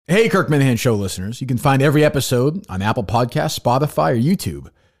Hey, Kirk Minahan Show listeners. You can find every episode on Apple Podcasts, Spotify, or YouTube.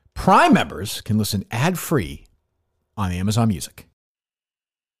 Prime members can listen ad-free on Amazon Music.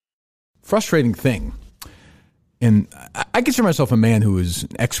 Frustrating thing. And I consider myself a man who is an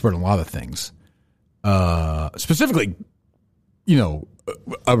expert in a lot of things. Specifically,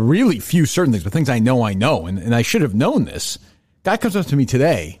 a really few certain things, but things I know. And I should have known this. Guy comes up to me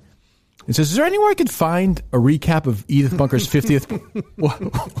today and says, is there anywhere I could find a recap of Edith Bunker's 50th?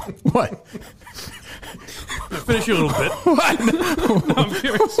 What? Finish you a little bit. What? No, I'm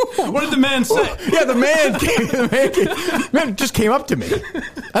curious. What did the man say? Yeah, the man just came up to me.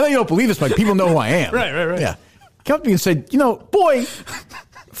 I know you don't believe this, but people know who I am. Right. Yeah. Came up to me and said, boy,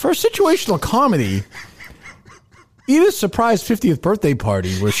 for a situational comedy, Edith's surprise 50th birthday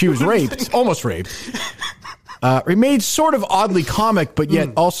party where she was raped, almost raped, remained sort of oddly comic, but yet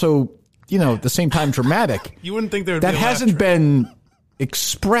also, at the same time dramatic. You wouldn't think there would that be a hasn't been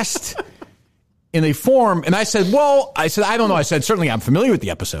expressed in a form. And I said, I don't know. I said, certainly I'm familiar with the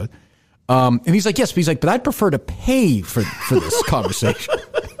episode. And he's like, yes, but but I'd prefer to pay for this conversation.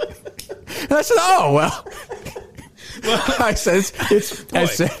 And I said, oh, well. I said,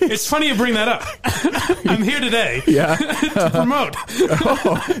 it's funny you bring that up. I'm here today to promote.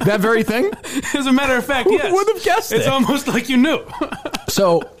 That very thing? As a matter of fact, yes. Who would have guessed it? It's almost like you knew.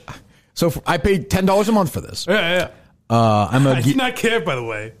 So I paid $10 a month for this. Yeah. I did not care, by the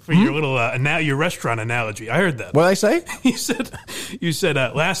way, for your little your restaurant analogy. I heard that. What did I say? You said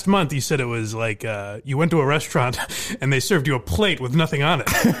last month. You said it was like you went to a restaurant and they served you a plate with nothing on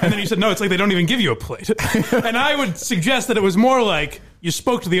it, and then you said no, it's like they don't even give you a plate. And I would suggest that it was more like you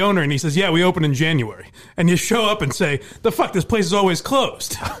spoke to the owner and he says, "Yeah, we open in January," and you show up and say, "The fuck, this place is always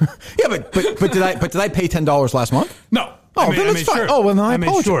closed." Yeah, but did I pay $10 last month? No. Oh, then it's fine. Sure. Oh, well, then I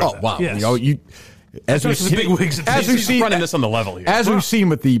made sure. Oh, wow. Yes. As we've seen, running this on the level here. As we've seen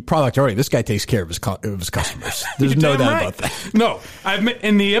with the product already, this guy takes care of his customers. There's no doubt about that. No,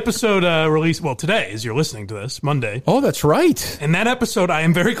 in the episode released, today, as you're listening to this, Monday. Oh, that's right. In that episode, I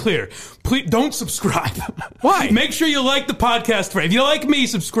am very clear. Please don't subscribe. Why? Make sure you like the podcast. If you like me,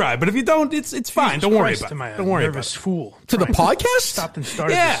 subscribe. But if you don't, it's fine. Jesus don't worry Christ, about it. Don't worry nervous about it. fool. To the podcast? Stopped and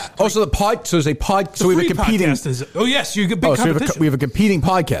started. Yeah. This. So there's a pod. So we have a competing. Yes, you get big competition. We have a competing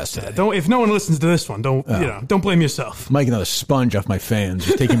podcast today. If no one listens to this one, don't blame yourself. I'm making another sponge off my fans.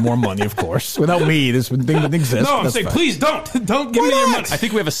 You're taking more money, of course. Without me, this thing wouldn't exist. No, I'm saying, please don't give me your money. I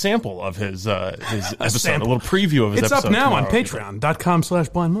think we have a sample of his episode, a little preview of his episode. It's up now on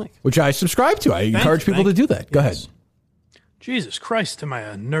patreon.com/blindmike. Which I subscribe to. I encourage people to do that. Go ahead. Jesus Christ, am I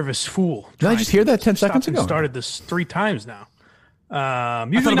a nervous fool? Did I just hear that 10 seconds ago? Started this 3 times now. I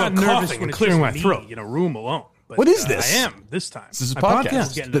Usually thought about not nervous coughing when and it's clearing just my me throat. in a room alone. But, What is this? I am this time. This is a My podcast.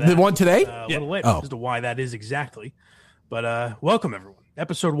 podcast. Get into The that, one today? a little later Oh. as to why that is exactly. But welcome everyone.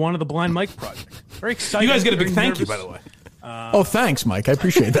 Episode 1 of the Blind Mike Project. Very excited. You guys get a big very thank you, nervous. by the way. Oh, thanks, Mike. I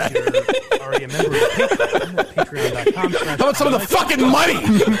appreciate that. You're already a member of Patreon at patreon.com. How about some of the fucking money?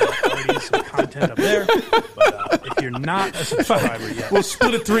 Already some content up there. But if you're not a subscriber yet, We'll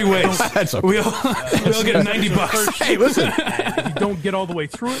split it 3 ways. That's okay. We all get $90. Hey, listen. and if you don't get all the way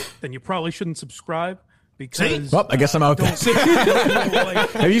through it, then you probably shouldn't subscribe. Because Well, I guess I'm out there.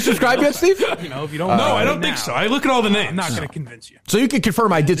 like, Have you subscribed yet, Steve? if you don't No, I don't think so. I look at all the names. I'm not going to convince you. So you can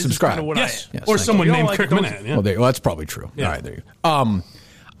confirm I did This is subscribe. kinda what Yes. I am. Or thank someone you. named Like, Kirk don't- Minahan. Yeah. Well, that's probably true. Yeah. All right, there you go.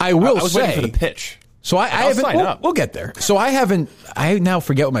 I will I was say waiting for the pitch. So I haven't. sign up. We'll get there. So I now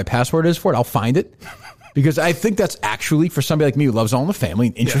forget what my password is for it. I'll find it because I think that's actually for somebody like me who loves All in the Family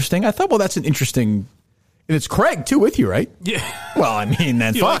interesting. I thought, well, that's an interesting. And it's Craig too with you, right? Yeah. Well, I mean,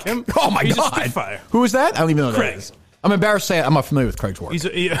 then You fuck. like him? Oh my He's a god. Spitfire. Who is that? I don't even know who Craig. that is. I'm embarrassed to say I'm not familiar with Craig's work.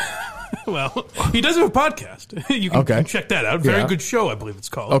 Well, he does have a podcast. You can check that out. Very Yeah. good show, I believe it's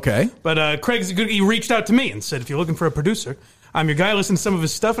called. Okay. But Craig's good. He reached out to me and said, if you're looking for a producer, I'm your guy. Listen to some of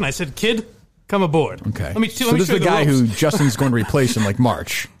his stuff. And I said, kid, come aboard. Okay. Let me so let me this show is the you guy ropes. who Justin's going to replace in like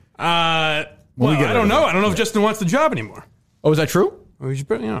March. Well, we I get don't it. know. I don't know if Justin wants the job anymore. Oh, is that true? Or I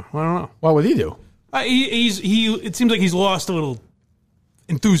don't know. What would he do? It seems like he's lost a little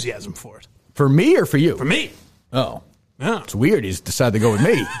enthusiasm for it. For me or for you? For me. Oh. Yeah. It's weird. He's decided to go with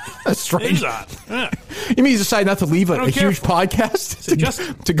me. That's strange. He's odd. Yeah. You mean he's decided not to leave a don't care huge for-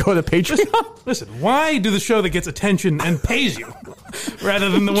 podcast to go to Patreon? Listen, why do the show that gets attention and pays you rather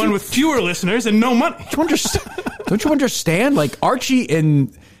than the one with fewer listeners and no money? Don't you understand? Like Archie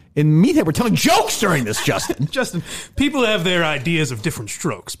and Meathead were telling jokes during this, Justin. Justin, people have their ideas of different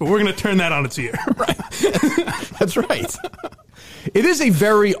strokes, but we're going to turn that on its ear. Right. That's right. It is a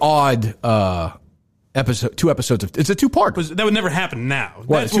very odd episode. 2 episodes of. It's a 2-part. That would never happen now.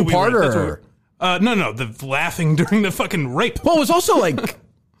 What, a 2-parter? No, the laughing during the fucking rape. Well, it was also like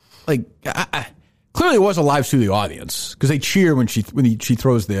like clearly it was a live studio audience because they cheer when she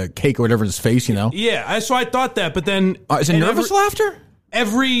throws the cake or whatever in his face, you know. Yeah, so I thought that, but then Is it nervous laughter?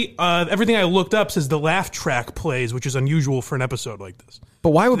 Everything I looked up says the laugh track plays, which is unusual for an episode like this. But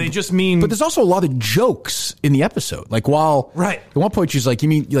why would they just mean? But there's also a lot of jokes in the episode. Like right at one point she's like, "You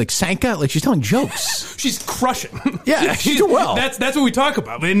mean like Sanka?" Like she's telling jokes. She's crushing. Yeah, she's doing well. That's what we talk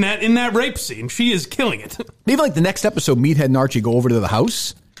about in that rape scene. She is killing it. Even like the next episode, Meathead and Archie go over to the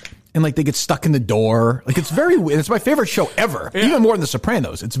house. And like they get stuck in the door. Like it's very weird. It's my favorite show ever. Yeah. Even more than The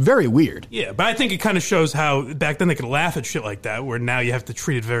Sopranos. It's very weird. Yeah, but I think it kind of shows how back then they could laugh at shit like that, where now you have to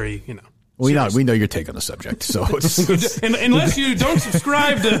treat it very, you know. We know your take on the subject. So unless you don't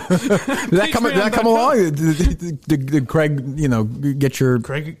subscribe to did that come along? Did Craig, get your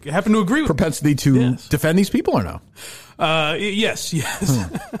Craig happen to agree with propensity to defend these people or no? Yes.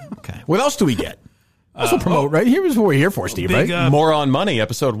 Okay. What else do we get? Also promote, right? Here's what we're here for, Steve, right? More on Money,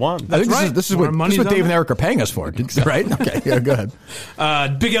 episode 1. I think this is what Dave and Eric are paying us for, right? Okay, yeah, go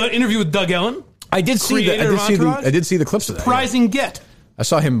ahead. Big interview with Doug Ellen. I did see the clips of that. Surprising get. I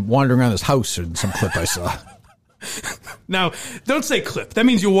saw him wandering around his house in some clip I saw. Now, don't say clip. That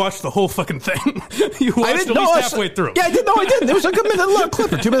means you watched the whole fucking thing. You watched at least halfway through. Yeah, I did. No, I didn't. It was like a minute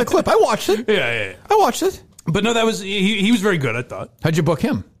clip or 2 minute clip. I watched it. Yeah. I watched it. But no, that was he was very good, I thought. How'd you book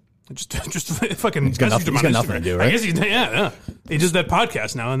him? Just fucking. He's got nothing to do, right? I guess he does that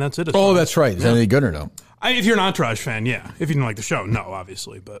podcast now, and that's it. Oh, that's right. Is that any good or no? If you're an Entourage fan, yeah. If you didn't like the show, no,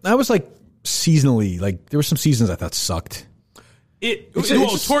 obviously. But I was like seasonally, like there were some seasons I thought sucked.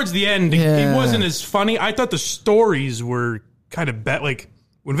 Towards the end, it wasn't as funny. I thought the stories were kind of like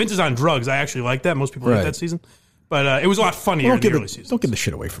when Vince is on drugs. I actually like that. Most people like that season, but it was a lot funnier in the early seasons. Don't give the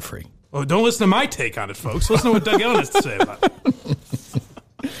shit away for free. Oh, don't listen to my take on it, folks. Listen to what Doug Ellen has to say about it.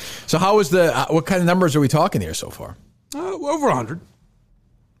 So how is what kind of numbers are we talking here so far? Over 100.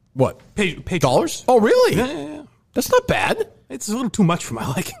 What? Dollars? Oh, really? Yeah. That's not bad. It's a little too much for my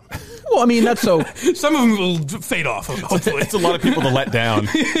liking. Well, I mean, that's so... Some of them will fade off, hopefully. It's a lot of people to let down.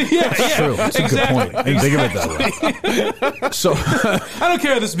 That's true. That's a good point. I didn't think of it that way. So, I don't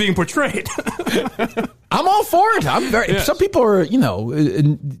care how this is being portrayed. I'm all for it. Some people are,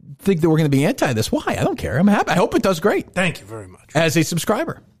 think that we're going to be anti this. Why? I don't care. I'm happy. I hope it does great. Thank you very much. As a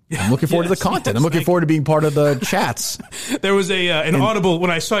subscriber. I'm looking forward to the content. I'm looking forward to being part of the chats. There was an audible, when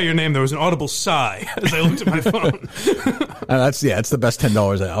I saw your name, there was an audible sigh as I looked at my phone. That's the best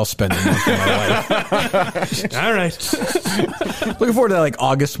 $10 I'll spend in a month of my life. All right. Looking forward to that, like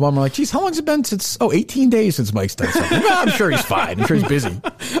August one. I'm like, geez, how long has it been since, 18 days since Mike's done something. Well, I'm sure he's fine. I'm sure he's busy.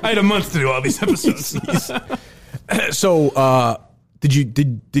 I had a month to do all these episodes. So,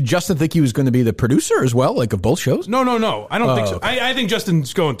 Did Justin think he was going to be the producer as well, like of both shows? No. I don't think so. Okay. I think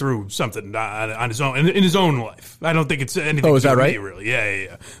Justin's going through something on his own in his own life. I don't think it's anything. Oh, is that right? Me, really?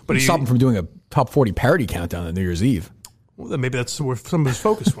 Yeah. But he stopped him from doing a top 40 parody countdown on New Year's Eve. Well, then maybe that's where some of his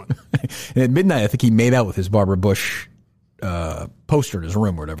focus went. And at midnight, I think he made out with his Barbara Bush poster in his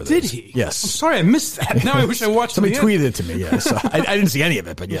room or whatever. Did he? Yes. I'm sorry, I missed that. Now I wish I watched. Somebody tweeted it to me. Yeah, so I didn't see any of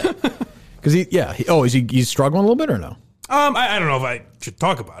it, but yeah, because he's struggling a little bit or no? I don't know if I should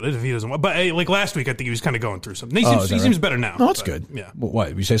talk about it if he doesn't want. But like last week, I think he was kind of going through something. He seems better now. No, that's good. Yeah. What?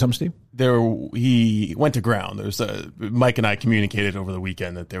 Did you say something, Steve? He went to ground. Mike and I communicated over the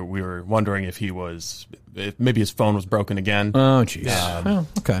weekend that we were wondering if maybe his phone was broken again. Oh, jeez.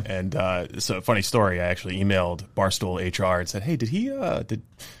 Okay. And so, funny story. I actually emailed Barstool HR and said, "Hey,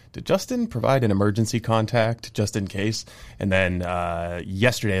 did Justin provide an emergency contact just in case?" And then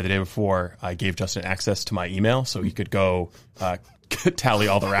yesterday, the day before, I gave Justin access to my email so he could go tally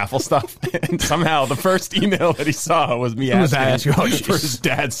all the raffle stuff. And somehow the first email that he saw was me asking for his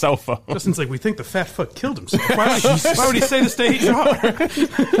dad's cell phone. Justin's like, "We think the fat fuck killed himself. Why would he say this to HR?"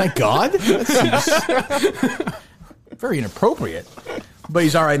 Thank God. That seems very inappropriate. But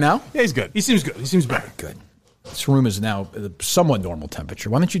he's all right now? Yeah, he's good. He seems good. He seems better. Good. This room is now somewhat normal temperature.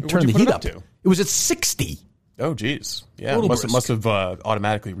 Why don't you turn the heat up? It was at 60. Oh, geez. Yeah, it must have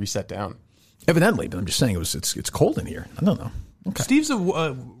automatically reset down. Evidently, but I'm just saying it's cold in here. I don't know. Okay. Steve's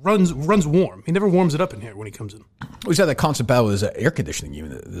runs warm. He never warms it up in here when he comes in. Well, he's had that constant battle with his air conditioning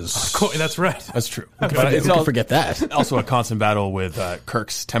unit. That's right. That's true. But don't forget that. Also a constant battle with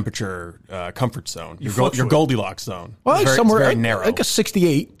Kirk's temperature comfort zone. Your Goldilocks zone. Well, it's somewhere very narrow. Like a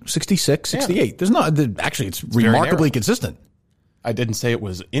 68, 66, 68. Yeah. There's not actually. It's remarkably consistent. I didn't say it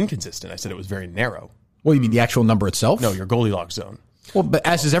was inconsistent. I said it was very narrow. Well, you mean the actual number itself? No, your Goldilocks zone. Well, but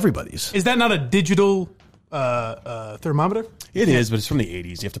as is everybody's. Is that not a digital thermometer? It is, but it's from the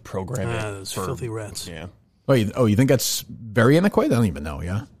 80s. You have to program it. Those filthy rats. Yeah. Oh, you think that's very antiquated? I don't even know,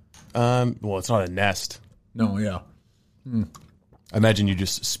 yeah? Well, it's not a Nest. No, yeah. I imagine you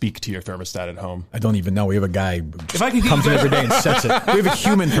just speak to your thermostat at home. I don't even know. We have a guy who If I could get comes you in guys, every day and sets it. We have a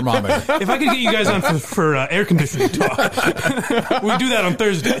human thermometer. if I could get you guys on for air conditioning talk, we do that on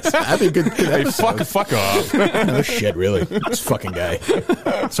Thursdays. That'd be a good Hey, fuck off. No shit, really. This fucking guy.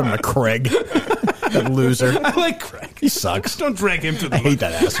 Some of Craig. That loser. I like Craig. He sucks. Don't drag him to the I hate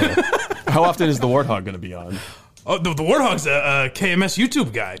that asshole. How often is the Warthog going to be on? Oh, the Warthog's a KMS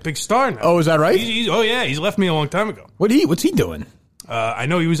YouTube guy, big star now. Oh, is that right? He's left me a long time ago. What's he doing? I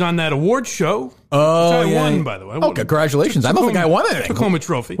know he was on that award show. Oh, which I yeah. won, by the way. I Oh, won. congratulations. I don't think I won anything. Took home a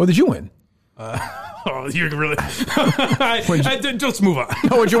trophy. What did you win? Oh, you're really. Let's move on.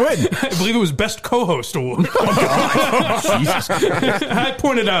 Oh, what'd you win? I believe it was Best Co-Host Award. Jesus. I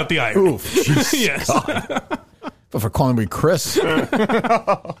pointed out the irony. Oof. Jesus. Yes. But for calling me Chris.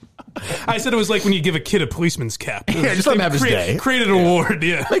 I said it was like when you give a kid a policeman's cap. Yeah, just let him have his day. Create an award,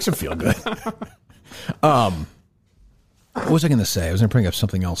 yeah. Makes him feel good. What was I going to say? I was going to bring up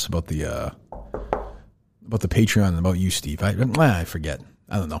something else about the Patreon and about you, Steve. I forget.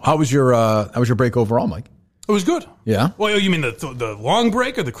 I don't know. How was your break overall, Mike? It was good. Yeah. Well, you mean the long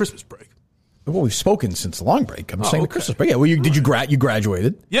break or the Christmas break? Well, we've spoken since the long break. I'm saying the okay. Christmas break. Yeah. Well, you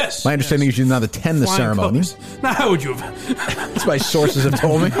graduated? Yes. My understanding is you did not attend the Flying ceremony. colors. Now, how would you have? That's my sources have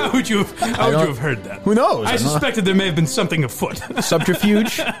told me. How would you have heard that? Who knows? I I don't know. suspected there may have been something afoot.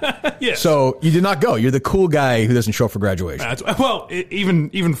 Subterfuge. Yes. So you did not go. You're the cool guy who doesn't show up for graduation.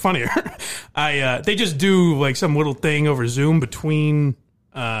 Even funnier. They just do like some little thing over Zoom between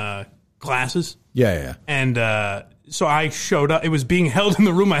classes. Yeah. And so I showed up. It was being held in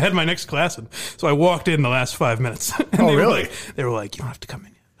the room I had my next class in. So I walked in the last 5 minutes. And Oh, they really? They were like, you don't have to come in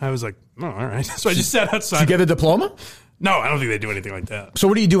yet. I was like, oh, all right. So I just sat outside. Did you get a diploma? No, I don't think they do anything like that. So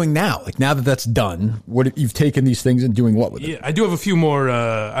what are you doing now? Like now that that's done, you've taken these things and doing what with it? Yeah, I do have a few more.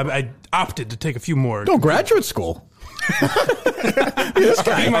 I opted to take a few more. Go graduate school. This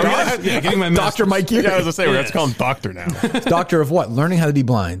guy, Getting my Dr. Mike Geary. Yeah, I was going to say, we're going to Yes. call him Doctor now. Doctor of what? Learning how to be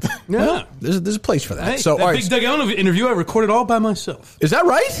blind. Yeah. Well, there's a place for that. Hey, So, that all right. Big Doug Ellen interview I recorded all by myself. Is that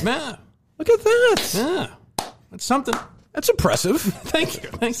right? Yeah, Look at that. yeah, that's something. That's impressive. Thank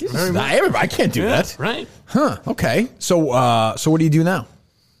you very much. I can't do that. Right? Huh. Okay. So what do you do now?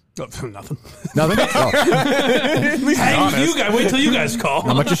 Oh, nothing. Nothing? Oh, Hey, you guys, wait till you guys call.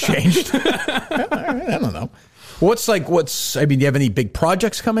 how much has changed? I don't know. Do you have any big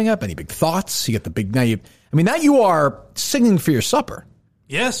projects coming up? Any big thoughts? You got the big, now you are singing for your supper.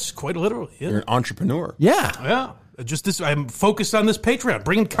 Yes, quite literally. Yeah. You're an entrepreneur. Yeah. Yeah. Just this, I'm focused on this Patreon,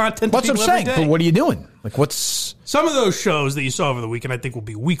 bringing content to That's what people I'm saying. every day. But what are you doing? Like what's, Some of those shows that you saw over the weekend, I think, will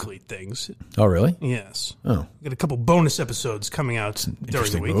be weekly things. oh, really? Yes. Oh. Got a couple bonus episodes coming out during the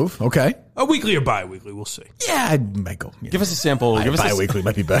Interesting week. move. Okay. A weekly or bi-weekly, we'll see. Yeah, I might go. Yeah. Give us a sample. Bi-weekly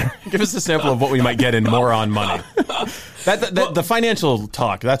might be better. Give us a sample of what we might get in Moron Money. The financial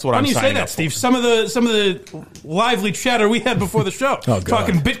talk. That's what Why I'm don't you say signing that, up for. Steve? Some of the lively chatter we had before the show. Oh, God.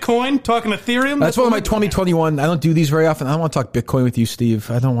 Talking Bitcoin, talking Ethereum. That's one of my what we're doing. 2021. I don't do these very often. I don't want to talk Bitcoin with you, Steve.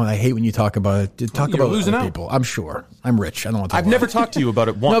 I hate when you talk about it. Talk You're about losing other out. people. I'm sure. I'm rich. I don't want to talk I've about never it. talked to you about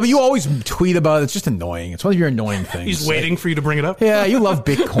it once. No, but you always tweet about it. It's just annoying. It's one of your annoying things. He's waiting for you to bring it up. Yeah, you love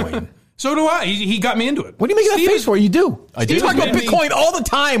Bitcoin. So do I. He got me into it. What are you making Steve that face for? You do. I do. You talk about Maybe- Bitcoin all the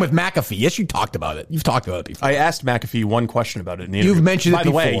time with McAfee. Yes, you talked about it. You've talked about it before. I asked McAfee one question about it. In the You've interview. mentioned it By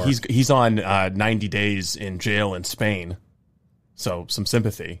the way, before. he's on 90 days in jail in Spain. So some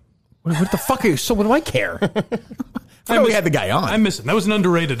sympathy. What the fuck are you? So what do I care? I know we had the guy on. I miss him. That was an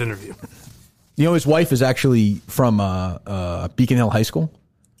underrated interview. You know, his wife is actually from Beacon Hill High School.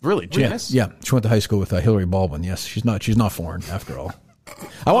 Really, Janice? Yeah, she went to high school with Hillary Baldwin. Yes, she's not foreign after all.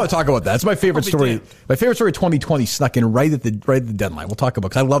 I want to talk about that. It's my favorite story. damned. My favorite story of 2020 snuck in right at the deadline. We'll talk about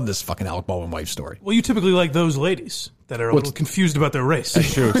because I love this fucking Alec Baldwin wife story. Well, you typically like those ladies that are a little confused about their race.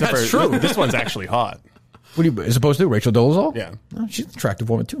 True. Except That's for true. This one's actually hot. What do you, as opposed to Rachel Dolezal? Yeah. No, she's an attractive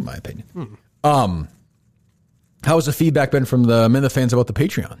woman too, in my opinion. How has the feedback been from the men, the fans about the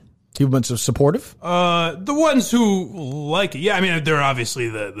Patreon? People been so supportive? The ones who like it, yeah. I mean, there are obviously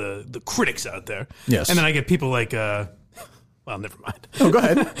the critics out there. Yes. And then I get people like, well, never mind. Oh, go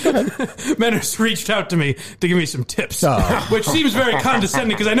ahead. Menace reached out to me to give me some tips, Oh. which seems very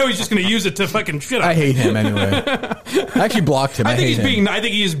condescending because I know he's just going to use it to fucking shit on I me. hate him anyway. I actually blocked him. I, I think hate he's him. being. I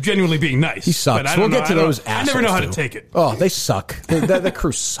think he is genuinely being nice. He sucks. But I We'll don't get to know. those I never know how to assholes, take it. Oh, they suck. That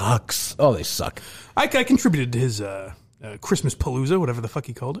crew sucks. Oh, they suck. I contributed to his Christmas Palooza, whatever the fuck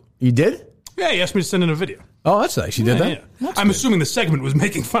he called it. You did? Yeah, he asked me to send in a video. Oh, that's nice. You did that? Yeah. That's I'm good. assuming the segment was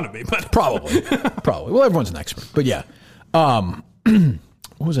making fun of me, but Probably. Well, everyone's an expert. But yeah.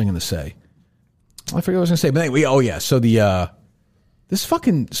 What was I going to say? I forget what I was going to say. But anyway, oh yeah. So this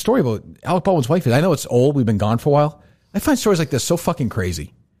fucking story about Alec Baldwin's wife, I know it's old. We've been gone for a while. I find stories like this so fucking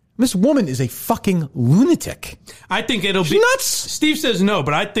crazy. This woman is a fucking lunatic. I think it'll She's be nuts. Steve says no,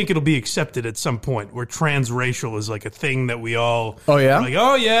 but I think it'll be accepted at some point where transracial is like a thing that we all. Oh, yeah? Like,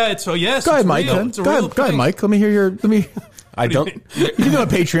 oh yeah, it's yes. Go ahead, it's Mike. real. Then. It's a Go real ahead, thing. Mike. Let me hear your. I don't. You can do a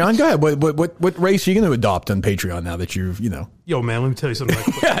Patreon. Go ahead. What race are you going to adopt on Patreon now that you've Yo, man, let me tell you something. Right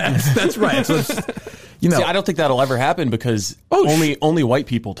quick. that's right. So See, I don't think that'll ever happen because only white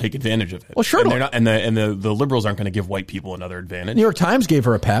people take advantage of it. Well, sure and don't. the liberals aren't going to give white people another advantage. New York Times gave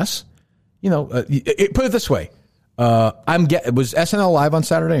her a pass. Put it this way. Was SNL live on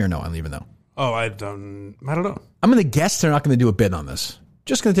Saturday or no? I don't even know. Oh, I don't know. I'm going to guess they're not going to do a bit on this.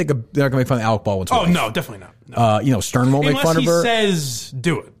 Just going to they're not going to make fun of Alec Baldwin's wife. No, definitely not. No. Stern won't make Unless fun of he her. says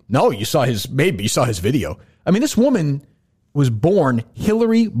do it. No, you saw his video. I mean, this woman was born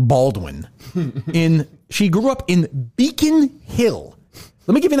Hillary Baldwin. She grew up in Beacon Hill.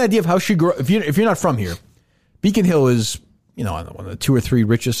 Let me give you an idea of how she grew up. If you're not from here, Beacon Hill is, one of the 2 or 3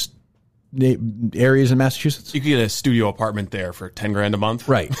 richest areas in Massachusetts. You could get a studio apartment there for $10,000 a month.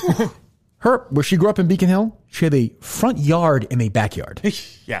 Right. Where she grew up in Beacon Hill, she had a front yard and a backyard.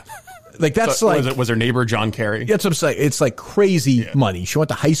 Yeah. Like that's So like was her neighbor John Kerry? that's what I'm saying. It's like crazy money. She went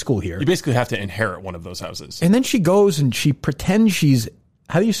to high school here. You basically have to inherit one of those houses. And then she goes and she pretends she's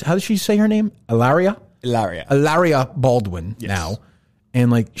how does she say her name? Ilaria Baldwin now. And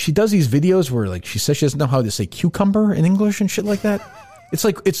like she does these videos where like she says she doesn't know how to say cucumber in English and shit like that. It's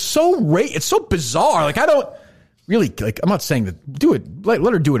like it's so bizarre. Like I don't really like I'm not saying that do it let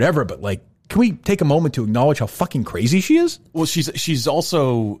her do whatever, but like can we take a moment to acknowledge how fucking crazy she is? Well, she's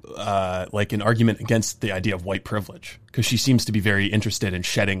also like an argument against the idea of white privilege because she seems to be very interested in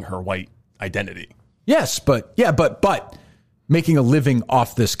shedding her white identity. Yes, but making a living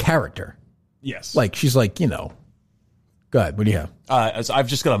off this character. Yes. Like she's like, go ahead. What do you have? So I've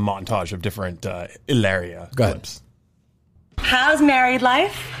just got a montage of different Ilaria Go ahead. clips. How's married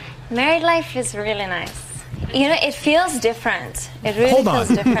life? Married life is really nice. It feels different. It really Hold on.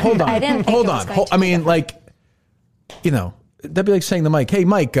 feels different. Hold on. I didn't think Hold it was on. going to be different. That'd be like saying to Mike, hey,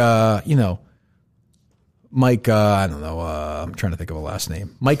 Mike, Mike, I don't know. I'm trying to think of a last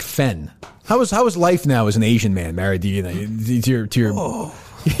name. Mike Fenn. How is life now as an Asian man married to your I mean,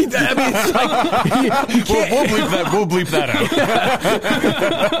 it's like you can't. We'll bleep that out.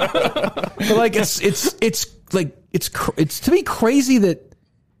 But like it's to me crazy that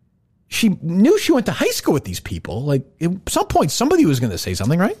she knew she went to high school with these people. Like at some point, somebody was going to say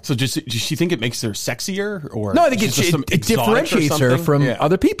something, right? So does she think it makes her sexier, or No, I think she's just some it exotic or differentiates her something? from Yeah.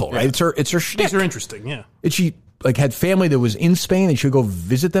 other people, right? It's her shtick. Makes her interesting, yeah. And she like had family that was in Spain and she would go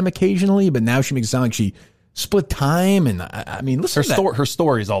visit them occasionally, but now she makes it sound like she split time. And I mean, listen, Her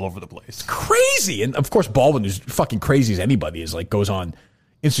story is all over the place. crazy. And of course, Baldwin, who's fucking crazy as anybody, is like goes on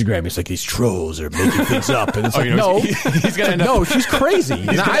Instagram. It's like these trolls are making things up, and it's like he's gonna end up, no, she's crazy.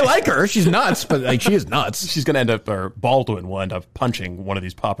 I like her; she's nuts, but like she is nuts. she's gonna end up, or Baldwin will end up punching one of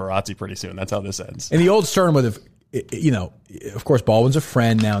these paparazzi pretty soon. That's how this ends. And the old Stern would have, of course, Baldwin's a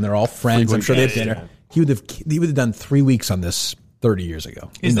friend now, and they're all friends. I'm sure they have dinner. Yeah. He would have done 3 weeks on this 30 years ago.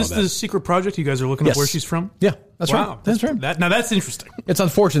 Is You know this that. the secret project? You guys are looking Yes. up where she's from? Yeah, that's Wow. right. That's right. Now that's interesting. It's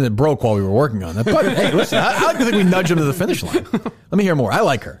unfortunate it broke while we were working on it. But hey, listen, I like to think we nudged him to the finish line. Let me hear more. I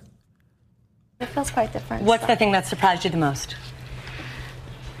like her. It feels quite different. What's the thing that surprised you the most?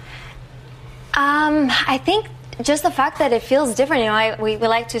 I think just the fact that it feels different. We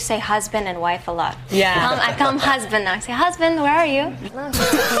like to say husband and wife a lot. Yeah. I come husband now. I say, husband, where are you? No, he's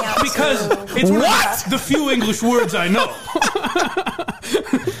taking me out Because to- it's one of the few English words I know.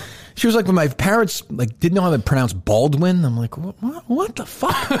 She was like, when my parents like didn't know how to pronounce Baldwin. I'm like, what the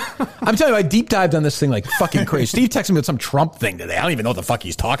fuck? I'm telling you, I deep dived on this thing like fucking crazy. Steve texted me with some Trump thing today. I don't even know what the fuck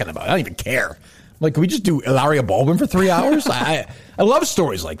he's talking about. I don't even care. I'm like, can we just do Ilaria Baldwin for 3 hours? I love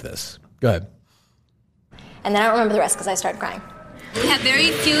stories like this. Go ahead. And then I don't remember the rest because I started crying. We have very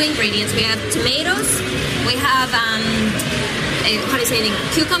few ingredients. We have tomatoes. We have how do you say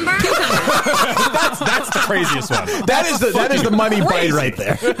it? Cucumber. That's the craziest one. That is the money bite right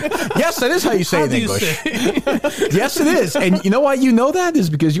there. Yes, that is how you say How it do in you English. say? Yes, it is. And you know why you know that is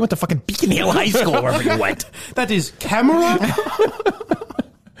because you went to fucking Beacon Hill High School wherever you went. That is camera?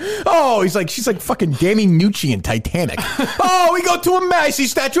 Oh, she's like fucking Danny Nucci in Titanic. Oh, we go to a Massey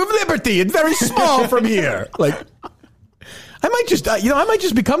Statue of Liberty. It's very small from here. Like, I might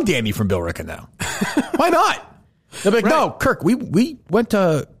just become Danny from Bill Ricka now. Why not? They'll be like, no, Kirk, we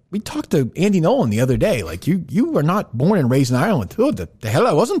talked to Andy Nolan the other day. Like, you were not born and raised in Ireland. Oh, the hell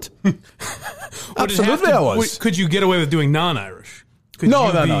I wasn't. Absolutely I was. Could you get away with doing non-Irish?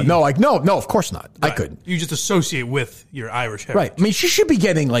 No, of course not. I couldn't. You just associate with your Irish heritage. Right. I mean, she should be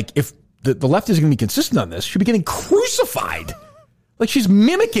getting, like, if the left is going to be consistent on this, she'll be getting crucified. Like she's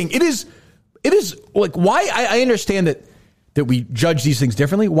mimicking. It is like why I understand that we judge these things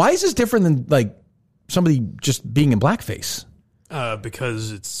differently. Why is this different than like somebody just being in blackface?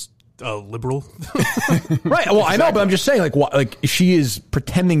 Because it's liberal. Right. Well, I know, but I'm just saying, like she is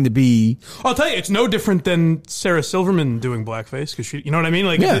pretending to be. I'll tell you, it's no different than Sarah Silverman doing blackface because she, you know what I mean?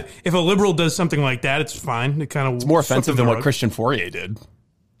 Like, if a liberal does something like that, it's fine. It's more offensive than what Christian Fourier did.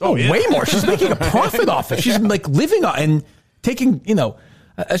 Oh, yeah. Way more. She's making a profit off it. She's like living on and taking,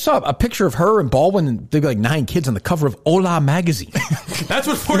 I saw a picture of her and Baldwin and they've got like 9 kids on the cover of Hola magazine. That's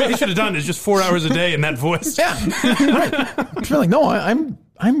what Fourier should have done is just 4 hours a day in that voice. Yeah. Right. She's like, no, I'm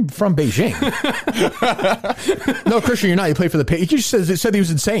from Beijing. No, Christian, you're not. You played for the He just said he was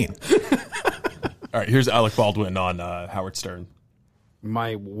insane. All right, here's Alec Baldwin on Howard Stern.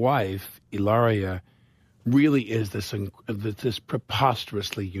 My wife, Ilaria, really is this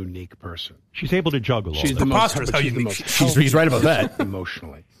preposterously unique person. She's able to juggle. She's all the most. Preposterous. How unique. He's right about that.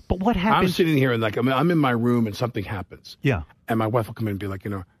 Emotionally. But what happens? I'm sitting here and I'm in my room and something happens. Yeah. And my wife will come in and be like,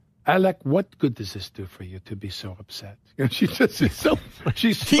 Alec, what good does this do for you to be so upset?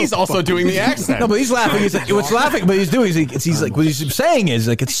 He's also doing the accent. No, but he's laughing. He's like, what's laughing? But he's like, what he's saying is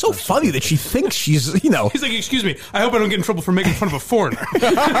like, it's so funny that she thinks she's, He's like, excuse me, I hope I don't get in trouble for making fun of a foreigner.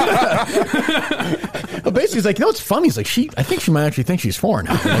 Well, basically, he's like, it's funny. He's like, I think she might actually think she's foreign.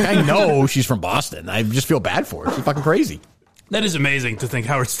 Like, I know she's from Boston. I just feel bad for her. She's fucking crazy. That is amazing to think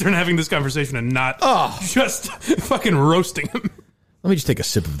Howard Stern having this conversation and not just fucking roasting him. Let me just take a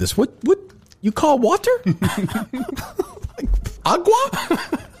sip of this. What you call water? Agua?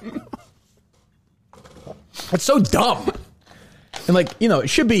 It's so dumb. And it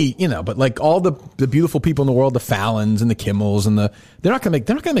should be, but like all the beautiful people in the world, the Fallons and the Kimmels and they're not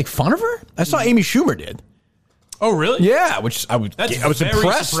gonna make fun of her. I saw Amy Schumer did. Oh, really? Yeah, which I was very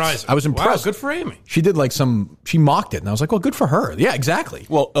impressed. Surprising. I was impressed. Wow, good for Amy. She did she mocked it, and I was like, well, good for her. Yeah, exactly.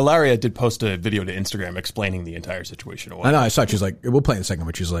 Well, Ilaria did post a video to Instagram explaining the entire situation. I know, I saw it. She's like, we'll play in a second,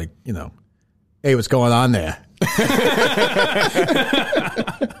 but she's like, hey, what's going on there?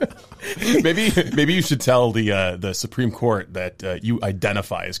 Maybe you should tell the Supreme Court that you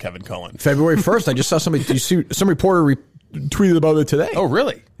identify as Kevin Cullen. February 1st, I just saw some reporter tweeted about it today. Oh,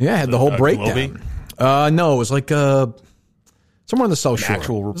 really? Yeah, I had the whole breakdown. No, it was like somewhere on the South Shore.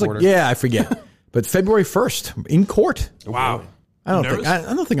 Actual reporter? I forget. But February 1st in court. Wow. I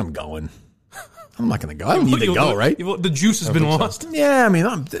don't think I'm going. I'm not going to go. I don't need to go, right? The juice has been lost. Yeah, I mean,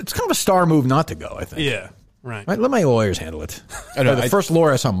 it's kind of a star move not to go, I think. Yeah, right. Let my lawyers handle it. I know, the first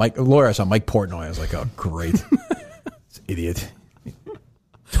lawyer I saw, Mike Portnoy, I was like, oh, great. This idiot.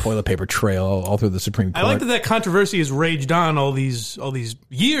 Toilet paper trail all through the Supreme Court. I like that controversy has raged on all these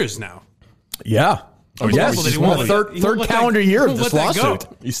years now. Yeah. Oh, yes. He's the third calendar year of this lawsuit.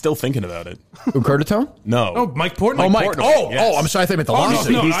 He's still thinking about it. Curtatone? No. Oh, Mike Portnoy. Oh, Mike. Portnoy. Yes. I'm sorry. I thought you meant the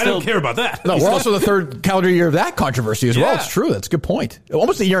lawsuit. No, I don't care about that. No, we're also the third calendar year of that controversy as well. Yeah. It's true. That's a good point.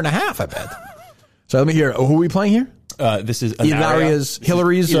 Almost a year and a half, I bet. So let me hear. Who are we playing here? This is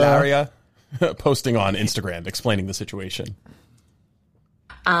Hillary's. Ilaria posting on Instagram explaining the situation.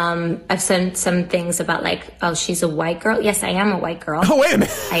 I've said some things about she's a white girl. Yes, I am a white girl. Oh, wait a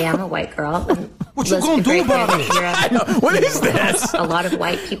minute. I am a white girl. What you gonna do about it? What is this? A lot of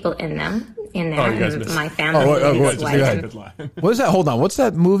white people in there. My family is white. What is that? Hold on. What's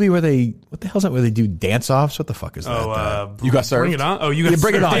that movie what the hell is that where they do dance-offs? What the fuck is that? You Got Served? Bring it on. Oh, You Got Served.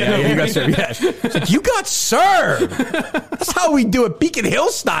 Bring it on. Yeah, You Got Served. Yeah. It's like, You Got Served. That's how we do it Beacon Hill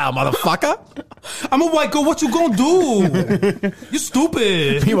style, motherfucker. I'm a white girl. What you gonna do? You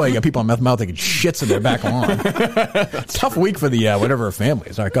stupid. Meanwhile, you got people on Meth Mouth taking shits in their back lawn. Tough week for the whatever her family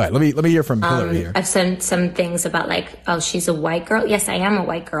is. All right, go ahead. Let me hear from Hillary here. I've said some things about she's a white girl. Yes, I am a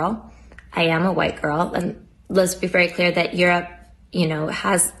white girl. I am a white girl. And let's be very clear that Europe,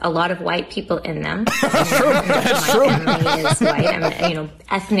 has a lot of white people in them. That's true. That's true. My family is white.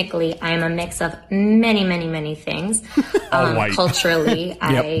 Ethnically, I am a mix of many, many, many things. White. Culturally,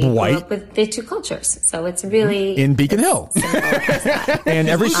 I grew up with the two cultures. So it's really... In Beacon Hill. And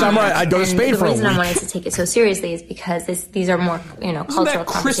every summer I go to Spain for a week. The reason I wanted to take it so seriously is because these are more, cultural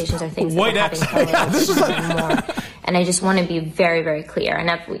conversations or things that we're having more. And I just want to be very, very clear. And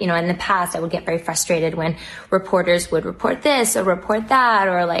in the past, I would get very frustrated when reporters would report this or report that,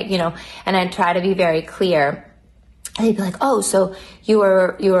 or and I'd try to be very clear. And they'd be like, "Oh, so you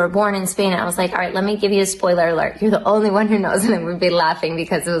were born in Spain?" And I was like, "All right, let me give you a spoiler alert. You're the only one who knows." And I would be laughing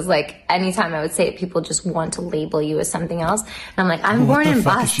because it was like anytime I would say it, people just want to label you as something else. And I'm like, "I'm born in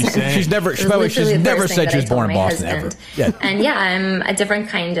Boston." She's never said she was born in Boston ever. Yeah. And yeah, I'm a different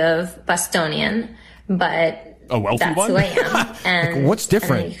kind of Bostonian, but A wealthy that's one? who I am. And what's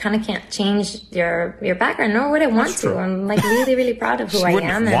different? And you kind of can't change your background, nor would I want to. I'm like really, really proud of who I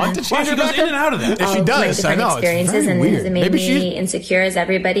am. Want to change She goes in and out of that. If she does, I know. Experiences, it's and very has weird. it made Maybe me insecure as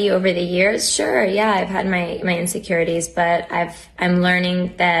everybody over the years? Sure, yeah, I've had my insecurities, but I'm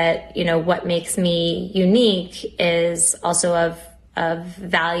learning that, you know, what makes me unique is also of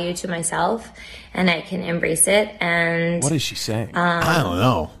value to myself, and I can embrace it. And What is she saying? I don't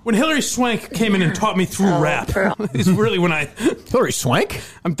know. When Hilary Swank came in and taught me through rap, is really when I. Hilary Swank?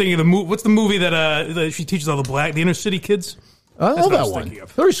 I'm thinking of the movie. What's the movie that she teaches all the inner city kids? I don't That's know what I that was one. thinking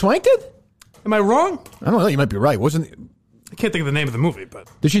of. Hilary Swank did? Am I wrong? I don't know. You might be right. I can't think of the name of the movie, but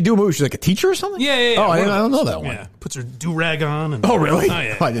Did she do a movie? She's like a teacher or something? yeah. Oh, I one of don't know those. that one. Yeah, puts her do-rag on. And, Oh, really? Oh,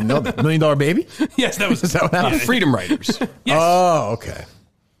 yeah. I didn't know that. $1 Million Baby? Yes, that was. Is that what happened? Freedom Writers. Yes. Oh, okay.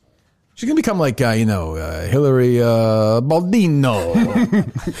 She's going to become like, Hillary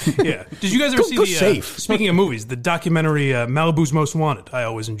Baldino. Yeah. Did you guys ever see go the? safe. Speaking of movies, the documentary Malibu's Most Wanted. I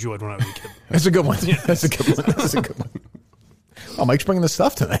always enjoyed when I was a kid. That's a good one. That's a good one. That's a good one. Oh, Mike's bringing the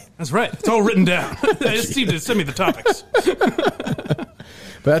stuff tonight. That's right. It's all written down. I just need to send me the topics.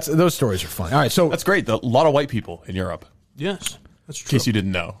 But those stories are fun. All right, so That's great. A lot of white people in Europe, Yes, that's in true. case you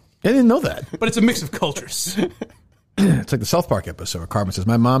didn't know. I didn't know that. But it's a mix of cultures. It's like the South Park episode where Carmen says,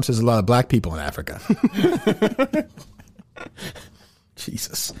 "My mom says a lot of black people in Africa."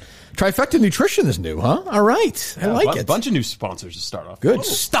 Jesus. Trifecta Nutrition is new, huh? All right. I like it. A bunch of new sponsors to start off. Good.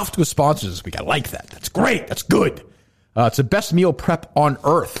 Stuffed with sponsors this week. I like that. That's great. That's good. It's the best meal prep on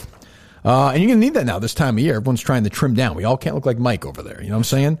earth. And you're going to need that now this time of year. Everyone's trying to trim down. We all can't look like Mike over there. You know what I'm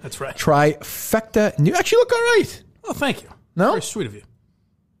saying? That's right. Trifecta. You actually look all right. Oh, thank you. No? Very sweet of you.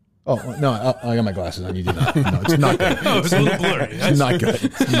 Oh, no. I got my glasses on. You do not. No, it's not good. Oh, it's a little blurry. It's not good.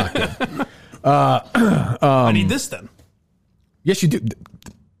 It's not good. I need this then. Yes, you do.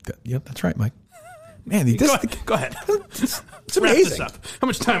 Yep, that's right, Mike. Man, Go ahead. It's Wrap this amazing. up. How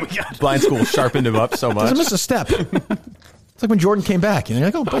much time we got? Blind School sharpened him up so much. Doesn't miss a step. It's like when Jordan came back. You're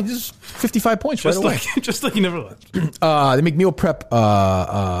like, oh, but this is 55 points right away. Just like you never left. They make meal prep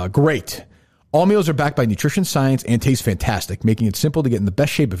great. All meals are backed by nutrition science and taste fantastic, making it simple to get in the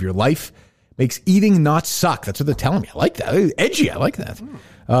best shape of your life. Makes eating not suck. That's what they're telling me. I like that. Edgy. I like that.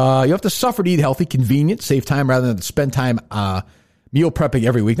 You have to suffer to eat healthy, convenient, save time rather than spend time meal prepping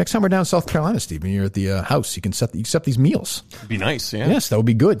every week. Next time we're down in South Carolina, Steve, and you're at the house, you can set these meals. It'd be nice, yeah. Yes, that would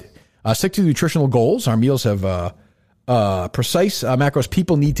be good. Stick to nutritional goals. Our meals have precise macros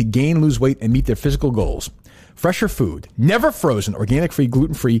people need to gain, lose weight, and meet their physical goals. Fresher food, never frozen, organic-free,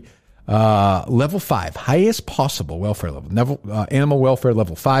 gluten-free, level 5, highest possible welfare level. Animal welfare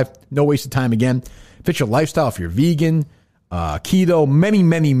level 5, no wasted time again. Fit your lifestyle if you're vegan, keto, many,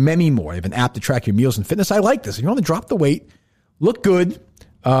 many, many more. They have an app to track your meals and fitness. I like this. If you want to drop the weight, look good,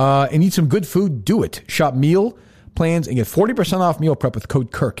 and eat some good food, do it. Shop meal plans and get 40% off meal prep with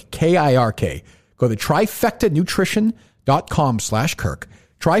code KIRK, K-I-R-K. Go to trifectanutrition.com/Kirk.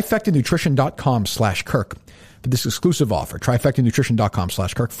 Trifectanutrition.com/Kirk. For this exclusive offer,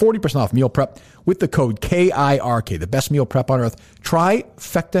 trifectanutrition.com/Kirk. 40% off meal prep with the code KIRK. The best meal prep on earth.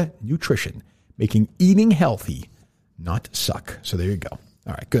 Trifecta Nutrition. Making eating healthy not suck. So there you go.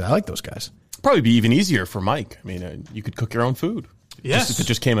 All right, good. I like those guys. Probably be even easier for Mike. I mean, you could cook your own food. Yes. If it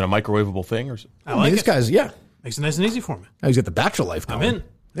just came in a microwavable thing or something. I like these it. guys, yeah. Makes it nice and easy for me. Now he's got the Bachelor life going. I'm in.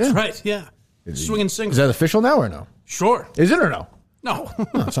 That's right. Yeah. Swinging single. Is that official now or no? Sure. Is it or no? No. Oh,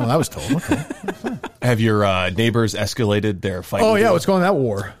 that's not what I was told. Okay. Have your neighbors escalated their fight? Oh, with yeah. you? What's going on in that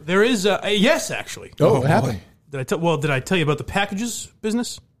war? There is yes, actually. Oh, what happened? Did I tell you about the packages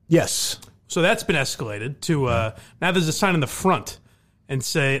business? Yes. So that's been escalated to now. There's a sign in the front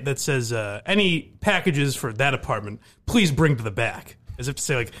that says any packages for that apartment, please bring to the back. As if to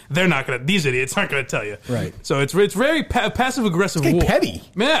say, like, these idiots aren't going to tell you. Right. So it's very passive aggressive war. Petty.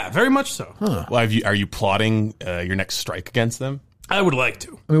 Yeah, very much so. Huh. Well, are you plotting your next strike against them? I would like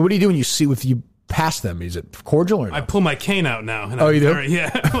to. I mean, what do you do when you pass them? Is it cordial or no? I pull my cane out now. And you do?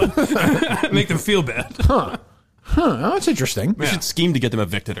 Yeah. Make them feel bad. Huh. Oh, that's interesting. We should scheme to get them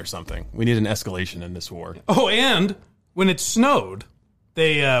evicted or something. We need an escalation in this war. Oh, and when it snowed,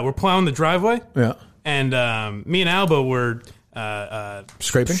 they were plowing the driveway. Yeah. And me and Alba were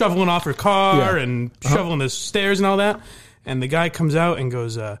scraping, shoveling off her car, Yeah. and shoveling the stairs and all that. And the guy comes out and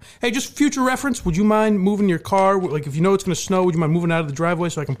goes, hey, just future reference, would you mind moving your car? Like, if you know it's going to snow, would you mind moving out of the driveway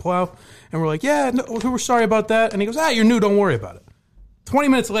so I can plow? And we're like, yeah, no, we're sorry about that. And he goes, you're new, don't worry about it. 20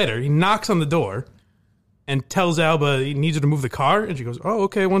 minutes later, he knocks on the door and tells Alba he needs her to move the car. And she goes, oh,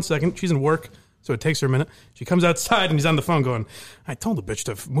 okay, 1 second. She's in work. So it takes her a minute. She comes outside and he's on the phone going, I told the bitch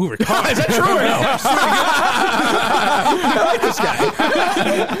to move her car. Is that true or no? I like this guy.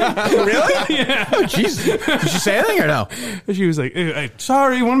 Really? Yeah. Oh, jeez. Did she say anything or no? She was like,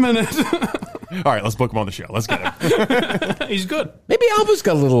 sorry, 1 minute. All right, let's book him on the show. Let's get him. He's good. Maybe Alba's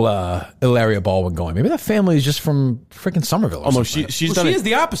got a little Ilaria Baldwin going. Maybe that family is just from freaking Somerville. Or she's done she it. is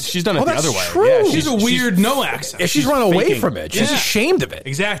the opposite. She's done it the that's other way. true. Yeah, She's a weird no accent. Yeah, she's run away faking. from it. She's Yeah. ashamed of it.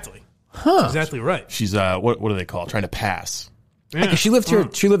 Exactly. Huh. Exactly right. She's what do they call it? Trying to pass. Yeah. She lived here.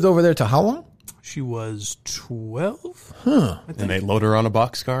 She lived over there till how long? She was 12. And they load her on a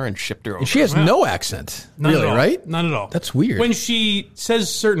boxcar and shipped her over. And she has no accent. None really, at all. right? None at all. That's weird. When she says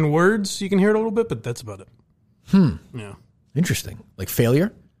certain words, you can hear it a little bit, but that's about it. Yeah. Interesting. Like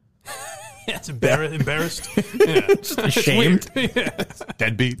failure? Yeah, it's embarrassed. Yeah. Just ashamed. Yeah.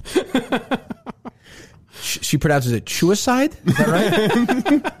 Deadbeat. She pronounces it suicide? Is that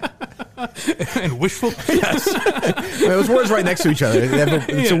right? And wishful. Yes. Those words right next to each other.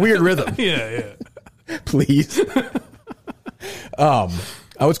 It's a weird rhythm. Yeah. Please.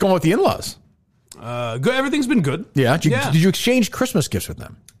 What's going on with the in-laws? Good. Everything's been good. Yeah. Did you exchange Christmas gifts with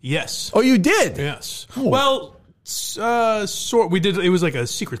them? Yes. Oh, you did? Yes. Oh. Well, we did. It was like a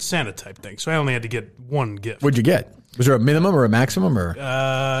Secret Santa type thing, so I only had to get one gift. What'd you get? Was there a minimum or a maximum? Or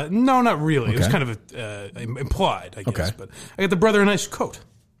No, not really. Okay. It was kind of implied, I guess. Okay. But I got the brother a nice coat,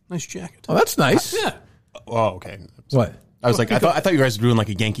 nice jacket. Oh, that's nice. Yeah. Oh, okay. What? I was like, I thought you guys were doing like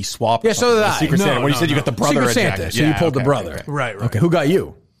a Yankee swap. Yeah, so did I. Secret Santa. When you said you got the brother Secret a Santa. jacket. So you pulled the okay, brother. okay. Right. Okay. Who got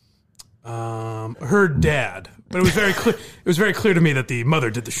you? Her dad. But it was very clear. It was very clear to me that the mother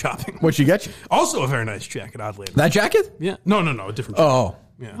did the shopping. What'd she get you? Also, a very nice jacket. Oddly enough. That jacket? Yeah. No, a different. Jacket. Oh.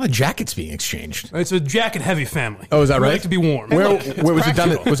 Yeah. Well, jacket's being exchanged. It's a jacket-heavy family. Oh, is that We right? like to be warm. Where Look, was it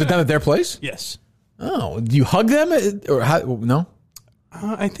done? Was it done at their place? Yes. Oh, do you hug them or how? No.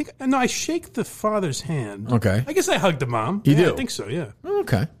 I think I shake the father's hand. Okay. I guess I hugged the mom. You Yeah, do? I think so. Yeah.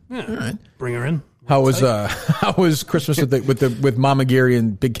 Okay. Yeah. All right. Bring her in. How was Christmas with Mama Gary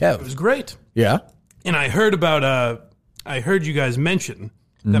and Big Kev? It was great. Yeah. And I heard about. I heard you guys mention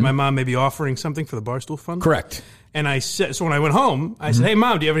that my mom may be offering something for the Barstool Fund. Correct. And I said, so when I went home, I said, "Hey,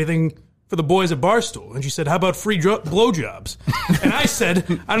 Mom, do you have anything for the boys at Barstool?" And she said, "How about free blowjobs?" And I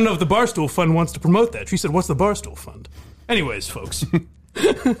said, "I don't know if the Barstool Fund wants to promote that." She said, "What's the Barstool Fund?" Anyways, folks,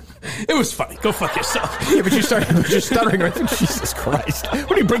 it was funny. Go fuck yourself. Yeah, but you started just stuttering right there. Jesus Christ!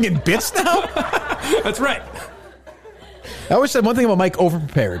 What are you bringing bits now? That's right. I always said one thing about Mike: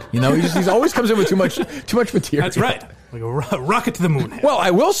 overprepared. You know, he always comes in with too much material. That's right. Like a rocket to the moon. Well,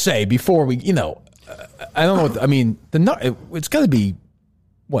 I will say before we, I don't know. I mean, it's got to be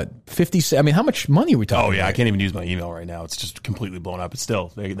what 50. I mean, how much money are we talking? Oh yeah, about? I can't even use my email right now. It's just completely blown up. But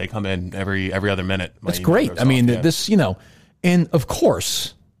still, they come in every other minute. That's great. I mean, this, and of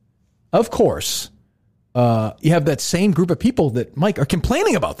course, you have that same group of people that, Mike, are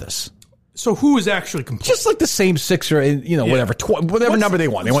complaining about this. So who is actually complaining? Just like the same six or whatever number they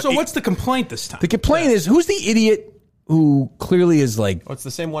want. So what's the complaint this time? The complaint is who's the idiot who clearly is like... Oh, it's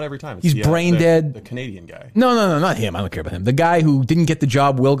the same one every time. It's he's brain dead. The Canadian guy. No, not him. I don't care about him. The guy who didn't get the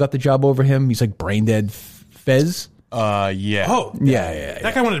job, Will got the job over him. He's like brain dead. Fez? Yeah. Oh. Yeah.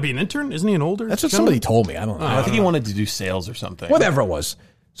 That guy wanted to be an intern? Isn't he an older? That's what somebody told me. I don't know. I think he wanted to do sales or something. Whatever it was.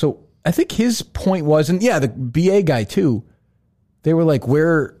 So I think his point was, and yeah, the BA guy too, they were like,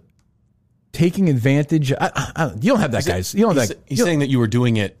 we're taking advantage. You don't have that, guys. You don't have that. He's saying that you were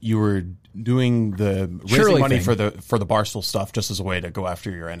doing it. You were doing the raising money thing. for the Barstool stuff just as a way to go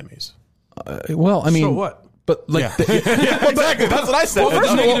after your enemies. Well, I mean, so what? But like, exactly. That's what I said.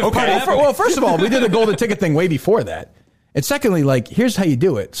 First of all, we did the golden ticket thing way before that. And secondly, like, here's how you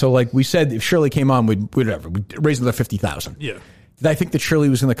do it. So, like we said, if Shirley came on, we'd raise another 50,000. Yeah. Did I think that Shirley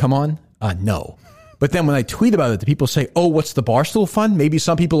was going to come on? No. But then when I tweet about it, the people say, "Oh, what's the Barstool Fund?" Maybe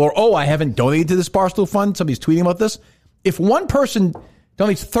some people are, "Oh, I haven't donated to this Barstool Fund." Somebody's tweeting about this. If one person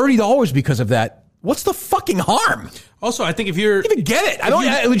donates $30 because of that, what's the fucking harm? Also, I think if you're... I don't even get it.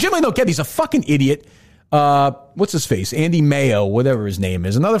 I legitimately don't get it. He's a fucking idiot. What's his face? Andy Mayo, whatever his name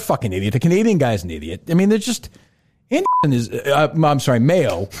is. Another fucking idiot. The Canadian guy's an idiot. I mean, they're just... Mayo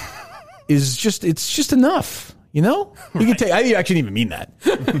is just... It's just enough. You know? You can take... I actually didn't even mean that.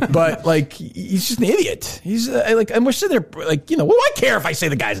 But, like, he's just an idiot. He's, and we're sitting there, like, what do I care if I say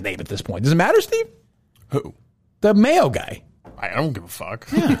the guy's name at this point? Does it matter, Steve? Who? The Mayo guy. I don't give a fuck.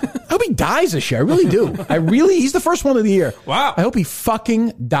 Yeah. I hope he dies this year. I really do. He's the first one of the year. Wow. I hope he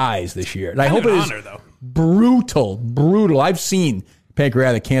fucking dies this year. And I hope an it is honor, though. brutal. I've seen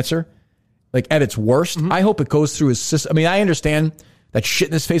pancreatic cancer, like, at its worst. Mm-hmm. I hope it goes through his system. I mean, I understand that shit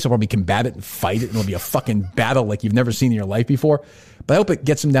in his face. He'll probably combat it and fight it, and it'll be a fucking battle like you've never seen in your life before. But I hope it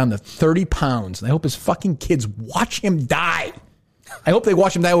gets him down to 30 pounds, and I hope his fucking kids watch him die. I hope they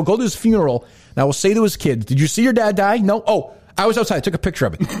watch him die. I will go to his funeral, and I will say to his kids, did you see your dad die? No? Oh, I was outside. I took a picture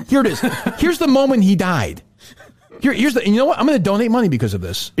of it. Here it is. Here's the moment he died. Here's the. And you know what? I'm going to donate money because of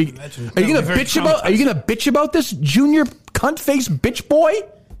this. Are you going to bitch about this junior cunt face bitch boy?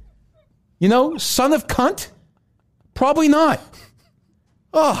 You know, son of cunt? Probably not.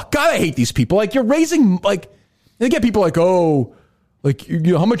 Oh God, I hate these people. Like you're raising like. They get people like, oh, like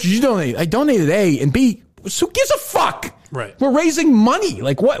how much did you donate? I donated A, and B. Who gives a fuck? Right. We're raising money.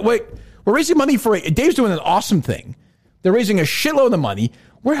 Like what? Wait, we're raising money for. Dave's doing an awesome thing. They're raising a shitload of money.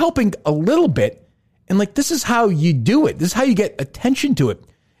 We're helping a little bit. And like, this is how you do it. This is how you get attention to it.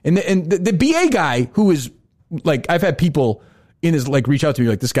 And the BA guy who is like, I've had people in his, like, reach out to me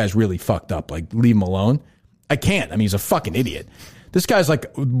like, this guy's really fucked up. Like, leave him alone. I can't. I mean, he's a fucking idiot. This guy's like,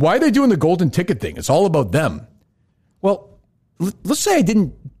 why are they doing the golden ticket thing? It's all about them. Well, let's say I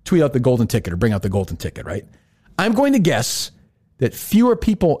didn't tweet out the golden ticket or bring out the golden ticket, right? I'm going to guess that fewer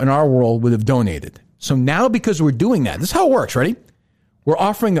people in our world would have donated. So now, because we're doing that, this is how it works. Ready? We're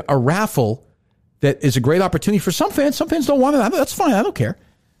offering a raffle that is a great opportunity for some fans. Some fans don't want it. That's fine. I don't care.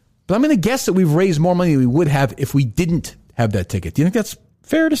 But I'm going to guess that we've raised more money than we would have if we didn't have that ticket. Do you think that's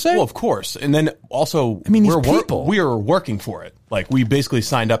fair to say? Well, of course. And then also, I mean, we are working for it. Like, we basically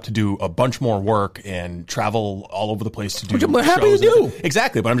signed up to do a bunch more work and travel all over the place to do which I'm happy to do.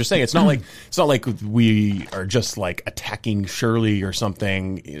 Exactly. But I'm just saying, it's not like we are just like attacking Shirley or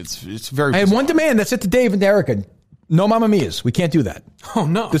something. It's very. I have one demand. That's it to Dave and Erica. No Mamma Mia's. We can't do that. Oh,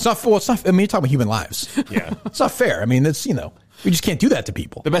 no. It's not, well, it's not, I mean, you're talking about human lives. Yeah. It's not fair. I mean, it's, you know, we just can't do that to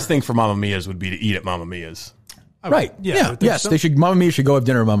people. The best thing for Mamma Mia's would be to eat at Mamma Mia's. Right. Yeah. Yes. So. They should, Mamma Mia should go have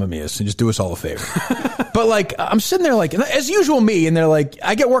dinner at Mamma Mia's and just do us all a favor. But like, I'm sitting there like, as usual me, and they're like,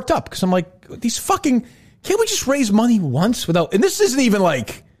 I get worked up because I'm like, these fucking, can't we just raise money once without, and this isn't even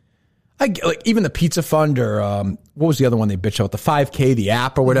like, like even the pizza fund or, what was the other one they bitched about? The 5K, the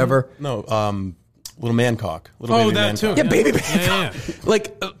app or whatever. No, Little man cock. Little baby that man too. cock. Yeah, baby man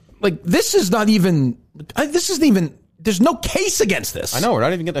cock. Like this is not even. This isn't even. There's no case against this. I know. We're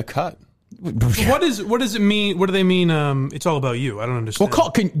not even getting a cut. What does it mean? What do they mean? It's all about you. I don't understand.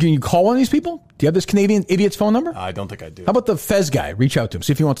 Well, can you call one of these people? Do you have this Canadian idiot's phone number? I don't think I do. How about the Fez guy? Reach out to him.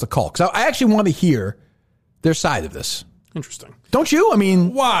 See if he wants to call. Because I actually want to hear their side of this. Interesting. Don't you? I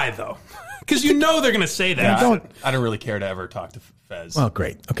mean, why though? Because you know they're going to say that. Yeah, I don't really care to ever talk to Fez. Well,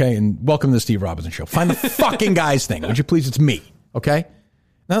 great. Okay, and welcome to the Steve Robinson Show. Find the fucking guy's thing. Would you please? It's me. Okay?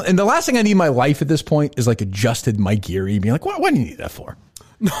 Now, and the last thing I need in my life at this point is like adjusted Mike Geary being like, what do you need that for?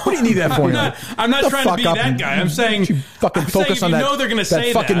 What do you need that for? I'm not trying to be that guy. I'm saying you fucking focus on that. Know they're going to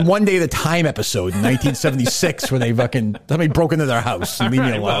say that fucking One Day at a Time episode in 1976 where they fucking somebody broke into their house and leave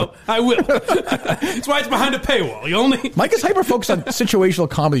me alone. Well, I will. That's why it's behind a paywall. You only Mike is hyper focused on situational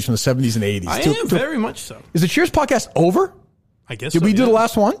comedies from the 70s and 80s. I am very much so. Is the Cheers podcast over? I guess. Did we do the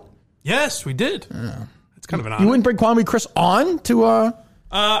last one? Yes, we did. It's kind of an honor. You wouldn't bring Kwame Chris on to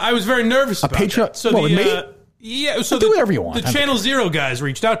I was very nervous about that. So with me? Yeah, so do whatever you want. The Channel Zero guys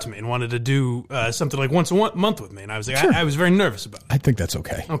reached out to me and wanted to do something like once a month with me, and I was like, sure. I was very nervous about it. I think that's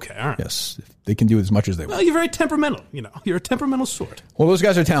okay. Okay, all right. Yes, they can do as much as they want. Well, you're very temperamental. You know, you're a temperamental sort. Well, those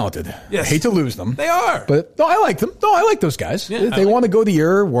guys are talented. Yes. I hate to lose them. They are. But no, I like them. No, I like those guys. Yeah, if they want to go to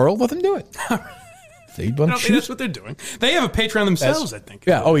your world, let them do it. I don't think that's what they're doing. They have a Patreon themselves, I think.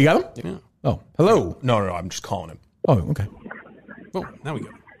 Yeah. Oh, you got them? Yeah. Oh, hello. No, I'm just calling him. Oh, okay. Oh, now we go.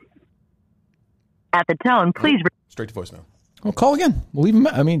 At the tone, please. Straight to voicemail. Well, call again. We'll leave him.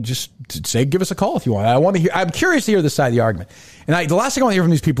 I mean, just say, give us a call if you want. I want to hear. I'm curious to hear this side of the argument. And the last thing I want to hear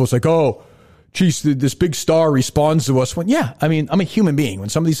from these people is like, oh, geez, this big star responds to us when, yeah, I mean, I'm a human being. When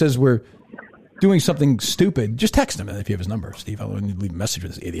somebody says we're doing something stupid, just text him if you have his number, Steve. I don't need to leave a message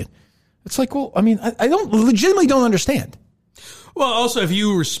with this idiot. It's like, well, I mean, I legitimately don't understand. Well, also, if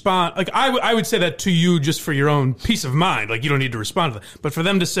you respond, like I would say that to you just for your own peace of mind. Like, you don't need to respond to that. But for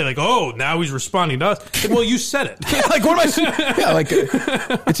them to say, like, oh, now he's responding to us. Like, well, you said it. Like, what am I saying? Yeah, like,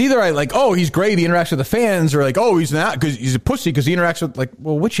 it's either oh, he's great, he interacts with the fans, or like, oh, he's not because he's a pussy because he interacts with, like,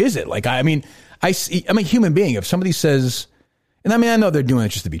 well, which is it? Like, I'm a human being. If somebody says, and I mean, I know they're doing it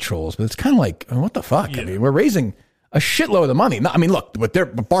just to be trolls, but it's kind of like, what the fuck? Yeah. I mean, we're raising a shitload of money. I mean, look, what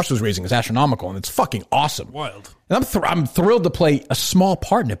Barstool's raising is astronomical, and it's fucking awesome. Wild. And I'm thrilled to play a small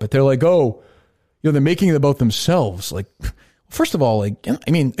part in it, but they're like, oh, they're making it about themselves. Like, first of all, like,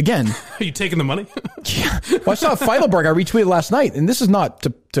 I mean, again. Are you taking the money? Yeah. Well, I saw Feidelberg, I retweeted last night, and this is not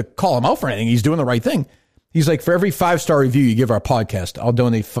to call him out for anything. He's doing the right thing. He's like, for every 5-star review you give our podcast, I'll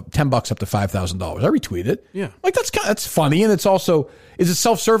donate $10 up to $5,000. I retweet it. Yeah. Like, that's funny. And it's also, is it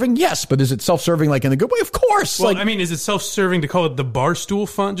self-serving? Yes. But is it self-serving like in a good way? Of course. Well, like, I mean, is it self-serving to call it the Barstool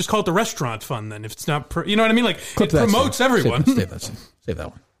Fund? Just call it the Restaurant Fund then. If it's not, you know what I mean? Like, it promotes everyone. Save that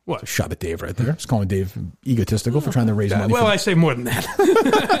one. What? It's a shot at Dave right there. It's calling Dave egotistical for trying to raise money. Well, I say more than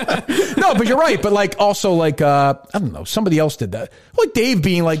that. No, but you're right. But like, also like, I don't know, somebody else did that. Like Dave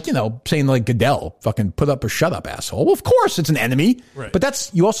being like, you know, saying like Goodell, fucking put up or shut up, asshole. Well, of course it's an enemy. Right.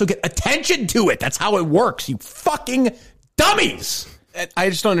 But you also get attention to it. That's how it works. You fucking dummies. I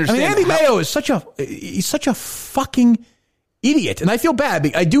just don't understand. I mean, Andy Mayo is he's such a fucking idiot. And I feel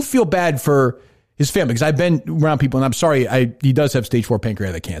bad. I do feel bad for his family, because I've been around people, and I'm sorry, he does have stage 4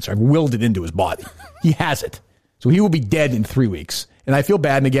 pancreatic cancer. I've willed it into his body. He has it. So he will be dead in 3 weeks. And I feel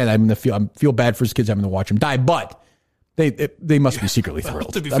bad, and again, I feel bad for his kids having to watch him die, but they must be secretly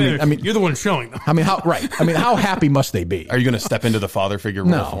thrilled. To be fair, I mean, you're the one showing them. I mean, how happy must they be? Are you going to step into the father figure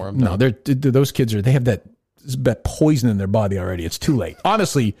role for him? No, those kids they have that poison in their body already. It's too late.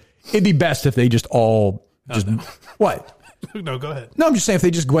 Honestly, it'd be best if they just all what? No, go ahead. No, I'm just saying if they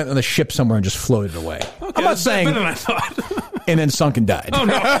just went on a ship somewhere and just floated away. Okay, I'm not saying better than I thought. And then sunk and died. Oh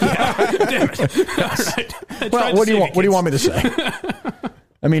no! Yeah. Damn it! Right. Well, what do you want me to say?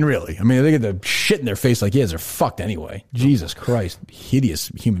 I mean, really? I mean, they get the shit in their face like, yes, they're fucked anyway. Jesus Christ, hideous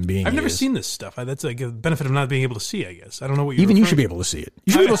human being. I've never seen this stuff. That's like a benefit of not being able to see. I guess I don't know what you should be able to see it.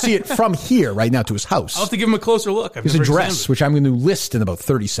 You should be able to see it from here right now to his house. I'll have to give him a closer look. His address, which I'm going to list in about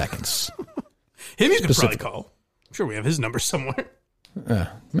 30 seconds. Him, you could probably call. I'm sure we have his number somewhere. Man,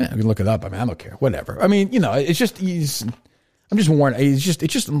 I can look it up. I mean, I don't care. Whatever. I mean, you know, it's just I'm just warned. It's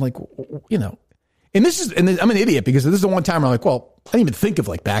just. I'm like, you know, and I'm an idiot because this is the one time I'm like, well, I didn't even think of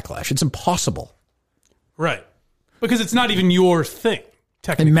like backlash. It's impossible. Right. Because it's not even your thing.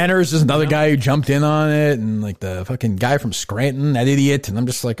 Technically. And Menners is another guy who jumped in on it, and like the fucking guy from Scranton, that idiot. And I'm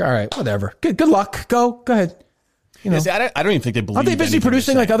just like, all right, whatever. Good luck. Go ahead. You know, I don't even think they believe. Aren't they busy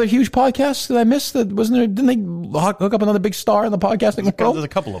producing like other huge podcasts that I missed? That wasn't there? Didn't they hook up another big star in the podcasting world? There's a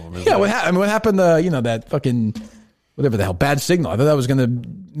couple of them. Yeah, what happened? That fucking whatever the hell, Bad Signal. I thought that was gonna,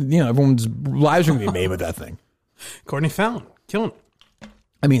 everyone's lives are gonna be made with that thing. Courtney Fallon, killing it.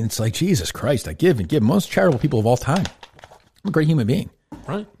 I mean, it's like Jesus Christ. I give most charitable people of all time. I'm a great human being.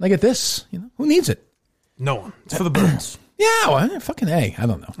 Right. I get this. Who needs it? No one. It's for the birds. Yeah, well, fucking A. I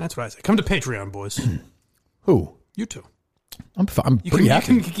don't know. That's what I say. Come to Patreon, boys. Who? You two. I'm pretty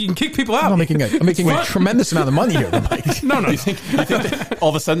happy. You can kick people out. I'm making a tremendous amount of money here. No. You think all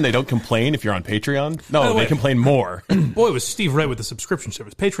of a sudden they don't complain if you're on Patreon? No, they complain more. Boy, it was Steve Wright with the subscription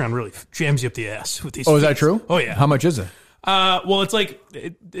service. Patreon really jams you up the ass with these. Oh, is that true? Oh, yeah. How much is it? Well, it's like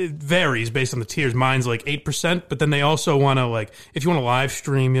it varies based on the tiers. Mine's like 8%, but then they also want to like if you want to live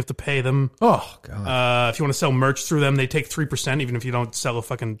stream, you have to pay them. Oh god! If you want to sell merch through them, they take 3%, even if you don't sell a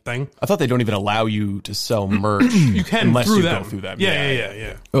fucking thing. I thought they don't even allow you to sell merch. You can unless through you them. go through them.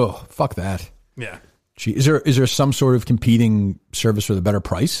 Yeah. Oh, fuck that. Yeah. Gee, is there some sort of competing service with a better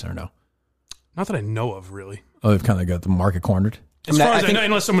price or no? Not that I know of, really. Oh, they've kind of got the market cornered. As far as I know,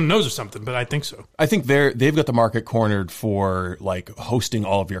 unless someone knows or something, but I think so. I think they've got the market cornered for like hosting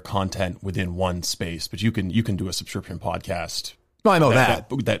all of your content within one space, but you can do a subscription podcast. No, I know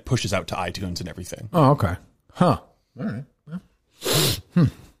that pushes out to iTunes and everything. Oh, okay. Huh. All right.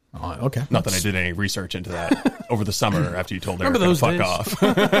 Oh, okay. Not that I did any research into that over the summer after you told Eric to fuck off.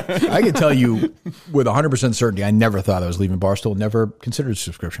 I can tell you with 100% certainty, I never thought I was leaving Barstool. Never considered a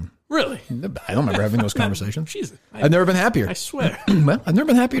subscription. Really? I don't remember having those conversations. Jesus. I've never been happier. I swear. Well, I've never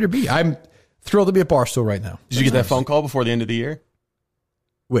been happier to be. I'm thrilled to be at Barstool right now. Did you get that phone call before the end of the year?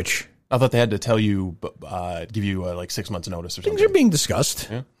 Which? I thought they had to tell you, give you like 6 months notice or something. Things are being discussed.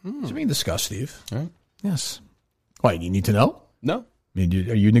 Yeah. Things are being discussed, Steve. All right. Yes. Why, you need to know? No. I mean,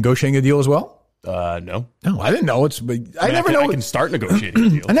 are you negotiating a deal as well? No. No, I didn't know. I never know. I can start negotiating a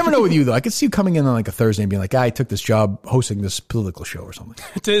deal. I never know with you, though. I could see you coming in on like a Thursday and being like, I took this job hosting this political show or something.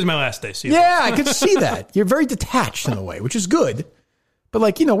 Today's my last day. See you. Yeah, I could see that. You're very detached in a way, which is good. But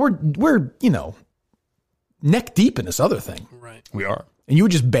like, we're neck deep in this other thing. Right. We are. And you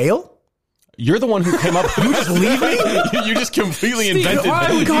would just bail? You're the one who came up. You just leave me? You just completely invented that.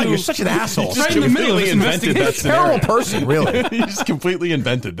 Oh, God, you're such an asshole. Just right in the middle of this investigation. You're a terrible person, really. You just completely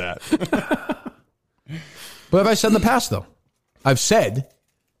invented that. But have I said in the past, though? I've said,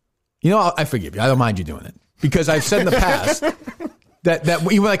 I forgive you. I don't mind you doing it. Because I've said in the past that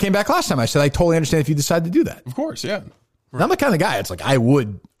when I came back last time, I said, I totally understand if you decide to do that. Of course, yeah. Right. I'm the kind of guy, it's like, I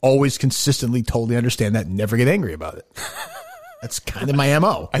would always consistently totally understand that and never get angry about it. That's kind of my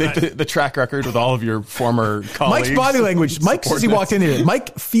MO. I think the track record with all of your former colleagues. Mike's body language. Mike says he walked in here.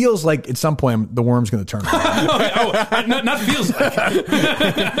 Mike feels like at some point the worm's going to turn around. Not feels like.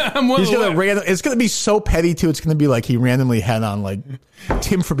 He's gonna it's going to be so petty too. It's going to be like he randomly had on like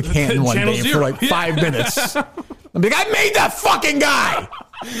Tim from Canton one day for like 5 minutes. I'm like, I made that fucking guy.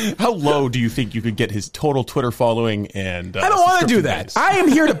 How low do you think you could get his total Twitter following? And I don't want to do that. I am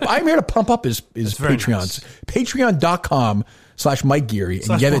here to pump up his Patreons. Nice. Patreon.com/Mike Geary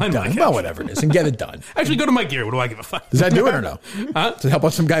and get it done. Well, whatever it is, and get it done. Actually, go to Mike Geary. What do I give a fuck? Does that do it or no? Huh? Does it help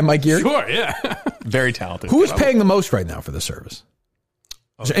out some guy Mike Geary? Sure, yeah. Very talented. Who is paying the most right now for the service?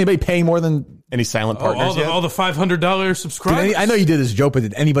 Is there anybody paying more than any silent partners yet? All the $500 subscribers? I know you did this joke, but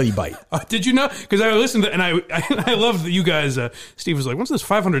did anybody bite? Did you know? Because I listened to and I loved that you guys. Steve was like, "What's this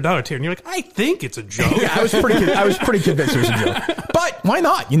 $500 tier?" And you're like, "I think it's a joke." Yeah, I was pretty convinced it was a joke. But why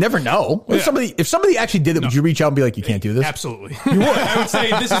not? You never know. If somebody actually did it, would you reach out and be like, "You can't do this"? Absolutely. You would. I would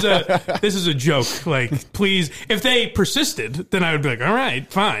say this is a joke. Like, please. If they persisted, then I would be like, "All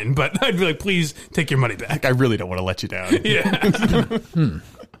right, fine." But I'd be like, "Please take your money back." Like, I really don't want to let you down. Yeah.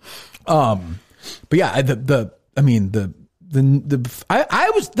 But yeah, I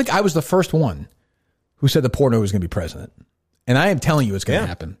was the first one who said the porno was going to be president, and I am telling you it's going to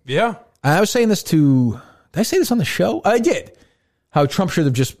happen. Yeah, I was saying this did I say this on the show? I did. How Trump should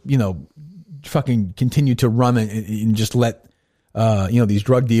have just fucking continued to run and just let these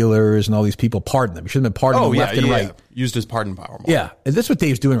drug dealers and all these people pardon them. He should have been pardoning left and right. Used his pardon power more. Yeah, and that's what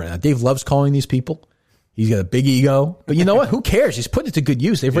Dave's doing right now. Dave loves calling these people. He's got a big ego. But you know what? Who cares? He's putting it to good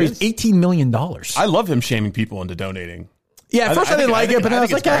use. They've raised $18 million. I love him shaming people into donating. Yeah, at first I didn't like it, but I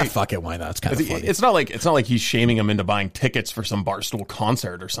was like, fuck it, why not? It's kind of funny. It's not like he's shaming them into buying tickets for some Barstool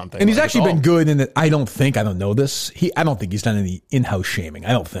concert or something. And he's actually been good in that. I don't know this. I don't think he's done any in-house shaming.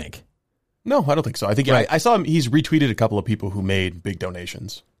 I don't think. No, I don't think so. I think I saw him. He's retweeted a couple of people who made big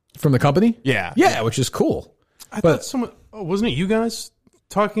donations. From the company? Yeah. Yeah, which is cool. I thought someone, wasn't it you guys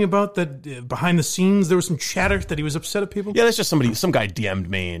talking about that behind the scenes there was some chatter that he was upset at people? Yeah, that's just some guy DM'd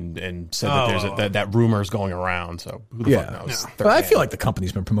me and said that there's that rumor is going around. So who the fuck knows? But I feel like the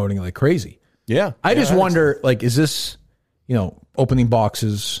company's been promoting it like crazy. Yeah. I just wonder, like, is this, opening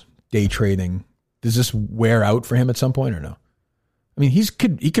boxes, day trading, does this wear out for him at some point or no? I mean, he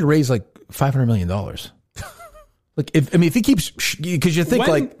could raise like $500 million. Like if he keeps, because you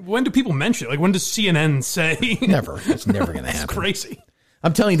think when do people mention it? Like when does CNN say? Never. It's never going to happen. It's crazy.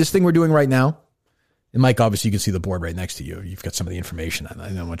 I'm telling you, this thing we're doing right now, and Mike, obviously you can see the board right next to you. You've got some of the information on it. I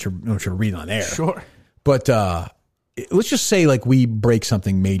don't want you to read on air. Sure. But let's just say like we break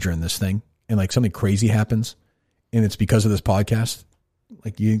something major in this thing and like something crazy happens and it's because of this podcast.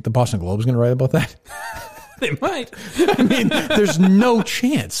 Like, you think the Boston Globe is going to write about that? They might. I mean, there's no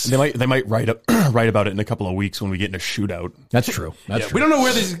chance. They might write about it in a couple of weeks when we get in a shootout. That's true. That's true. We don't know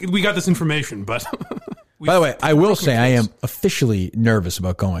where we got this information, but by the way, I will say I am officially nervous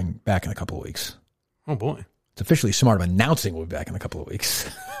about going back in a couple of weeks. Oh boy, it's officially smart of announcing we'll be back in a couple of weeks.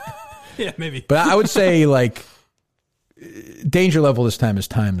 Yeah, maybe. But I would say like danger level this time is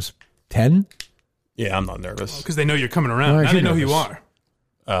times 10. Yeah, I'm not nervous because they know you're coming around. Now they know who you are.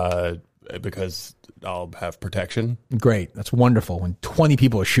 Because I'll have protection. Great. That's wonderful. When 20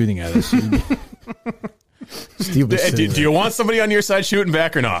 people are shooting at us. Steve do you want somebody on your side shooting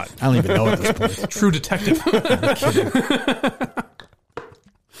back or not? I don't even know at this point. True detective.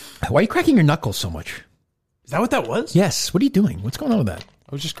 Why are you cracking your knuckles so much? Is that what that was? Yes. What are you doing? What's going on with that?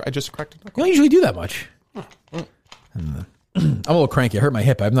 I just cracked a knuckle. You don't usually do that much. I'm a little cranky. I hurt my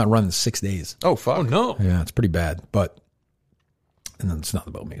hip. I've not run in 6 days. Oh, fuck. Oh, no. Yeah, it's pretty bad. But and then it's not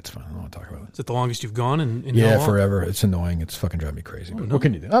about me. It's fine. I don't want to talk about it. Is it the longest you've gone in yeah, forever. It's annoying. It's fucking driving me crazy. But what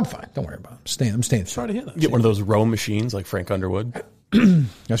can you do? I'm fine. Don't worry about it. I'm staying. Sorry to hear that. Get one of those row machines like Frank Underwood.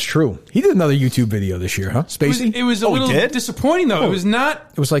 That's true. He did another YouTube video this year, huh? Spacey? It was a little disappointing, though. It was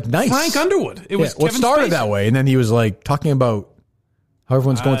not. It was like nice. Frank Underwood. It was. Well, it started that way, and then he was like talking about how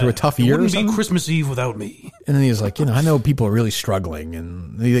everyone's going through a tough year. It wouldn't be Christmas Eve without me. And then he was like, I know people are really struggling,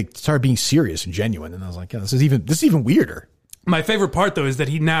 and he started being serious and genuine. And I was like, this is even weirder. My favorite part, though, is that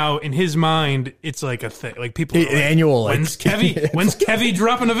he now, in his mind, it's like a thing. Like people are like, annual. When's Kevy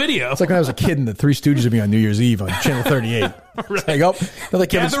dropping a video? It's like when I was a kid and the Three Stooges would be on New Year's Eve on Channel 38. Right. It's like, another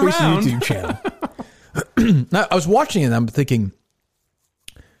Kevin Spacey YouTube channel. Now, I was watching it and I'm thinking,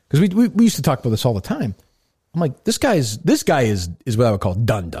 because we used to talk about this all the time. I'm like, this guy is what I would call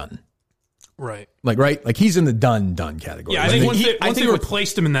done. Right. Like he's in the done category. Yeah, I think once they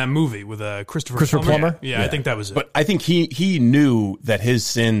replaced him in that movie with Christopher Plummer. Yeah, I think that was it. But I think he knew that his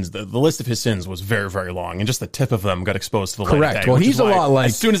sins, the list of his sins was very, very long, and just the tip of them got exposed to the light of day. Well, he's a lot like...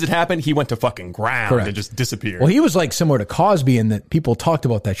 As soon as it happened, he went to fucking ground and just disappeared. Well, he was like similar to Cosby in that people talked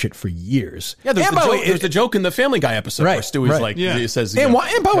about that shit for years. Yeah, there's the joke in the Family Guy episode where Stewie's like, he says... And by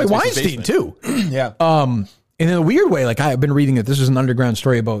the way, Weinstein, too. Yeah. And in a weird way, like I've been reading that this is an underground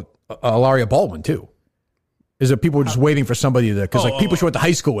story about Hilaria Baldwin, too. Is that people were just waiting for somebody to, because people she went to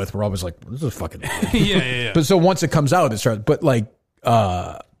high school with were always like, this is fucking. yeah. But so once it comes out, it starts. But like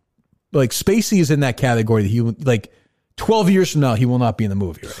Spacey is in that category that he like 12 years from now he will not be in the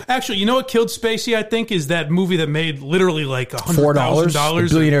movie. Right? Actually, you know what killed Spacey? I think is that movie that made literally like $100,000.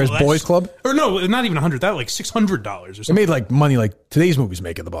 Billionaires Boys Club, or no, not even $100. That like $600 or something. It made like money like today's movies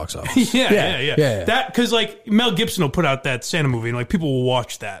make at the box office. yeah. That because like Mel Gibson will put out that Santa movie and like people will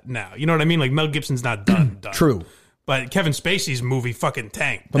watch that now. You know what I mean? Like Mel Gibson's not done. True. But Kevin Spacey's movie fucking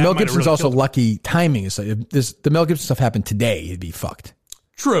tanked. But Mel Gibson's also lucky timing. Is like if the Mel Gibson stuff happened today, he'd be fucked.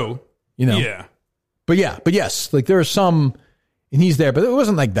 True. You know. Yeah. But yes, like there are some. And he's there, but it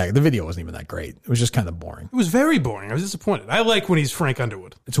wasn't like that. The video wasn't even that great. It was just kind of boring. It was very boring. I was disappointed. I like when he's Frank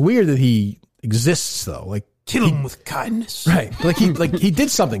Underwood. It's weird that he exists though. Like kill him with kindness, right? Like he did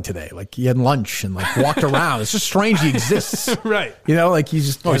something today. Like he had lunch and like walked around. It's just strange he exists, right? You know, like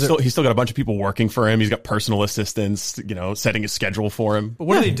he's just he's still got a bunch of people working for him. He's got personal assistants, you know, setting his schedule for him. But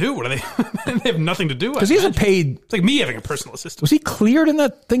what do they do? What do they? They have nothing to do because he hasn't paid. It's like me having a personal assistant. Was he cleared in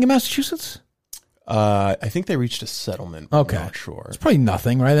that thing in Massachusetts? I think they reached a settlement. But I'm not sure. It's probably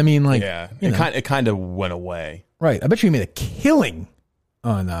nothing, right? I mean, like, it kind of went away. Right. I bet you he made a killing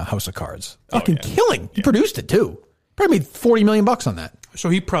on House of Cards. Fucking killing. He produced it too. Probably made $40 million on that. So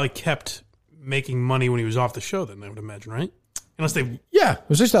he probably kept making money when he was off the show. Then I would imagine, right? Unless they, it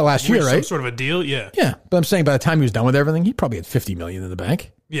was just that last year, right? Some sort of a deal, yeah. But I'm saying by the time he was done with everything, he probably had $50 million in the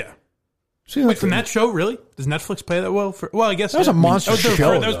bank. Yeah. So wait, from that show, really? Does Netflix pay that well? Well, I guess that was a monster show.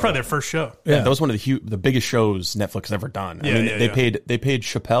 That was probably their first show. Yeah, that was one of the biggest shows Netflix has ever done. I mean, they paid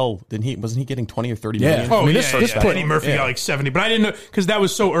Chappelle. Wasn't he getting 20 or 30 million? Oh, Eddie Murphy got like 70, but I didn't know because that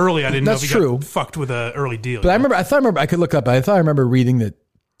was so early. I didn't know if he got fucked with an early deal. But I remember I could look up. I thought I remember reading that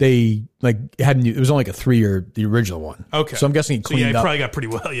they like hadn't. It was only like a 3-year, the original one. Okay, so I'm guessing he cleaned up. He probably got pretty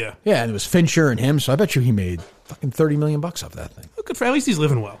well. Yeah, and it was Fincher and him. So I bet you he made fucking $30 million off that thing. Well, good for at least he's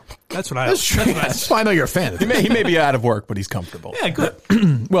living well. That's what I. That's why I know you're a fan. He may be out of work, but he's comfortable. Yeah,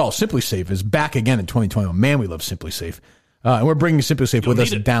 good. Well, Simply Safe is back again in 2021. Man, we love Simply Safe, and we're bringing Simply Safe with us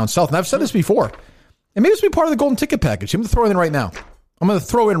down south. And I've said this before, and maybe this will be part of the golden ticket package. I'm going to throw it in right now.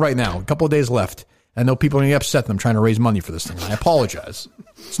 A couple of days left. I know people are going to get upset that I'm trying to raise money for this thing. I apologize.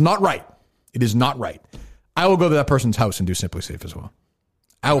 It's not right. It is not right. I will go to that person's house and do Simply Safe as well.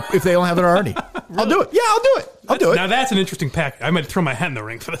 If they don't have it already. Really? I'll do it. Yeah, I'll do it. Now that's an interesting package. I might throw my hat in the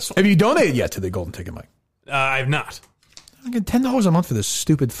ring for this one. Have you donated yet to the Golden Ticket, Mike? I have not. I get $10 a month for this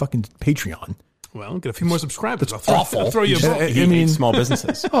stupid fucking Patreon. Well, get a few more subscribers. I'll throw you a bone. I mean, small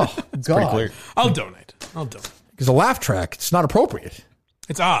businesses. Oh, God. I'll donate. Because a laugh track, it's not appropriate.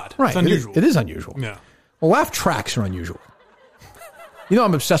 It's odd. Right. It's unusual. It is unusual. Yeah. Well, laugh tracks are unusual. You know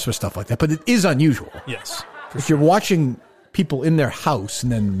I'm obsessed with stuff like that, but it is unusual. Yes. If you're watching people in their house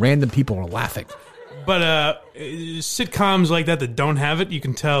and then random people are laughing. But sitcoms like that don't have it, you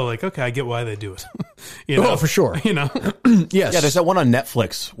can tell, like, okay, I get why they do it. Oh, for sure. You know? Yes. Yeah, there's that one on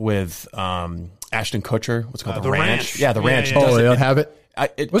Netflix with Ashton Kutcher. What's it called? The Ranch. Yeah, The Ranch. Oh, they don't have it?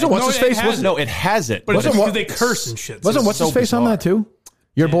 What's his face? No, it has it. But it's because they curse and shit. Wasn't what's his face on that, too?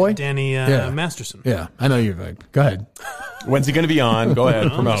 Your boy? Danny Masterson. Yeah, I know you're right. Go ahead. When's he going to be on? Go ahead,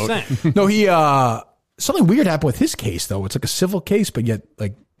 promote. No, he, something weird happened with his case, though. It's like a civil case, but yet,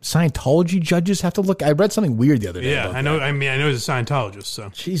 like, Scientology judges have to look. I read something weird the other day. Yeah, I know. That. I mean, I know he's a Scientologist,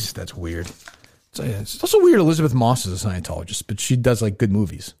 so. Jesus, that's weird. It's also weird Elizabeth Moss is a Scientologist, but she does, like, good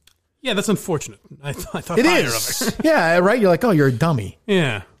movies. Yeah, that's unfortunate. I thought it higher is. of her. Yeah, right? You're like, oh, you're a dummy.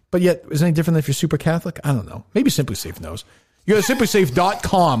 Yeah. But yet, is it any different if you're super Catholic? I don't know. Maybe Simply Safe knows. You go to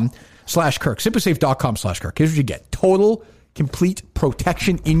simplysafe.com/Kirk. Simplysafe.com/Kirk. Here's what you get. Total, complete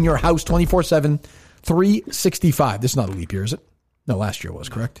protection in your house 24/7, 365. This is not a leap year, is it? No, last year was,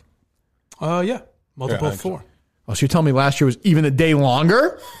 correct? Yeah. Multiple of 4. Oh, so you're telling me last year was even a day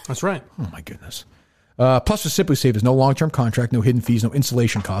longer? That's right. Oh, my goodness. Plus, with Simply Safe, there's no long-term contract, no hidden fees, no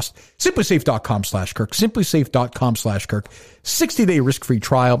installation costs. Simplysafe.com/Kirk. Simplysafe.com/Kirk. 60-day risk-free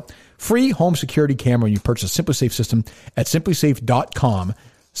trial. Free home security camera when you purchase a Simply Safe system at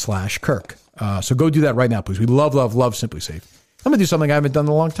simplysafe.com/Kirk. So go do that right now, please. We love, love, love Simply Safe. I'm going to do something I haven't done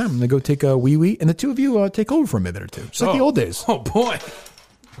in a long time. I'm going to go take a wee-wee, and the two of you take over for a minute or two. It's like the old days. Oh, boy.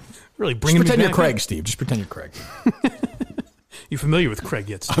 Really bringing Just pretend me you're back Craig, in. Steve. Just pretend you're Craig. You familiar with Craig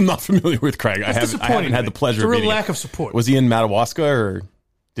yet, Steve? I'm not familiar with Craig. I That's haven't had the pleasure It's a of real meeting lack him. of support. Was he in Madawaska or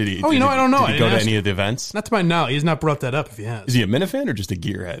did he? Oh, I don't know. Did I he go didn't to ask any him. of the events? Not to my knowledge. He's not brought that up if he has. Is he a Minifan or just a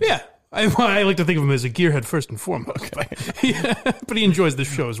gearhead? Yeah. I like to think of him as a gearhead first and foremost. Okay. But he enjoys this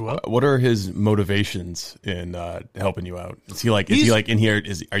show as well. What are his motivations in helping you out? Is he like in here?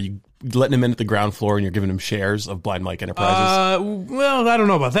 Are you letting him in at the ground floor and you're giving him shares of Blind Mike Enterprises? Well, I don't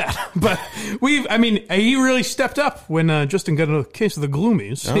know about that, but he really stepped up when Justin got a case of the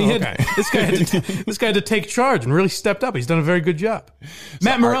gloomies. This guy had to take charge and really stepped up. He's done a very good job. So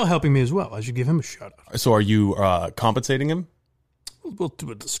Matt Morrell helping me as well. I should give him a shout out. So are you compensating him? We'll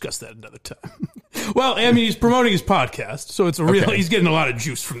discuss that another time. Well, I mean, he's promoting his podcast, so it's he's getting a lot of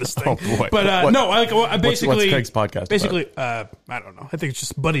juice from this thing. Oh boy! But basically, what's Craig's podcast? Basically, I don't know. I think it's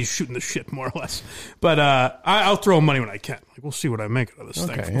just buddies shooting the shit, more or less. But I'll throw money when I can. Like, we'll see what I make out of this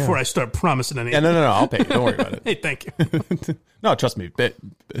thing before I start promising anything. Yeah, no, I'll pay you. Don't worry about it. Hey, thank you. No, trust me.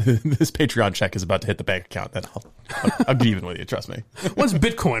 This Patreon check is about to hit the bank account. Then I'll get even with you. Trust me. Once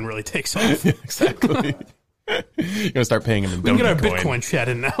Bitcoin really takes off, yeah, exactly. You're gonna start paying him in we can get our Dogecoin. Bitcoin chat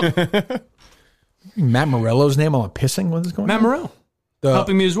in now. Matt Morello's name while I'm pissing? What is going Matt on? Morrell.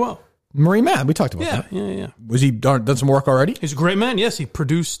 Helping me as well. Marie Matt, we talked about that. Yeah. Was he done some work already? He's a great man. Yes, he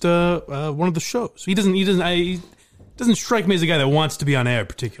produced one of the shows. He doesn't strike me as a guy that wants to be on air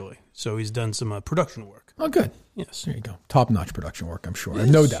particularly. So he's done some production work. Oh, good. Yes. There you go. Top-notch production work, I'm sure. I have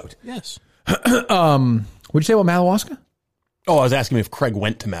no doubt. Yes. What'd you say about Madawaska? Oh, I was asking if Craig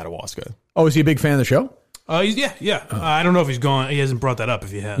went to Madawaska. Oh, is he a big fan of the show? Yeah. I don't know if he's gone. He hasn't brought that up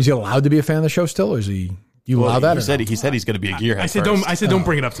if he has. Is he allowed to be a fan of the show still, or is he... Do you allow that? He said he's going to be a gearhead. I said first. don't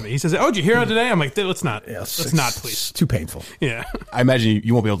bring it up to me. He says, "Oh, did you hear it today?" I'm like, "Let's not. Let's not, please." It's too painful. Yeah. I imagine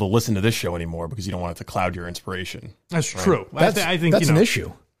you won't be able to listen to this show anymore because you don't want it to cloud your inspiration. That's right? true. I think that's an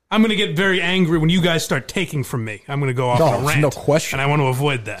issue. I'm going to get very angry when you guys start taking from me. I'm going to go off on a rant. No question. And I want to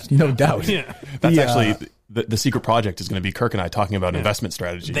avoid that. No doubt. Yeah. That's actually the secret project is going to be Kirk and I talking about investment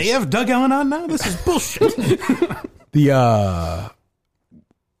strategies. They have Doug Ellen on now? This is bullshit. We got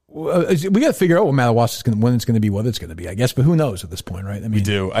to figure out what Madawaska when it's going to be, whether it's going to be, I guess, but who knows at this point, right? I mean, we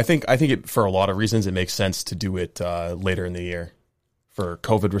do. I think for a lot of reasons, it makes sense to do it later in the year for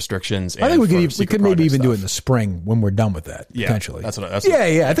COVID restrictions. And I think we could maybe even stuff. do it in the spring when we're done with that, potentially. That's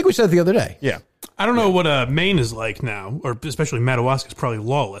I think we said it the other day. Yeah. I don't know what Maine is like now, or especially Madawaska is probably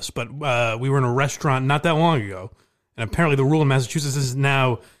lawless, but we were in a restaurant not that long ago, and apparently the rule in Massachusetts is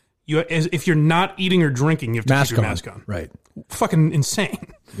now if you're not eating or drinking, you have to keep your mask on. Right. Fucking insane.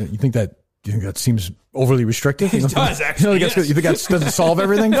 You think that seems overly restrictive? It does, actually. You think that doesn't solve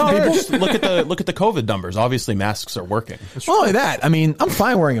everything for people? Just look at the COVID numbers. Obviously, masks are working. Not only that, I mean, I'm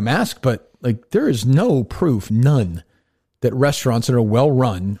fine wearing a mask, but like there is no proof, none, that restaurants that are well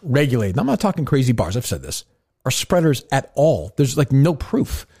run, regulated. I'm not talking crazy bars. I've said this. Are spreaders at all. There's like no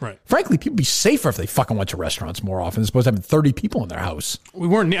proof. Right. Frankly, people would be safer if they fucking went to restaurants more often as opposed to having 30 people in their house. We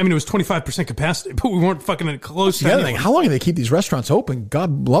weren't, it was 25% capacity, but we weren't fucking close to the other thing. How long do they keep these restaurants open?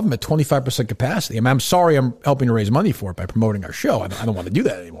 God love them at 25% capacity. I mean, I'm sorry I'm helping to raise money for it by promoting our show. I don't want to do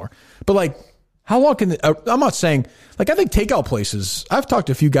that anymore. But like, how long can I'm not saying, like, I think takeout places, I've talked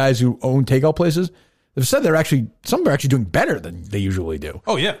to a few guys who own takeout places. They've said some are actually doing better than they usually do.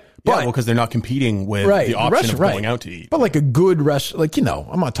 Oh, yeah. But, because they're not competing with the option of going out to eat. But like a good like,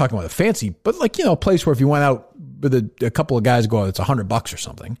 I'm not talking about a fancy, but like, a place where if you went out with a couple of guys go out, it's $100 or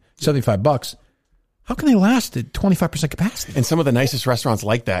something, $75. How can they last at 25% capacity? And some of the nicest restaurants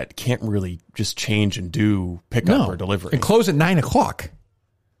like that can't really just change and do pickup or delivery. And close at 9:00.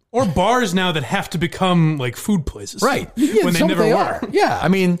 Or bars now that have to become like food places. Right. When they never were. Yeah. I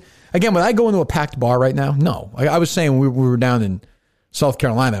mean, again, when I go into a packed bar right now, no. I was saying we were down in South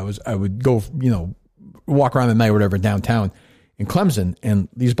Carolina, I would go, walk around the night or whatever downtown in Clemson, and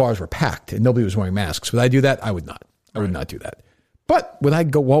these bars were packed and nobody was wearing masks. Would I do that? I would not. I would not do that. But would I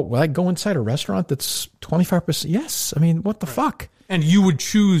go inside a restaurant that's 25%? Yes. I mean, what the fuck? And you would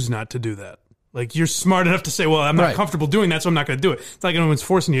choose not to do that. Like, you're smart enough to say, well, I'm not comfortable doing that, so I'm not going to do it. It's like anyone's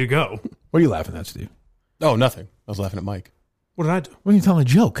forcing you to go. What are you laughing at, Steve? Oh, nothing. I was laughing at Mike. What did I do? What are you telling a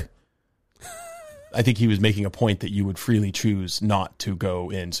joke? I think he was making a point that you would freely choose not to go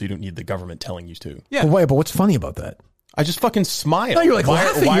in, so you don't need the government telling you to. Yeah. But what's funny about that? I just fucking smiled. No, you're like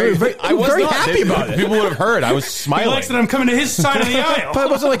laughing. I was very happy about it. People would have heard. I was smiling. He likes that I'm coming to his side of the aisle. But it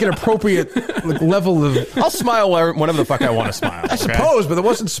wasn't like an appropriate level of... I'll smile whenever the fuck I want to smile. I suppose, but it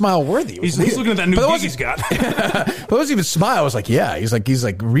wasn't smile worthy. He's looking at that new gig he's got. But it wasn't even smile. I was like, yeah. He's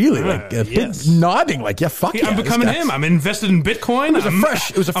like really yes. nodding like, yeah, fuck yeah. I'm becoming him. I'm invested in Bitcoin.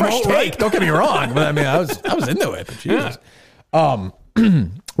 It was a fresh take. Don't get me wrong. But I mean, I was into it. But Jesus.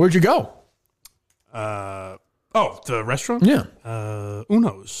 Where'd you go? The restaurant? Yeah.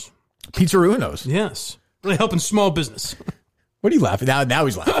 Uno's. Pizza Uno's. Yes. Really helping small business. What are you laughing at? Now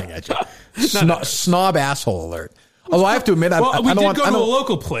he's laughing at you. Snob asshole alert. Although I have to admit, we did go to a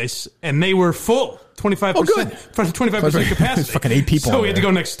local place, and they were full. 25%. Oh, good. 25% capacity. Fucking 8 people. So we had to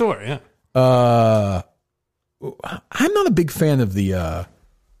go next door, yeah. I'm not a big fan of the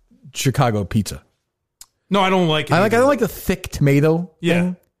Chicago pizza. No, I don't like it. I don't like the thick tomato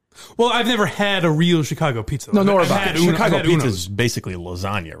thing. Well, I've never had a real Chicago pizza. No, nor about Chicago pizza is basically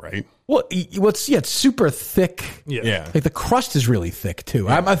lasagna, right? Well, it's super thick. Yeah. Like the crust is really thick too.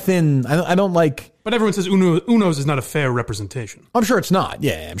 I'm a thin. I don't like. But everyone says Uno's is not a fair representation. I'm sure it's not.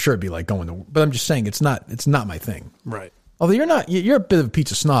 Yeah, I'm sure it'd be like going to. But I'm just saying it's not. It's not my thing. Right. Although you're not. You're a bit of a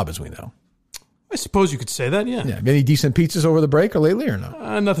pizza snob, as we know. I suppose you could say that. Yeah. Yeah. Any decent pizzas over the break or lately or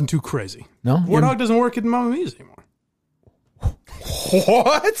no? Nothing too crazy. No. Warthog doesn't work at Mamma Mia's anymore.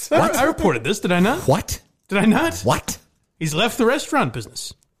 What? I reported this. Did I not? What? Did I not? What? He's left the restaurant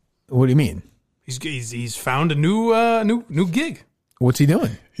business. What do you mean? He's found a new gig. What's he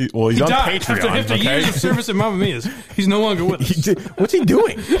doing? He's He on died Patreon. after years of service at Mamma Mia's. He's no longer with us. What's he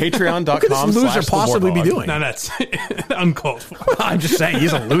doing? Patreon.com. What could this loser possibly be doing? No, that's uncalled for. I'm just saying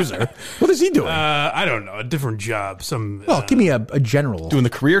he's a loser. What is he doing? I don't know. A different job. Give me a general. Doing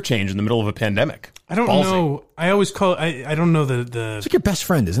the career change in the middle of a pandemic. I don't know. I always call. I don't know the. It's like your best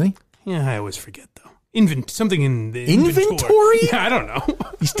friend, isn't he? Yeah, I always forget though. Something in the inventory. Yeah, I don't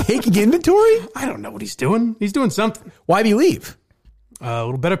know. He's taking inventory. I don't know what he's doing. He's doing something. Why'd he leave? A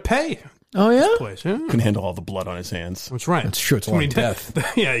little better pay. Oh yeah. Place, yeah. Couldn't handle all the blood on his hands. That's right. That's true. It's a lot of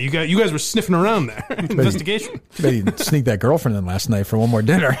death. Yeah, you guys were sniffing around there. Investigation. Bet he sneaked that girlfriend in last night for one more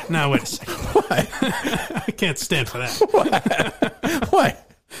dinner. No, wait a second. What? I can't stand for that.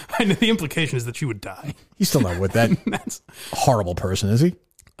 What? I know the implication is that you would die. He's still not with that horrible person, is he?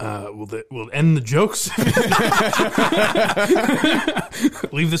 We'll end the jokes.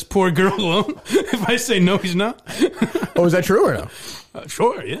 Leave this poor girl alone. If I say no, he's not. Oh, is that true or no?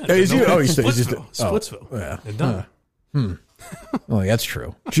 Sure, yeah. Is he? Oh, he's Splitsville. Yeah. They're done. Oh, that's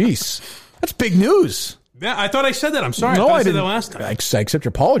true. Jeez, that's big news. Yeah, I thought I said that. I'm sorry. No, I said that last time. I accept your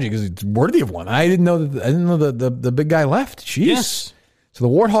apology because it's worthy of one. I didn't know the big guy left. Jeez. Yes. So the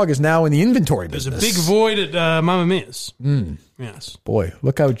Warthog is now in the inventory There's business. a big void at Mamma Mia's. Yes. Boy,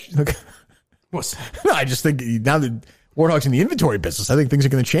 look. What's that? No, I just think now that Warthog's in the inventory business, I think things are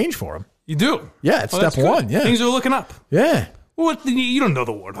going to change for him. You do? Yeah, it's step one. Yeah. Things are looking up. Yeah. Well, you don't know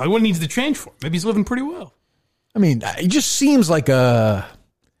the Warthog. What needs to change for him? Maybe he's living pretty well. I mean, he just seems like a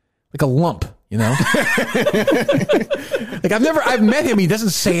lump, you know? Like I've met him. He doesn't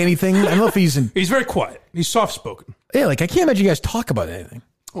say anything. I don't know if he's very quiet. He's soft spoken. Yeah, like I can't imagine you guys talk about anything.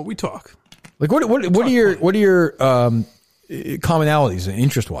 Well, we talk. Like what are your commonalities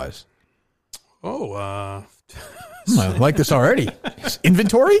interest wise? Oh, I like this already.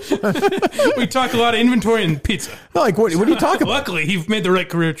 Inventory? We talk a lot of inventory and pizza. No, like what do you talk about? Luckily, he made the right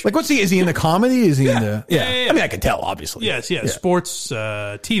career choice. Like is he in the comedy? Is he in the Yeah. I mean, I can tell obviously. Yes, sports,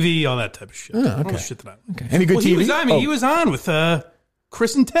 TV, all that type of shit. Oh, okay. All the shit that I like. Okay. Any good TV? He was on with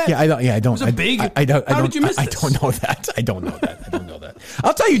Chris and Ted. Yeah, I don't. It was a big. How did you miss this? I don't know that. I don't know that.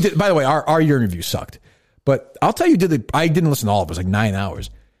 I'll tell you. By the way, our interview sucked, but I'll tell you. I didn't listen to all of it. It was like 9 hours.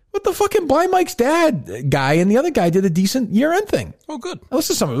 But the fucking Blind Mike's dad guy and the other guy did a decent year-end thing. Oh, good. I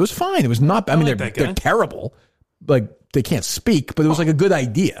listened to some of it. It was fine. It was not. I mean, they're terrible. Like they can't speak, but it was like a good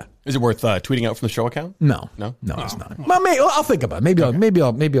idea. Is it worth tweeting out from the show account? No, it's not. Well, I'll think about it. Maybe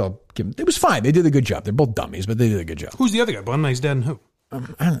I'll give them. It was fine. They did a good job. They're both dummies, but they did a good job. Who's the other guy? Blind Mike's dad and who?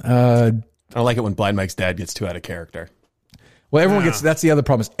 I don't like it when Blind Mike's dad gets too out of character. Well, everyone gets. That's the other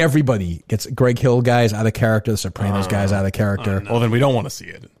problem. Is everybody gets Greg Hill guys out of character, the Sopranos guys out of character. Well, then we don't want to see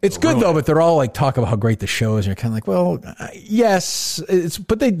it. It's good though, but they're all like talk about how great the show is. And you're kind of like, well, yes,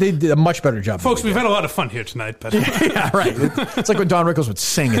 but they did a much better job. Folks, we've had a lot of fun here tonight. But yeah, right. It's like when Don Rickles would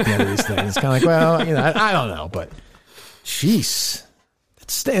sing at the end of these things. It's kind of like, well, I don't know, but jeez, it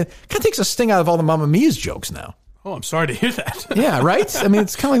kind of takes a sting out of all the Mamma Mia's jokes now. Oh, I'm sorry to hear that. Yeah, right. I mean,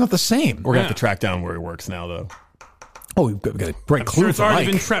 it's kind of like not the same. We're gonna have to track down where he works now, though. Oh, we've got a great clue. Sure, it's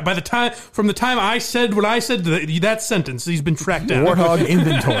already been tracked. From the time I said what I said, that sentence, he's been tracked down. Warthog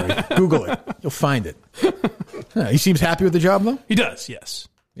inventory. Google it. You'll find it. He seems happy with the job, though? He does, yes.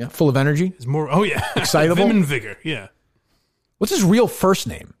 Yeah, full of energy? He's more, oh, yeah. Excitable? Vim and vigor, yeah. What's his real first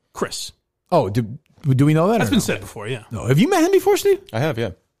name? Chris. Oh, do we know that? That's been said before, yeah. No. Have you met him before, Steve? I have, yeah.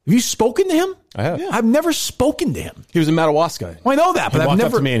 Have you spoken to him? I have. Yeah. I've never spoken to him. He was in Madawaska. Well, I know that, but he I've walked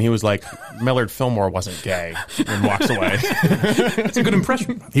never. up to me and he was like, Millard Fillmore wasn't gay, and walks away. It's a good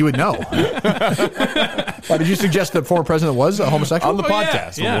impression. He would know. Why, did you suggest the former president was a homosexual? On the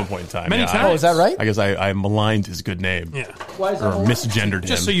podcast at one point in time. Many times. Oh, is that right? I guess I maligned his good name. Yeah. Why is that? Or misgendered him.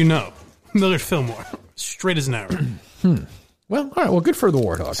 Just so you know, Millard Fillmore, straight as an arrow. Well, all right. Well, good for the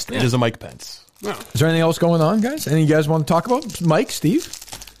Warthog. It is a Mike Pence. Wow. Is there anything else going on, guys? Anything you guys want to talk about? Mike, Steve?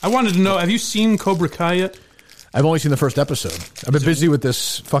 I wanted to know, have you seen Cobra Kai yet? I've only seen the first episode. I've been busy with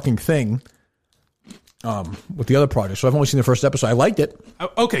this fucking thing with the other project, so I've only seen the first episode. I liked it.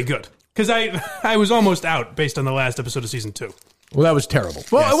 Okay, good. Because I was almost out based on the last episode of season 2. Well, that was terrible.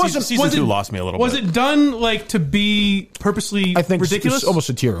 Well, Yeah, it wasn't. season 2 lost me a little bit. Was it done like to be purposely I think ridiculous? it's almost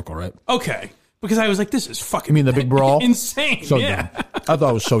satirical, right? Okay. Because I was like, this is fucking You mean the big brawl? insane. So yeah. dumb. I thought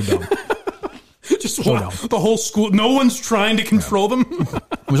it was so dumb. Just So wow, dumb. the whole school, no one's trying to control them.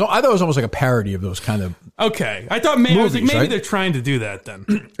 I thought it was almost like a parody of those kind of. Okay. I thought maybe, I was like, Movies, maybe right? they're trying to do that then.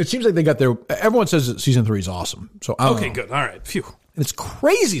 It seems like they got their. Everyone says that season 3 is awesome. So I don't Okay, know. good. All right. Phew. And it's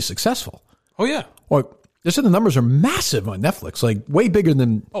crazy successful. Oh, yeah. Well, they said the numbers are massive on Netflix, like way bigger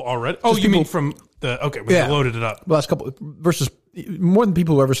than Oh, already? Oh, Just you mean people- from the, okay, when they loaded it up. the last couple versus more than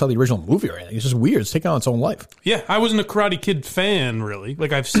people who ever saw the original movie or anything. It's just weird. It's taking on its own life. Yeah, I wasn't a Karate Kid fan, really.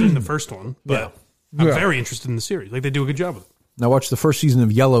 Like, I've seen the first one, but I'm Yeah. very interested in the series. Like, they do a good job with it. Now watch the first season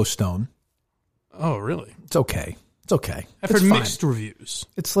of Yellowstone. Oh, really? It's okay. It's okay. I've It's heard fine. mixed reviews.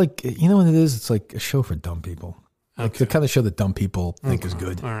 It's like, you know what it is? It's like a show for dumb people. Like the kind of show that dumb people think is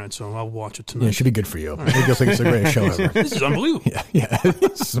good. All right, so I'll watch it tonight. Yeah, it should be good for you. I think you'll think it's the greatest show ever. This is unbelievable. Yeah.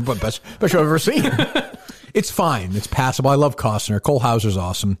 It's the best show I've ever seen. It's fine. It's passable. I love Costner. Cole Hauser's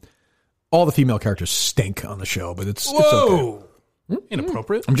awesome. All the female characters stink on the show, but it's okay. Whoa.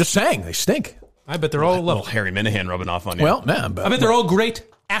 Inappropriate. I'm just saying, they stink. I bet they're all Little level. Harry Minahan rubbing off on you. Well, man. But, I bet they're all great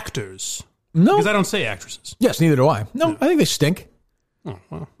actors. No. Because I don't say actresses. Yes, neither do I. No, I think they stink. Oh,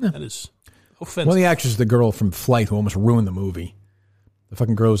 well, that is offensive. One of the actors is the girl from Flight who almost ruined the movie. The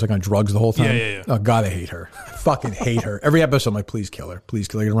fucking girl was like on drugs the whole time. Yeah. Oh, God, I hate her. I fucking hate her. Every episode, I'm like, please kill her. Please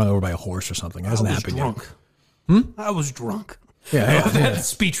kill her. You're going to run over by a horse or something. It hasn't I was happened drunk. yet. I was drunk. Yeah. That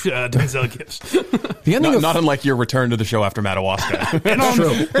speech Denzel gives. The ending of not unlike your return to the show after Madawaska.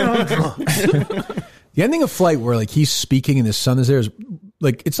 The ending of Flight, where like he's speaking and his son is there, is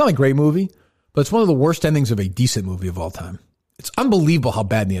like it's not a great movie, but it's one of the worst endings of a decent movie of all time. It's unbelievable how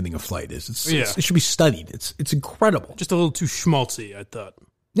bad the ending of Flight is. It should be studied. It's incredible. Just a little too schmaltzy, I thought.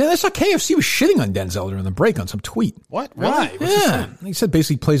 Yeah, that's how KFC was shitting on Denzel during the break on some tweet. What? Why? What's he Yeah, saying? he said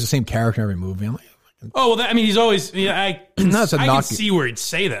basically plays the same character in every movie. I'm like, Oh, well, I mean, he's always. Yeah, I No, it's a can knock- see where he'd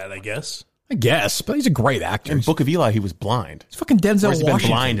say that, I guess. I guess, but he's a great actor. In He's Book of Eli, he was blind. fucking Denzel Or he's been Washington.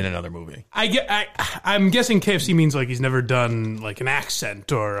 blind in another movie. I'm guessing KFC means like he's never done like an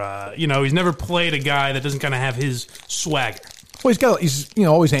accent or, he's never played a guy that doesn't kind of have his swagger. Well, he's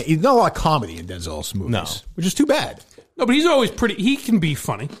always he's not a lot of comedy in Denzel's movies, No. which is too bad. No, but he's always he can be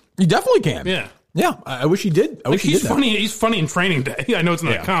funny. He definitely can. Yeah. Yeah, I wish he did. I Like wish he he's did that. funny. He's funny in Training Day. I know it's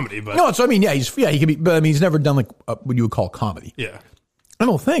not Yeah. a comedy, but No, so I mean, he can be, but I mean, he's never done like what you would call comedy. yeah. I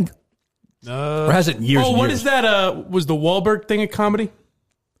don't think. Or has it in years? Oh, and what years. is that? Was the Wahlberg thing a comedy?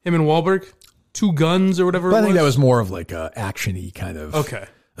 Him and Wahlberg, Two Guns or whatever. But I it think was? that was more of like a actiony kind of. Okay.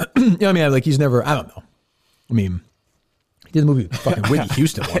 I mean, like he's never. I don't know. I mean, he did a movie with fucking Whitney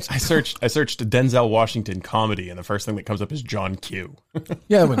Houston once. I searched Denzel Washington comedy, and the first thing that comes up is John Q.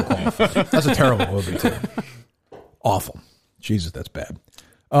 Yeah, that wouldn't qualify. That's a terrible movie too. Awful. Jesus, that's bad.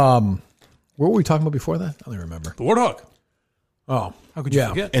 What were we talking about before that? I don't even remember. The Warthog. Oh, How could you yeah.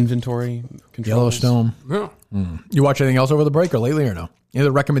 forget? Inventory controls. Yellowstone. Yeah. You watch anything else over the break or lately or no? Any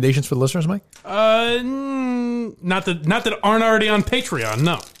other recommendations for the listeners, Mike? Not that aren't already on Patreon.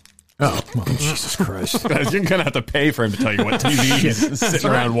 No. Oh, well, Jesus Christ. You're gonna have to pay for him to tell you what TV he's sitting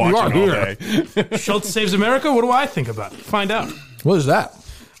around watching all here. day. Schultz Saves America. What do I think about it? Find out. What is that?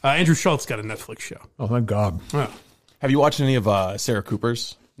 Andrew Schultz got a Netflix show. Oh, thank God. Oh. Have you watched any of Sarah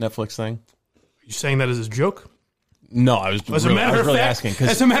Cooper's Netflix thing? You saying that as a joke? No, I was As a really, matter I was of really fact, asking because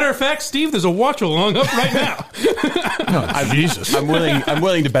as a matter of fact, Steve, there's a watch along up right now. Jesus. I'm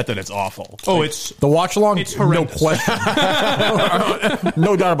willing to bet that it's awful. Oh, it's The watch along? It's No horrendous. question.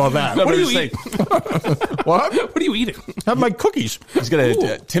 No doubt about that. No, what but are I'm you just eating? What? What are you eating? Have my cookies. He's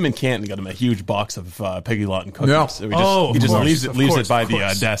got Tim and Canton got him a huge box of Peggy Lawton cookies. Yeah. So Oh, he just of leaves course, it by of the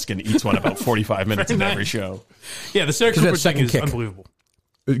course. desk and eats one about 45 minutes into Very every nice. show. Yeah, the Sarah Does that Cooper thing second is kick? unbelievable.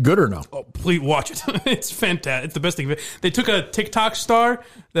 Good or no? Oh, please watch it. It's fantastic. It's the best thing. They took a TikTok star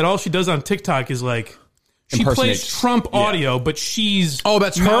that all she does on TikTok is like She plays Trump audio, but she's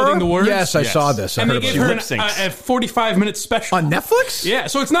that's mouthing her? the words. Yes, I saw this. And they gave her a 45-minute special. On Netflix? Yeah,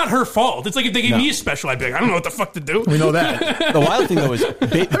 so it's not her fault. It's like if they gave me a special, I'd be like, I don't know what the fuck to do. We know that. The wild thing, though, is That'd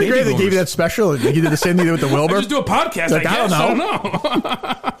be great if they gave you that special and you did the same thing with the Wilbur. I just do a podcast, like, I guess. I don't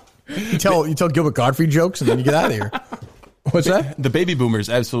know. You tell Gilbert Gottfried jokes and then you get out of here. What's that? The baby boomers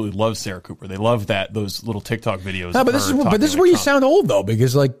absolutely love Sarah Cooper. They love those little TikTok videos. No, but this is where you sound old though,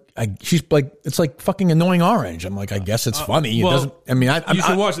 because she's like, it's like fucking Annoying Orange. I'm like, I guess it's funny. It doesn't. I mean, you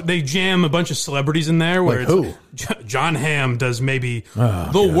should watch it. They jam a bunch of celebrities in there. Where like who? John Hamm does maybe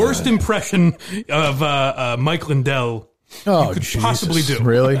the worst impression of Mike Lindell. You could possibly do.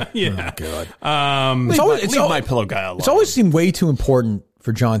 Really? Yeah. Oh, God. Leave my pillow guy alone. It's always seemed way too important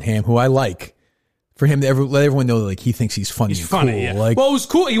for John Hamm, who I like, for him to let everyone know that like he thinks he's funny. He's funny. Cool. Yeah. Like, well, it was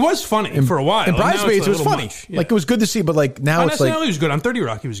cool. He was funny for a while. And Bridesmaids was funny. Yeah. Like it was good to see, but like now on it's SNL, like he was good. On 30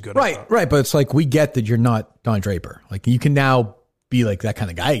 Rock, he was good. Right. But it's like we get that you're not Don Draper. Like you can now be like that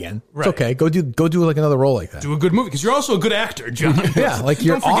kind of guy again. Right. It's okay. Go do like another role like that. Do a good movie because you're also a good actor, John. Yeah, like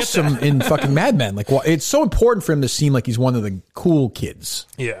you're awesome in fucking Mad Men. Like it's so important for him to seem like he's one of the cool kids.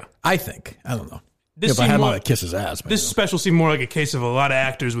 Yeah, I think. I don't know. This if I had him on, I'd kiss his ass. This special seemed more like a case of a lot of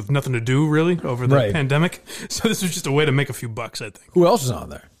actors with nothing to do really over the pandemic. So this was just a way to make a few bucks, I think. Who else is on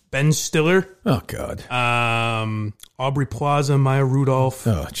there? Ben Stiller. Oh God. Aubrey Plaza, Maya Rudolph.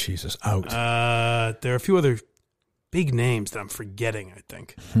 Oh Jesus, out. There are a few other big names that I'm forgetting, I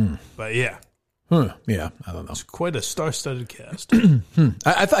think. But yeah. Yeah, I don't know. It's quite a star-studded cast.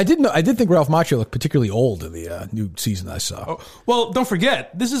 I did think Ralph Macchio looked particularly old in the new season I saw. Oh, well, don't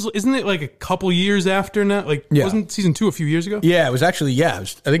forget, isn't it like a couple years after now? Like, wasn't season 2 a few years ago? Yeah, it was actually, I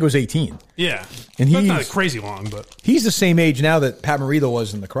think it was 18. Yeah. And that's not crazy long, but. He's the same age now that Pat Morita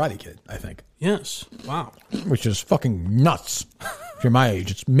was in The Karate Kid, I think. Yes. Wow. Which is fucking nuts. If you're my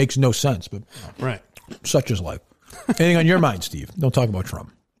age, it makes no sense, but. Right. Such is life. Anything on your mind, Steve? Don't talk about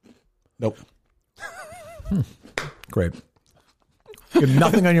Trump. Nope. Great. You have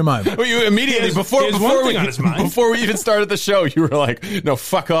nothing on your mind. Well, you immediately before we even started the show, you were like, "No,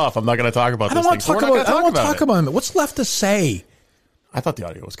 fuck off! I'm not going to talk about this thing." I don't want to talk about it. What's left to say? I thought the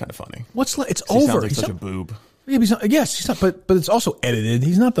audio was kind of funny. It's over. He sounds like such a boob. Yeah, he's not. But it's also edited.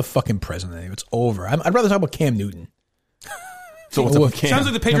 He's not the fucking president. It's over. I'd rather talk about Cam Newton. So what's up with Cam? Sounds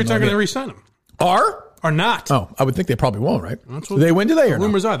like the Patriots aren't going to re-sign him. Are not? Oh, I would think they probably won't. Right? Did they win today or no?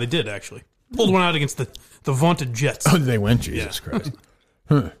 Rumors are they did actually. Pulled one out against the vaunted Jets. Oh, did they win? Jesus Christ.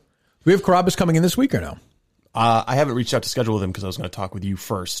 We have Carabas coming in this week or no? I haven't reached out to schedule with him because I was going to talk with you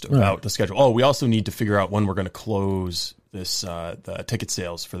first about the schedule. Oh, we also need to figure out when we're going to close this the ticket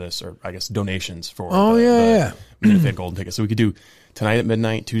sales for this, or I guess donations for the Minifan Golden tickets. So we could do tonight at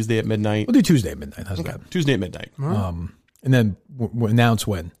midnight, Tuesday at midnight. We'll do Tuesday at midnight. How's that? Tuesday at midnight. And then we'll announce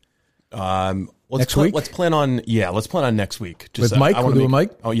when. Next week? Let's plan on next week. With Mike? We'll do a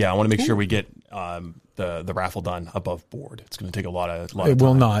Mike? Oh, yeah. I want to make sure we get the raffle done above board. It's going to take a lot of time. It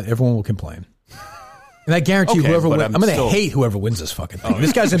will not. Everyone will complain. And I guarantee whoever wins, I'm going to hate whoever wins this fucking thing.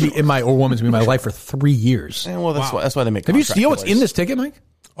 This guy's going to be in my, or woman's going to be in my life for 3 years. Yeah, well, that's why they make Have you seen what's in this ticket, Mike?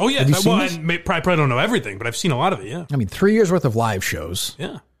 Oh, yeah. I probably don't know everything, but I've seen a lot of it, yeah. I mean, 3 years worth of live shows.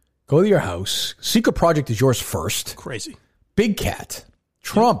 Yeah. Go to your house. Secret Project is yours first. Crazy. Big Cat.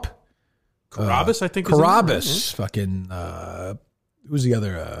 Trump. Carabas, I think. Carabas. Fucking, who's the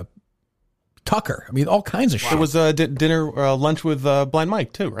other? Tucker. I mean, all kinds of shit. There was lunch with Blind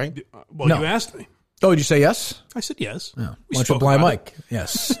Mike, too, right? You asked me. Oh, did you say yes? I said yes. Yeah. Lunch with Blind Mike.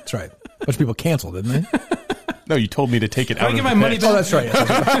 Yes, that's right. A bunch of people canceled, didn't they? No, you told me to take it out. Can I get my money back? Oh, that's right.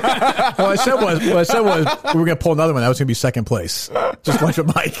 Yes. What I said was we were going to pull another one. That was going to be second place. Just Lunch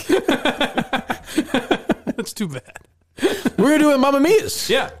with Mike. That's too bad. We're going to do it at Mamma Mia's.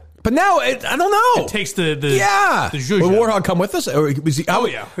 Yeah. But now, I don't know. It takes the Will Warthog come with us? Or was he, How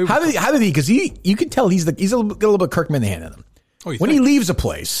did he? Because you can tell he's a little bit Kirk Minahan in him. When he leaves a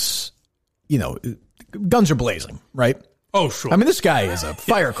place, guns are blazing, right? Oh, sure. I mean, this guy is a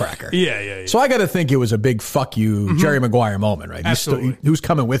firecracker. Yeah. So I got to think it was a big fuck you, Jerry Maguire moment, right? Absolutely. Who's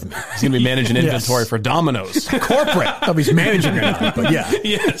coming with me? He's going to be managing inventory for Domino's. Corporate. I don't know if he's managing or not, but yeah.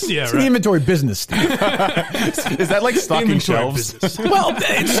 Yes, yeah, it's the inventory business, Steve. Is that like stocking shelves? Well,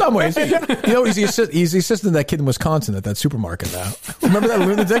 in some ways. He's the assistant of that kid in Wisconsin at that supermarket now. Remember that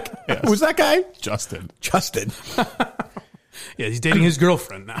lunatic? Yes. Who's that guy? Justin. Yeah, he's dating his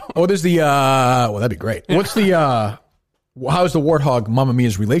girlfriend now. Oh, there's the, that'd be great. What's the, how's the Warthog Mamma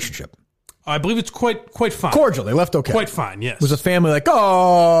Mia's relationship? I believe it's quite fine. Cordial. They left okay. Quite fine, yes. Was the family like,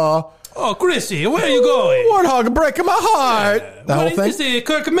 oh, Chrissy, where are you going? Warthog breaking my heart. The whole thing? This is the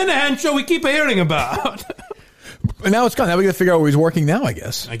Kirk Minahan show we keep hearing about. But now it's gone. Now we got to figure out where he's working now, I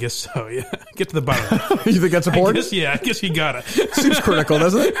guess. I guess so, yeah. Get to the bottom of You think that's important? I guess you got it. Seems critical,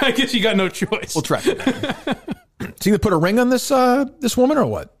 doesn't it? I guess you got no choice. We'll track it. Is he going to put a ring on this woman or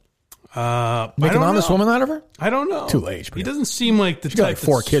what? Make an honest woman out of her? I don't know. Too late. He doesn't seem like the She's type got like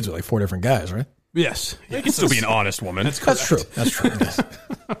 4 kids with like 4 different guys, right? Yes. You can still be an honest woman. That's correct. That's true. Yes.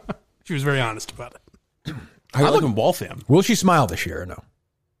 She was very honest about it. I live in Waltham. Will she smile this year or no?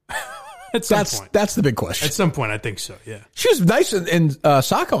 At some point. That's the big question. At some point, I think so, yeah. She was nice in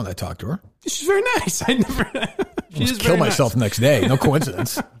Saco when I talked to her. She's very nice. I never... She is kill very myself nice. next day. No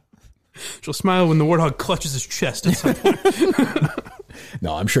coincidence. She'll smile when the warthog clutches his chest at some point.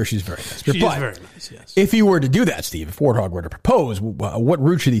 No, I'm sure she's very nice. She is very nice, yes. If he were to do that, Steve, if Warthog were to propose, what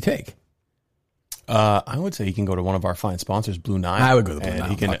route should he take? I would say he can go to one of our fine sponsors, Blue Nile. I would go to and BlueNile.com,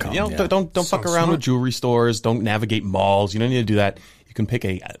 he can, yeah. Don't fuck around with jewelry stores. Don't navigate malls. You don't need to do that. You can pick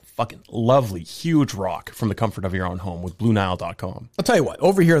a fucking lovely, huge rock from the comfort of your own home with BlueNile.com. I'll tell you what,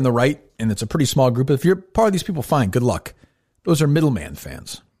 over here on the right, and it's a pretty small group, if you're part of these people, fine, good luck. Those are middleman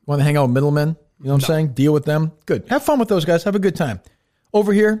fans. Want to hang out with middlemen? You know what I'm saying? Deal with them? Good. Have fun with those guys. Have a good time.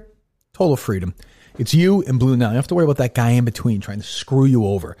 Over here, total freedom. It's you and Blue Nile. You don't have to worry about that guy in between trying to screw you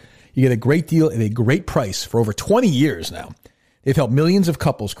over. You get a great deal at a great price for over 20 years now. They've helped millions of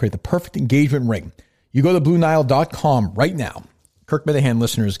couples create the perfect engagement ring. You go to BlueNile.com right now. Kirk Minahan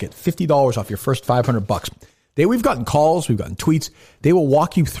listeners get $50 off your first $500. We've gotten calls, we've gotten tweets. They will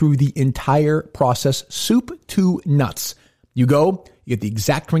walk you through the entire process, soup to nuts. You go, you get the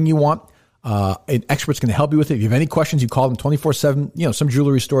exact ring you want. An expert's going to help you with it. If you have any questions, you call them 24/7. You know, some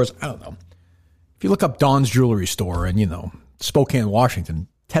jewelry stores, I don't know. If you look up Don's Jewelry Store in, Spokane, Washington,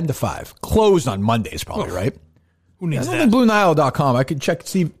 10 to 5. Closed on Mondays, probably, right? Who needs I that? think BlueNile.com. I could check,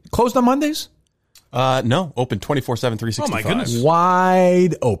 Steve. Closed on Mondays? No, open 24/7, 365. Oh, my goodness.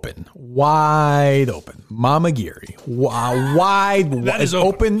 Wide open. Mama Geary. Wide. That is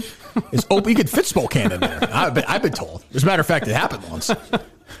open. It's open. You could fit Spokane in there. I've been told. As a matter of fact, it happened once.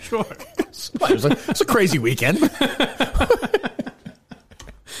 Sure. It's a crazy weekend.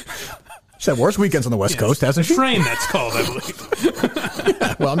 She's had worse weekends on the West Coast, hasn't she? Train, that's called, I believe.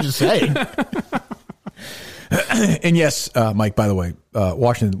 Yeah, well, I'm just saying. And yes, Mike, by the way,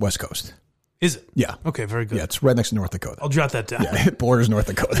 Washington, West Coast. Is it? Yeah. Okay, very good. Yeah, it's right next to North Dakota. I'll jot that down. Yeah, it borders North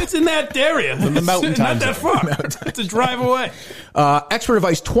Dakota. It's in that area. In the mountain time Not that far. It's a drive away. Expert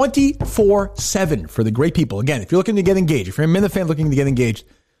advice 24/7 for the great people. Again, if you're looking to get engaged, if you're a Minute fan looking to get engaged,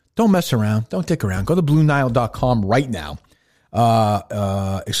 don't mess around. Don't dick around. Go to BlueNile.com right now.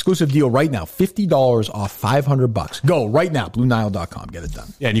 Exclusive deal right now. $50 off $500. Go right now. BlueNile.com. Get it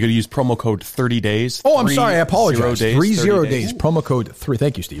done. Yeah, and you got to use promo code 30 days. Oh, I'm sorry. I apologize. 30 days. Promo code 3.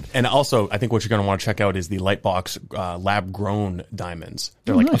 Thank you, Steve. And also, I think what you're going to want to check out is the Lightbox lab-grown diamonds.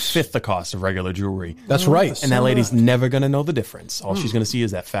 They're like a fifth the cost of regular jewelry. That's right. And that lady's never going to know the difference. All she's going to see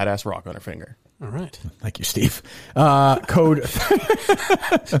is that fat-ass rock on her finger. All right. Thank you, Steve. Code.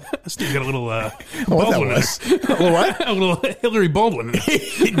 Steve got a little Baldwin. A little what? A little Hillary Baldwin.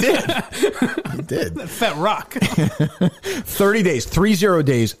 He did. He did. That fat rock. 30 days. 30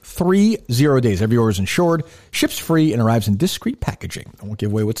 days. 30 days. Every order is insured. Ships free and arrives in discreet packaging. I won't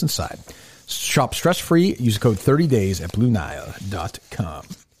give away what's inside. Shop stress-free. Use the code 30 days at BlueNile.com. All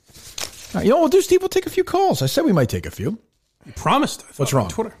right, you know what we'll do, Steve? We'll take a few calls. I said we might take a few. You promised. What's wrong?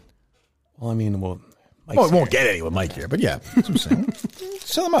 On Twitter. Well, I mean, it won't get any with Mike here, but yeah. That's what I'm saying.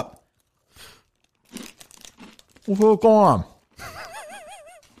 Set them up. What's going on?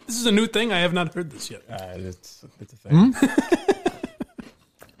 This is a new thing. I have not heard this yet. It's a thing.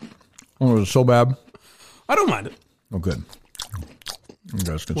 Oh, it was so bad. I don't mind it. Oh, good.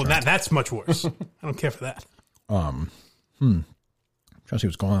 Well, that's much worse. I don't care for that. I'm trying to see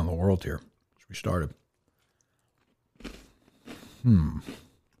what's going on in the world here as we started.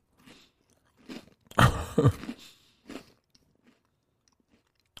 Are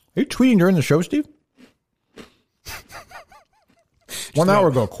you tweeting during the show, Steve? 1 hour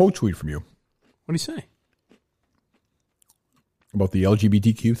ago, a quote tweet from you. What do you say? About the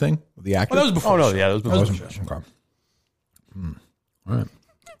LGBTQ thing? The actor? Oh, that was before. Oh, no, yeah, that was before. Okay. All right.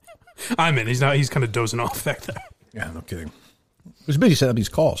 I'm in. He's kind of dozing off back there. Yeah, no kidding. He was busy setting up these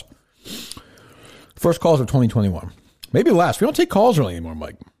calls. First calls of 2021. Maybe last. We don't take calls really anymore,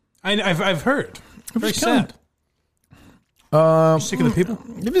 Mike. I've heard. Very sad. Sick of the people?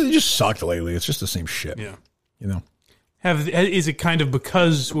 They just sucked lately. It's just the same shit. Yeah. You know? Is it kind of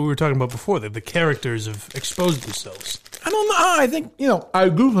because what we were talking about before, that the characters have exposed themselves? I don't know. I think, I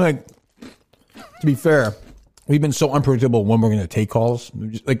do think, to be fair, we've been so unpredictable when we're going to take calls.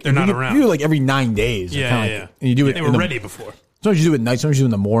 They're not around. You do it every 9 days. Yeah. And you do it. They were ready before. Sometimes you do it at night. Sometimes you do it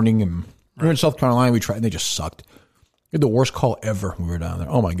in the morning. And we were in South Carolina. We tried, and they just sucked. We had the worst call ever when we were down there.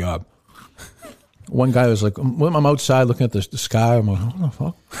 Oh, my God. One guy was like, I'm outside looking at the sky. I'm like, what the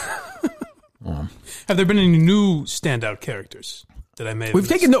fuck? Have there been any new standout characters that I may have We've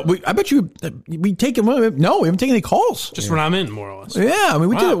missed? taken, I bet you, we haven't taken any calls. Just when I'm in, more or less. Yeah, I mean,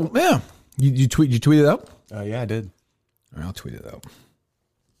 we did it. Yeah. You tweeted it out? Yeah, I did. All right, I'll tweet it out.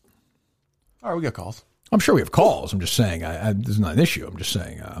 All right, we got calls. I'm sure we have calls. I'm just saying, this is not an issue. I'm just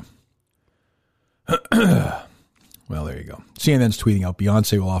saying, well, there you go. CNN's tweeting out,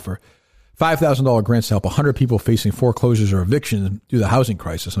 Beyonce will offer $5,000 grants to help 100 people facing foreclosures or evictions due to the housing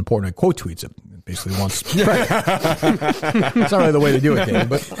crisis. Important quote tweets it. Basically wants it's not really the way to do it, David,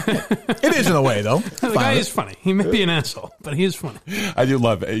 but it is in a way, though. The guy is funny. He may be an asshole, but he is funny. I do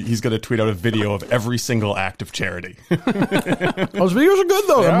love it. He's going to tweet out a video of every single act of charity. Those videos are good,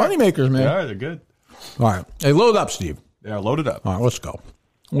 though. They're moneymakers, man. Yeah, they're good. All right. Hey, load up, Steve. Yeah, load it up. All right, let's go.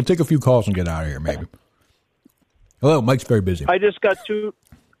 We'll take a few calls and get out of here, maybe. Hello, Mike's very busy. I just got two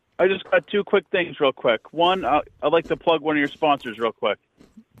quick things real quick. One, I'd like to plug one of your sponsors real quick.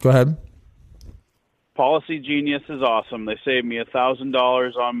 Go ahead. Policy Genius is awesome. They saved me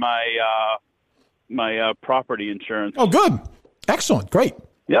 $1,000 on my property insurance. Oh, good. Excellent. Great.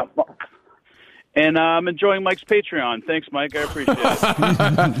 Yep. And I'm enjoying Mike's Patreon. Thanks, Mike. I appreciate it.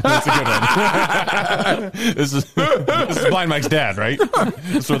 That's a good one. This is Blind Mike's dad, right?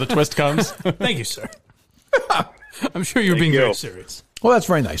 That's where the twist comes. Thank you, sir. I'm sure you're being very serious. Well, that's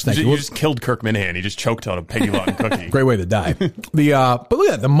very nice. Thank you. You just killed Kirk Minahan. He just choked on a Peggy Lawton cookie. Great way to die. But look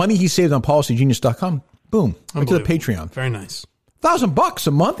at that. The money he saved on PolicyGenius.com. Boom. Went to the Patreon. Very nice. $1,000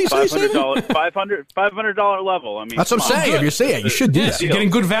 a month. He's saving $500 level. I mean, that's what I'm saying. If you say it, you should do that. You're getting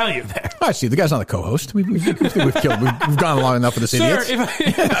good value there. All right, Steve. The guy's not the co-host. We've gone long enough with this idiot. Sir, what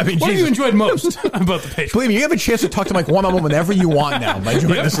have you enjoyed most about the Patreon? Believe me, you have a chance to talk to Mike one-on-one whenever you want now by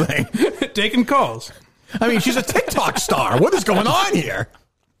joining this thing. Taking calls. I mean, she's a TikTok star. What is going on here?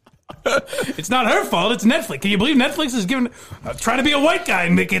 It's not her fault. It's Netflix. Can you believe Netflix is giving trying to be a white guy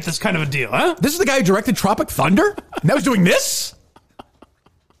and get this kind of a deal, huh? This is the guy who directed Tropic Thunder? And that was doing this?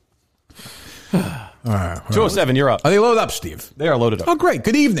 All right. 207, you're up. Are they loaded up, Steve? They are loaded up. Oh, great.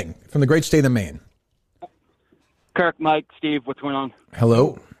 Good evening from the great state of Maine. Kirk, Mike, Steve, what's going on?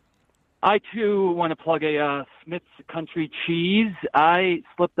 Hello. I, too, want to plug a Smith's Country Cheese. I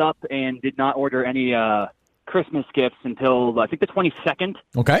slipped up and did not order any Christmas gifts until, I think, the 22nd.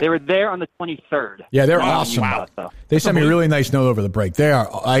 Okay. They were there on the 23rd. Yeah, they're awesome. Wow. They sent me a really nice note over the break. They are.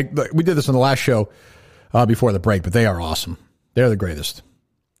 We did this on the last show before the break, but they are awesome. They're the greatest.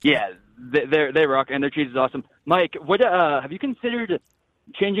 Yeah, they rock, and their cheese is awesome. Mike, what have you considered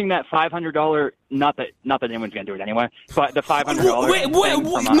changing that $500? Not that anyone's going to do it anyway, but the $500. Wait, no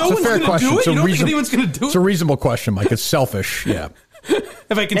one's going to do it? You don't think anyone's going to do it? It's a reasonable question, Mike. It's selfish. Yeah.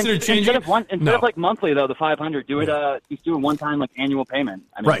 Have I considered changing instead of like monthly though, the $500, do it just do a one-time like annual payment.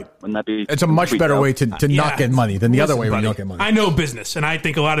 I mean, right. Wouldn't that be? It's a much better way to not get money than the other way when you don't get money. I know business, and I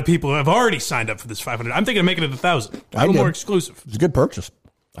think a lot of people have already signed up for this $500. I'm thinking of making it $1,000. A little more exclusive. It's a good purchase.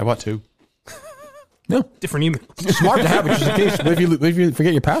 I bought two. No. Different email. It's smart to have it just in case. What if you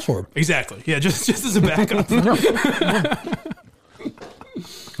forget your password? Exactly. Yeah, just as a backup.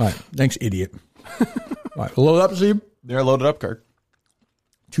 All right. Thanks, idiot. All right. Load up, Steve. They're loaded up, Kirk.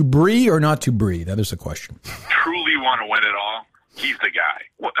 To brie or not to brie? That is the question. Truly want to win it all. He's the guy.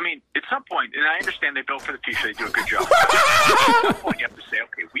 Well, I mean, at some point, and I understand they built for the future, they do a good job. At some point, you have to say,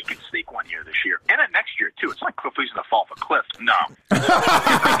 okay, we can sneak one year this year, and then next year too. It's not like Cliff Lee's going to fall off a cliff. No, an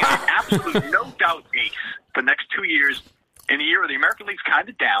absolute no doubt ace for the next 2 years in a year where the American League's kind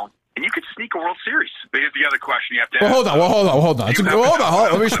of down, and you could sneak a World Series. But here's the other question you have to ask. Hold on.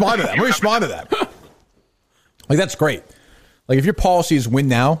 Let me respond to that. Like, that's great. Like, if your policy is win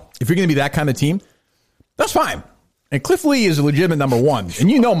now, if you're going to be that kind of team, that's fine. And Cliff Lee is a legitimate number one.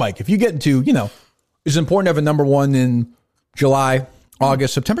 And Mike, if you get into, is it important to have a number one in July,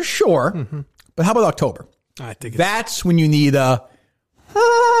 August, September? Sure. Mm-hmm. But how about October? I think that's when you need a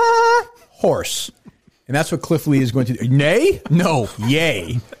horse. And that's what Cliff Lee is going to do. Nay? No.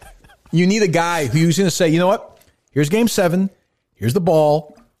 Yay. You need a guy who's going to say, you know what? Here's game 7. Here's the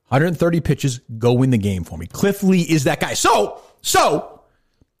ball. 130 pitches. Go win the game for me. Cliff Lee is that guy. So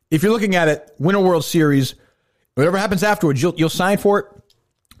if you're looking at it, win a World Series, whatever happens afterwards, you'll sign for it.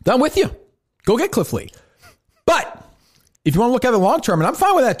 I'm with you. Go get Cliff Lee. But if you want to look at it long term, and I'm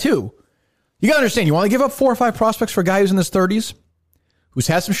fine with that too, you got to understand, you want to give up 4 or 5 prospects for a guy who's in his 30s, who's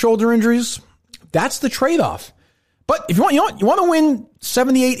had some shoulder injuries. That's the trade-off. But if you want to win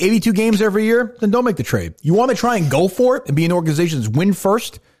 78, 82 games every year, then don't make the trade. You want to try and go for it and be an organization that's win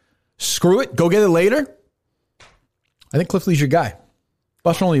first, screw it, go get it later. I think Cliff Lee's your guy.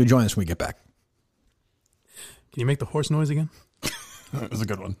 Buster Olney will join us when we get back. Can you make the horse noise again? That was a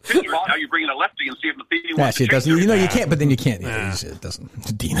good one. Now you're bringing a lefty and see if Matheny wants Actually, to it doesn't. change You know, you everything. can't. But then you can't. Yeah, it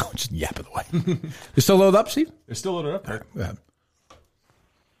doesn't. Dino, just yap it away. You're still loaded up, Steve? They're still loaded up. Go ahead.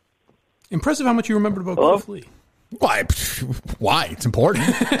 Impressive how much you remembered about Cliff Lee. Why? Why? It's important.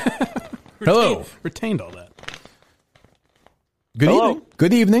 Hello. Retained all that. Good evening.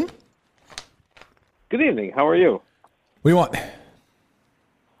 Good evening. Good evening. How are you? What do you want?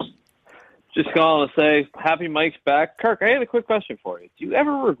 Just calling to say happy Mike's back. Kirk, I had a quick question for you. Do you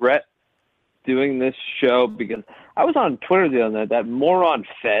ever regret doing this show? Because I was on Twitter the other night, that moron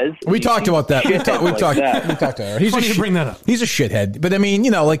Fez. We talked about that. We talked to her. Funny you bring that up. He's a shithead. But I mean,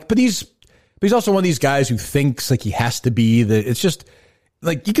 you know, like, but he's also one of these guys who thinks like he has to be the, it's just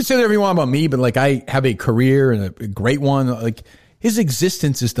like, you can say whatever you want about me, but like I have a career and a great one. Like his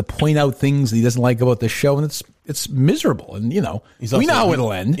existence is to point out things that he doesn't like about the show. And it's miserable. And you know, we know how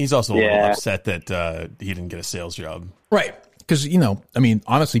it'll end. He's also a little upset that he didn't get a sales job. Right. Because, you know, I mean,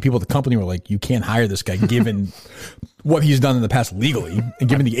 honestly, people at the company were like, you can't hire this guy given what he's done in the past legally and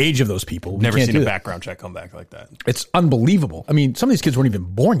given the age of those people. Never seen a background check come back like that. It's unbelievable. I mean, some of these kids weren't even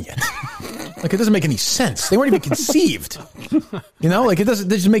born yet. Like, it doesn't make any sense. They weren't even conceived. You know, like, it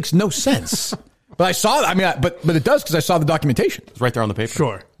just makes no sense. But I saw, I mean, but it does because I saw the documentation. It's right there on the paper.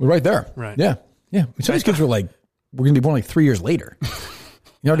 Sure. We're right there. Right. Yeah. Yeah. Some of these kids were like, we're going to be born like 3 years later.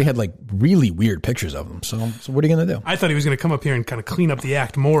 You already had like really weird pictures of them. So what are you going to do? I thought he was going to come up here and kind of clean up the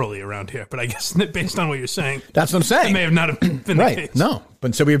act morally around here, but I guess based on what you're saying, that's what I'm saying. It may have not been the right. case. No,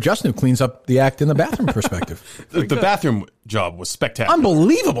 but so we have Justin who cleans up the act in the bathroom perspective. The bathroom job was spectacular.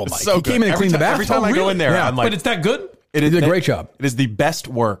 Unbelievable, Mike. So he came in and cleaned the bathroom. Every time I go in there, I'm like, but it's that good? He did a great job. It is the best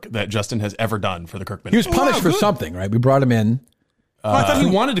work that Justin has ever done for the Kirkman. He was punished for something, right? We brought him in. I thought he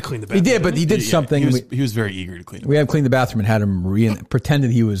wanted to clean the bathroom. He did, but he did something. He was very eager to clean it. We had him clean the bathroom and had him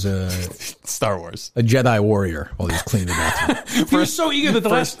pretended he was a Star Wars, a Jedi warrior while he was cleaning the bathroom. He was so eager that the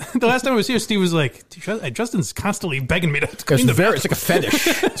last time I was here, Steve was like, Justin's constantly begging me to clean the bathroom. It's like a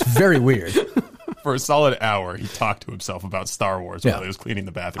fetish. It's very weird. For a solid hour, he talked to himself about Star Wars while he was cleaning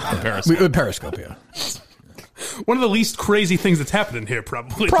the bathroom on Periscope. With Periscope, yeah. One of the least crazy things that's happened in here,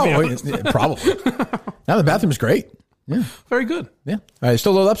 probably. Probably. Now the bathroom is great. Yeah. Very good. Yeah. All right,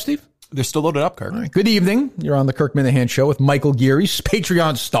 still loaded up, Steve? They're still loaded up, Kirk. All right. Good evening. You're on the Kirk Minahan Show with Michael Geary,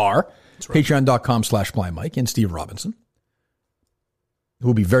 Patreon star, right. Patreon.com/Blind Mike, and Steve Robinson, who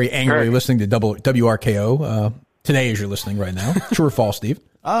will be very angrily listening to WRKO today as you're listening right now. True or false, Steve?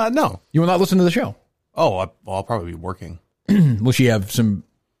 No. You will not listen to the show? Oh, I'll probably be working. Will she have some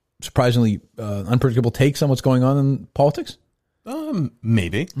surprisingly unpredictable takes on what's going on in politics?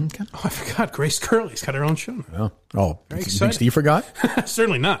 Maybe. Okay. Oh, I forgot. Grace Curley's got her own show now. Oh, very you exciting. think Steve forgot?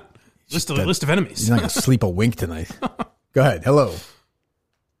 Certainly not. List of enemies. He's not going to sleep a wink tonight. Go ahead. Hello.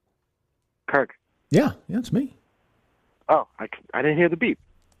 Kirk. Yeah, it's me. Oh, I didn't hear the beep.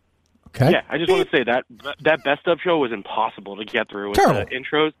 Okay. Yeah, I just want to say that best of show was impossible to get through with Terrible. the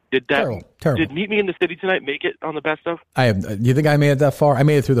intros. Terrible. Did Meet Me in the City Tonight make it on the best of? Do you think I made it that far? I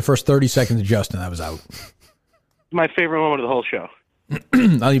made it through the first 30 seconds of Justin. I was out. My favorite moment of the whole show. I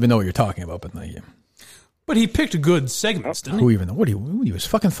don't even know what you're talking about, but yeah. But he picked good segments, didn't he? Who even know? What are you, his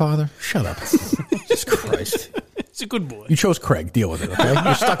fucking father? Shut up. Jesus Christ. He's a good boy. You chose Craig. Deal with it, okay?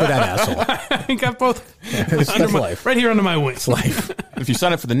 You're stuck with that asshole. I got both. That's life. Right here under my wing. It's life. If you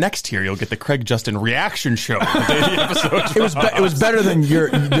sign up for the next tier, you'll get the Craig Justin reaction show. The day the episode it was better than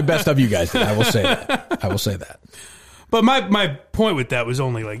the best of you guys did. I will say that. But my point with that was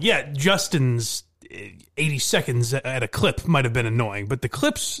only like, Justin's 80 seconds at a clip might have been annoying, but the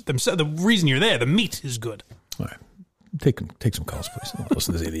clips themselves, the reason you're there, the meat is good. All right. Take some calls, please. Don't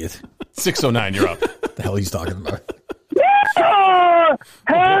listen to this idiot. 609, you're up. What the hell he's talking about?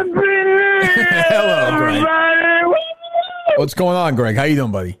 Happy New Year, hello, Greg. everybody. What's going on, Greg? How you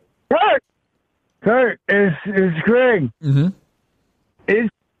doing, buddy? Kurt, it's Greg. Mm-hmm.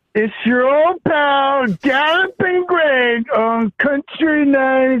 It's your old pal, Galloping Greg on Country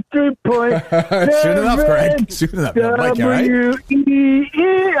 93.7. Soon enough, Greg. Soon enough. Mike, all right?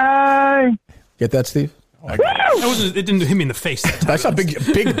 WEEI. Get that, Steve? It didn't hit me in the face. That's a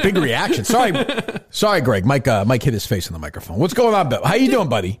big reaction. Sorry, Greg. Mike hit his face on the microphone. What's going on, Bill? How you doing,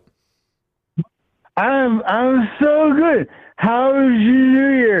 buddy? I'm so good. How was your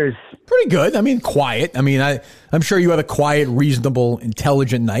New Year's? Pretty good. I mean, quiet. I mean, I'm sure you had a quiet, reasonable,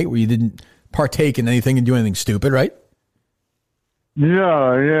 intelligent night where you didn't partake in anything and do anything stupid, right?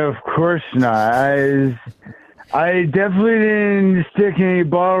 No, of course not. I definitely didn't stick any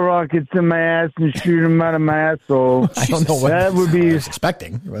bottle rockets in my ass and shoot them out of my asshole. I don't know what that would be I was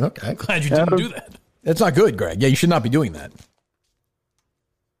expecting. Okay. Glad you didn't do that. That's not good, Greg. Yeah, you should not be doing that.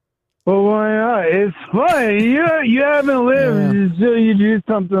 Well, why not? It's fun. You haven't lived until you do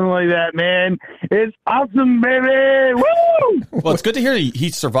something like that, man. It's awesome, baby. Woo! Well, it's good to hear he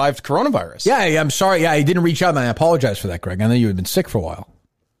survived coronavirus. Yeah, I'm sorry. Yeah, I didn't reach out, and I apologize for that, Greg. I know you had been sick for a while.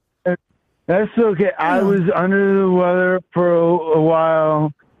 That's okay. I was under the weather for a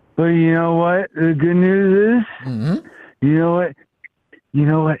while, but you know what? The good news is, you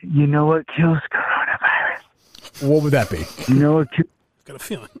know what kills coronavirus? What would that be? You know what? Got a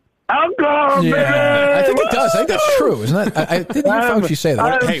feeling. Alcohol, yeah, baby! I think it does. I think that's true, isn't it? I didn't hear Fauci say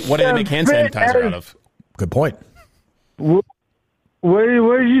that. Hey, what did it make hand sanitizer out of? Good point. What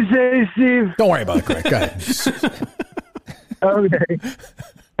did you say, Steve? Don't worry about it, Greg. Go ahead. Okay.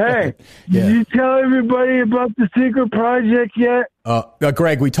 Hey, did you tell everybody about the secret project yet?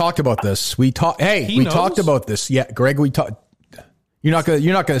 Greg, we talked about this. We talked about this. Yeah, Greg, we talked. You're not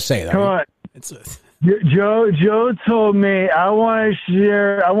gonna say that. Come on. It's Joe told me I want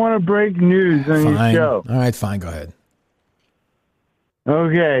to break news on your show. All right, fine. Go ahead.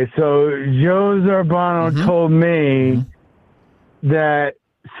 Okay, so Joe Zarbano told me that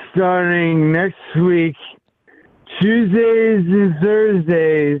starting next week, Tuesdays and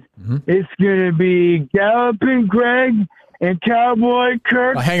Thursdays, it's going to be Galloping Greg and Cowboy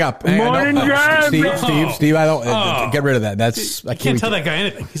Kirk. Hang up. Morning drive. Steve, I don't get rid of that. That's I can't tell that guy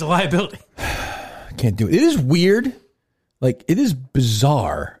anything. He's a liability. Can't do it. It is weird. Like, it is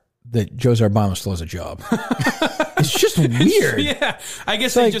bizarre that Joe Zarbano still has a job. It's just weird. Yeah, I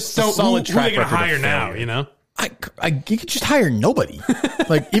guess they just don't. Who are they going to hire now? You know, you could just hire nobody.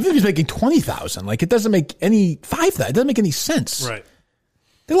 Like, even if he's making $20,000, like, it doesn't make any $5,000. It doesn't make any sense. Right?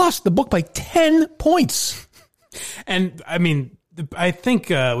 They lost the book by 10 points. And I mean, I think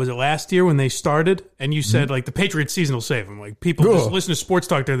was it last year when they started, and you said like the Patriots season will save them. Like, people just listen to sports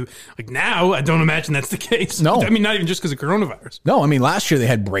talk. They're like, now I don't imagine that's the case. No, I mean, not even just because of coronavirus. No, I mean, last year they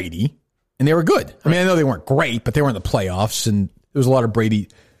had Brady, and they were good. I mean, I know they weren't great, but they were in the playoffs, and there was a lot of Brady.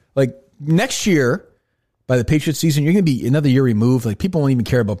 Like, next year, by the Patriots season, you're going to be another year removed. Like, people won't even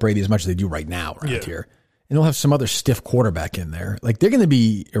care about Brady as much as they do right now around here. And they'll have some other stiff quarterback in there. Like, they're going to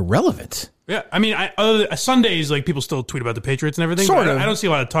be irrelevant. Yeah, I mean, Sundays, like, people still tweet about the Patriots and everything. Sort of. I don't see a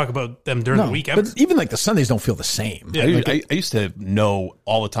lot of talk about them during the week ever. But even, like, the Sundays don't feel the same. Yeah, I used to know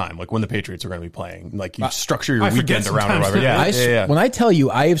all the time, like, when the Patriots are going to be playing. Like, you structure your weekend around or whatever. Yeah. When I tell you,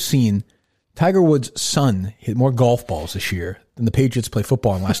 I have seen Tiger Woods' son hit more golf balls this year than the Patriots play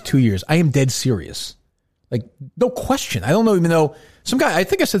football in the last 2 years. I am dead serious. Like, no question. I don't know, even though some guy, I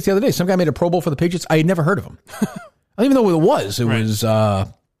think I said this the other day, some guy made a Pro Bowl for the Patriots. I had never heard of him. I don't even know who it was. It was, I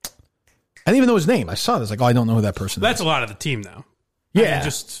didn't even know his name. I saw this, like, I don't know who that person is. That's a lot of the team now. Yeah.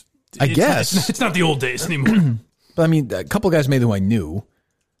 I guess. It's not the old days anymore. But I mean, a couple of guys made who I knew.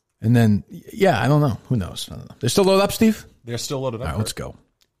 And then, I don't know. Who knows? I don't know. They're still loaded up, Steve? They're still loaded up. All right, let's go.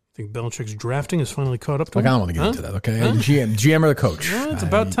 I think Belichick's drafting has finally caught up to him. I don't want to get into that, okay? GM or the coach? Well, it's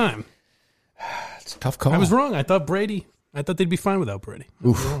about time. It's a tough call. I was wrong. I thought they'd be fine without Brady.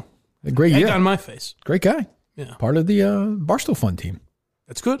 Oof. A great year. Egg on my face. Great guy. Yeah. Part of the Barstool Fun team.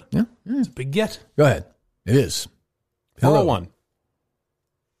 That's good. Yeah. It's a big get. Go ahead. It is. 401.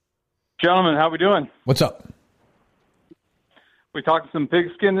 Gentlemen, how we doing? What's up? We talking some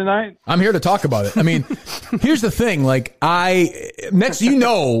pigskin tonight? I'm here to talk about it. I mean, here's the thing. Like, next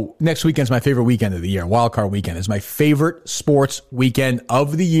weekend's my favorite weekend of the year. Wild Card weekend is my favorite sports weekend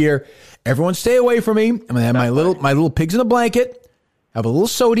of the year. Everyone stay away from me. I'm going to have my little pigs in a blanket, have a little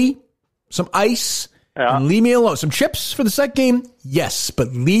sody, some ice, and leave me alone. Some chips for the second game? Yes, but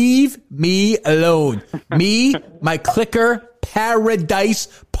leave me alone. Me, my clicker, paradise,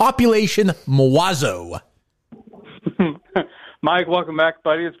 population, Mawazo. Mike, welcome back,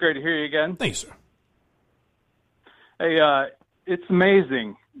 buddy. It's great to hear you again. Thanks, sir. Hey, it's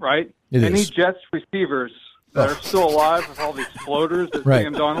amazing, right? It Any is. Jets receivers that are still alive with all these floaters that Right.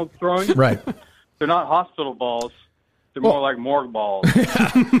 Sam Donald's throwing, Right. they're not hospital balls. They're more like morgue balls.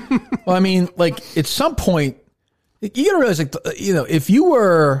 Well, I mean, like, at some point, you got to realize, like, if you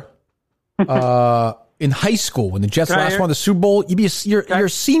were in high school when the Jets last won the Super Bowl, you're a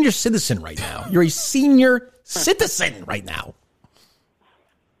senior citizen right now. You're a senior citizen right now.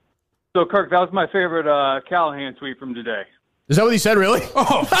 So, Kirk, that was my favorite Callahan tweet from today. Is that what he said, really?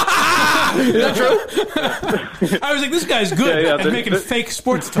 Oh. Is that true? I was like, this guy's good at making fake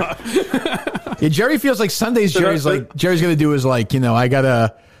sports talk. Yeah, Jerry feels like Sundays. Jerry's going to do is like, I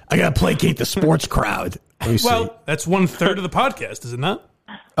gotta placate the sports crowd. Well, that's 1/3 of the podcast, is it not?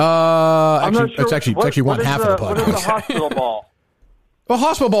 Actually, it's actually one half of the podcast. What is a hospital ball? Well,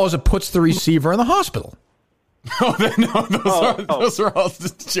 hospital ball is it puts the receiver in the hospital. Those are all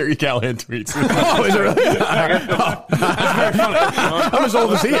Jerry Callahan tweets. Oh, is it really? That's very funny. I'm as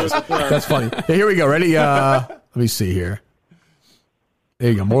old as he is. That's funny. Yeah, here we go. Ready? Let me see here.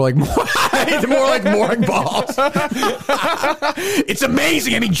 There you go. More like mooring balls. It's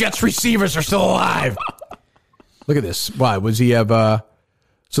amazing. I mean, Jets receivers are still alive. Look at this. Why was he have?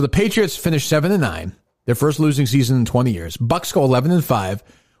 So the Patriots finished 7-9, their first losing season in 20 years. Bucks go 11-5,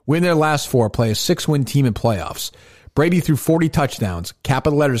 win their last 4, play a 6-win team in playoffs. Brady threw 40 touchdowns.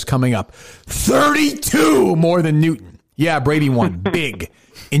 Capital letters coming up. 32 more than Newton. Yeah, Brady won big.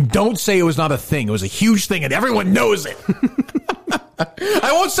 And don't say it was not a thing. It was a huge thing, and everyone knows it.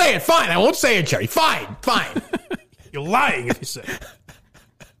 I won't say it. Fine. I won't say it, Jerry. Fine. You're lying if you say it.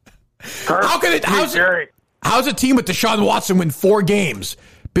 How can it? How's a team with Deshaun Watson win 4 games?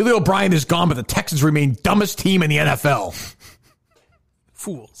 Billy O'Brien is gone, but the Texans remain dumbest team in the NFL.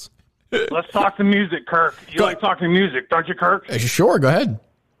 Fools. Let's talk the music, Kirk. You like talking music, don't you, Kirk? Sure, go ahead.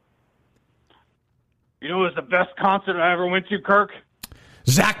 You know what was the best concert I ever went to, Kirk?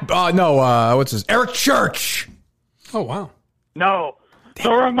 What's this? Eric Church. Oh, wow. No, the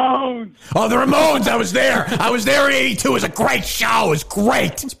Ramones. Oh, the Ramones. I was there. in 82. It was a great show. It was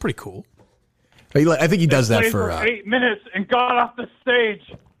great. It's pretty cool. I think he does that for 8 minutes and got off the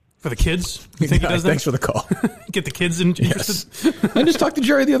stage. For the kids? You think he does that? Thanks for the call. Get the kids interested? Yes. I just talked to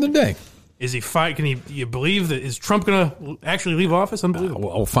Jerry the other day. Is he fight? Can you believe that? Is Trump going to actually leave office?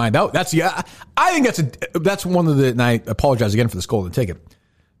 Unbelievable. We'll find out. I think that's one of the, and I apologize again for the golden ticket.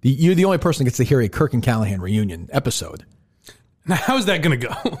 You're the only person that gets to hear a Kirk and Callahan reunion episode. Now, how's that going to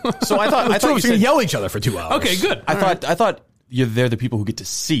go? So I thought you going to yell at each other for 2 hours. Okay, good. I thought they're the people who get to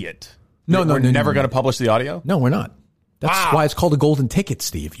see it. No, we're never going to publish the audio? No, we're not. That's why it's called a golden ticket,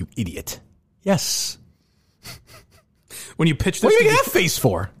 Steve, you idiot. Yes. When you pitch this... What are you making that face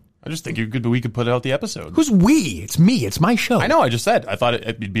for? I just think we could put out the episode. Who's we? It's me. It's my show. I know, I just said. I thought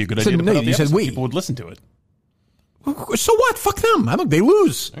it'd be a good idea to put out the episode. We. People would listen to it. So what? Fuck them. They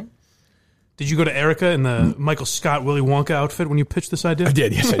lose. Right. Did you go to Erica in the Michael Scott, Willy Wonka outfit when you pitched this idea? I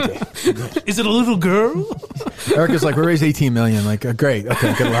did. Yes, I did. Is it a little girl? Erica's like, we raised $18 million. Like, great.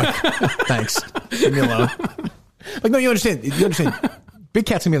 Okay, good luck. Thanks. Leave me alone. Like, no, you understand. Big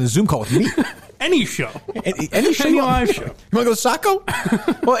Cat's going to be on the Zoom call with me. Any show. Any show. Any live show. You want to go to Saco?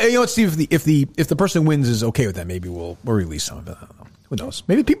 Well, you know what, Steve? If the person who wins is okay with that, maybe we'll release some of it. I don't know. Who knows?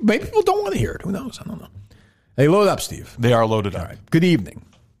 Maybe people don't want to hear it. Who knows? I don't know. Hey, load up, Steve. They are loaded up. All right. Good evening.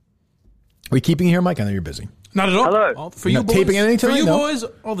 Are we keeping you here, Mike? I know you're busy. Not at all. Hello. For you boys, taping anything tonight? For you boys,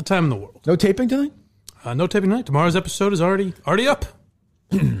 all the time in the world. No taping tonight? No taping tonight. Tomorrow's episode is already up.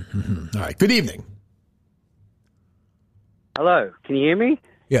 All right. Good evening. Hello. Can you hear me?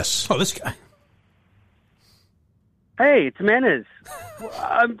 Yes. Oh, this guy. Hey, it's Manners.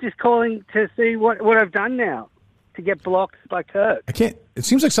 I'm just calling to see what I've done now to get blocked by Kirk. I can't. It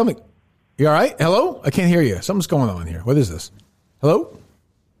seems like something. You all right? Hello? I can't hear you. Something's going on here. What is this? Hello?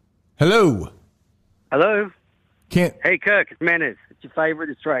 Hello? Can't. Hey, Kirk, it's Manners. It's your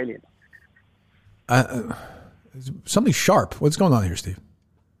favorite Australian. Something sharp. What's going on here, Steve?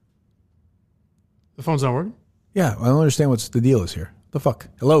 The phone's not working? Yeah, I don't understand what's the deal is here. The fuck?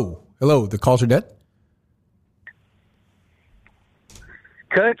 Hello? The calls are dead?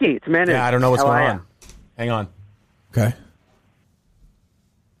 Kirky, it's Manners. Yeah, I don't know what's going on. Hang on. Okay.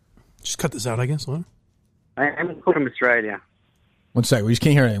 Just cut this out, I guess. What? I'm from Australia. 1 second. We just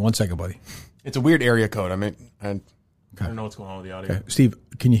can't hear anything. 1 second, buddy. It's a weird area code. I don't know what's going on with the audio. Okay. Steve,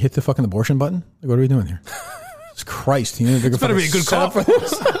 can you hit the fucking abortion button? Like, what are we doing here? Jesus Christ. You need to better be a good call for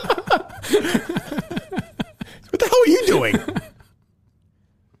this. What the hell are you doing?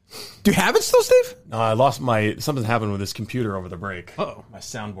 Do you have it still, Steve? No, I lost something happened with this computer over the break. Uh-oh. My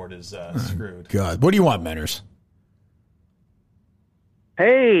soundboard is screwed. God. What do you want, Manners?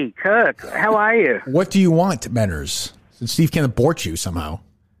 Hey, Kirk. How are you? What do you want, Manners? Since Steve can't abort you somehow.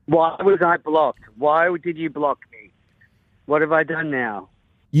 Why was I blocked? Why did you block me? What have I done now?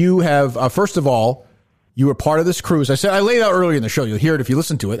 You have, first of all, you were part of this cruise. I laid out earlier in the show. You'll hear it if you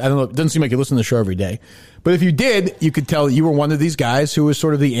listen to it. I don't know. It doesn't seem like you listen to the show every day. But if you did, you could tell you were one of these guys who was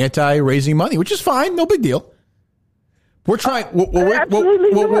sort of the anti-raising money, which is fine. No big deal. We're trying. What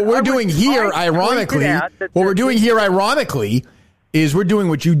we're doing here, ironically, is we're doing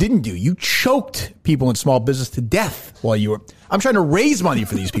what you didn't do. You choked people in small business to death while you were. I'm trying to raise money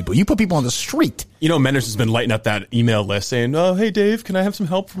for these people. You put people on the street. You know, Manners has been lighting up that email list saying, "Oh, hey Dave, can I have some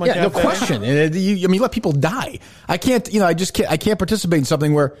help for my cafe?" No question. And you let people die. I can't. I can't participate in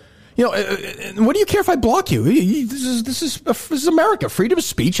something where. What do you care if I block you? This is America. Freedom of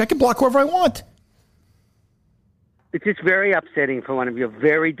speech. I can block whoever I want. It's just very upsetting for one of your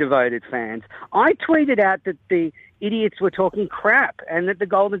very devoted fans. I tweeted out that the idiots were talking crap and that the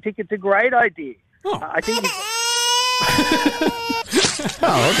golden ticket's a great idea. I think.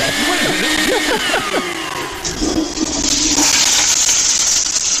 Oh, okay.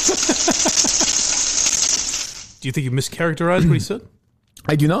 Do you think you mischaracterized what he said?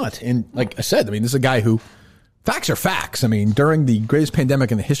 I do not. And like I said, I mean, this is a guy who, facts are facts. I mean, during the greatest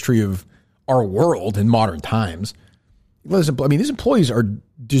pandemic in the history of our world in modern times, I mean, these employees are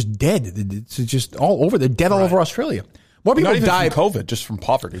just dead. It's just all over. They're dead all over Australia. More people died from COVID, just from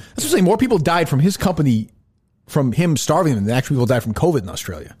poverty. That's what I'm saying. More people died from his company, from him starving them, than actually people died from COVID in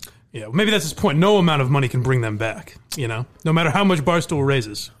Australia. Yeah, well, maybe that's his point. No amount of money can bring them back, no matter how much Barstool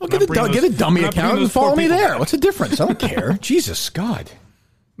raises. Well, get a dummy account and follow me there. What's the difference? I don't care. Jesus, God.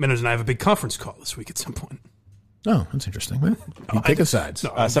 Menners and I have a big conference call this week at some point. Oh, that's interesting. Man. You take a sides.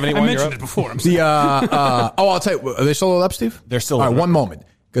 No, 71. I mentioned it before. I'm sorry. I'll tell you. Are they still loaded up, Steve? They're still all loaded right, one moment.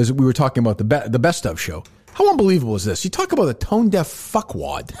 Because we were talking about the best of show. How unbelievable is this? You talk about a tone-deaf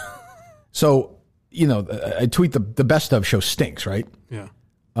fuckwad. So, I tweet the best of show stinks, right? Yeah.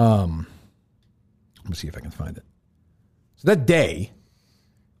 Let me see if I can find it. So that day,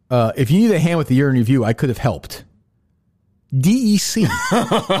 if you need a hand with the year in review, I could have helped. DEC.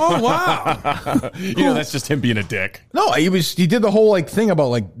 Oh, wow. That's just him being a dick. No, he did the whole thing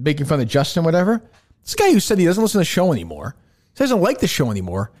about making fun of Justin, whatever. This guy who said he doesn't listen to the show anymore, he doesn't like the show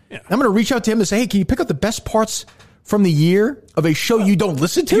anymore. Yeah. I'm going to reach out to him and say, hey, can you pick up the best parts from the year of a show you don't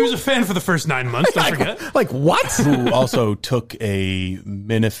listen to? He was a fan for the first 9 months, don't forget. What? Who also took a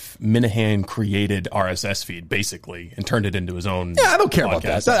Minahan created RSS feed, basically, and turned it into his own. Yeah, I don't care about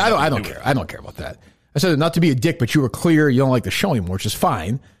that. I don't care. I don't care about that. I said not to be a dick, but you were clear you don't like the show anymore, which is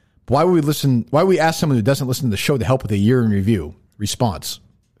fine. But why would we ask someone who doesn't listen to the show to help with a year in review? Response.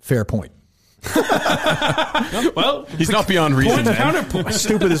 Fair point. Well, he's not beyond reason. Counterpoint.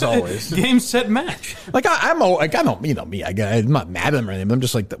 Stupid as always. Game, set, match. I don't, me. I'm not mad at him or anything. I'm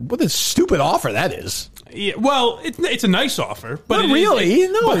just what a stupid offer that is. Yeah, well, it's a nice offer, but not really.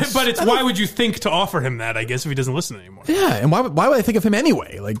 But it's why would you think to offer him that? I guess if he doesn't listen anymore. Yeah, and why would I think of him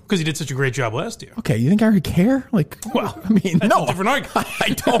anyway? Because he did such a great job last year. Okay, you think I already care? Well, I mean, that's no, a different argument. I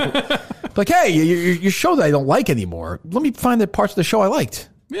don't. Hey, your show that I don't like anymore. Let me find the parts of the show I liked.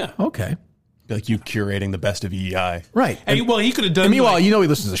 Yeah. Okay. Like you curating the best of EEI. Right. He could have done. And meanwhile, he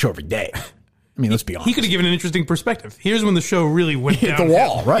listens to the show every day. I mean, let's be honest. He could have given an interesting perspective. Here's when the show really went hit down the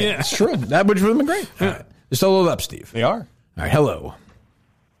wall. Right. Yeah. It's true. That would have been great. Yeah. All right. They're still loaded up, Steve. They are. All right. Hello.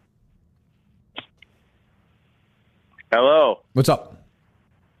 Hello. What's up?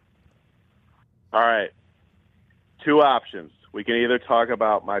 All right. Two options. We can either talk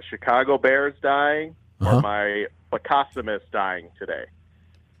about my Chicago Bears dying or my Placossimus dying today.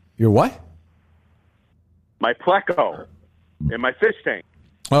 Your what? My Pleco in my fish tank.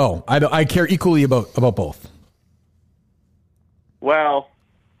 Oh, I care equally about both. Well,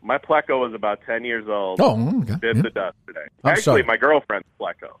 my Pleco was about 10 years old. Oh, okay. Bit the dust today. I'm Actually, sorry. my girlfriend's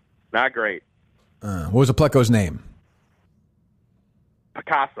Pleco. Not great. What was the Pleco's name?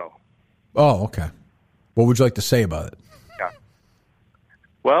 Picasso. Oh, okay. What would you like to say about it? Yeah.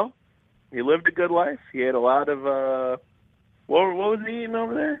 Well, he lived a good life. He ate a lot of, what was he eating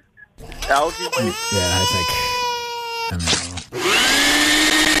over there? Algae waste? Yeah, I don't know.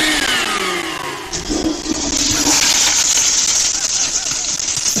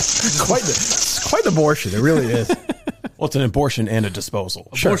 Quite an abortion. It really is. Well, it's an abortion and a disposal.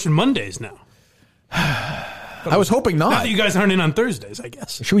 Abortion Mondays now. I was hoping not. Not that you guys aren't in on Thursdays, I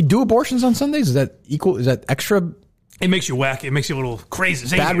guess. Should we do abortions on Sundays? Is that equal? Is that extra? It makes you wacky. It makes you a little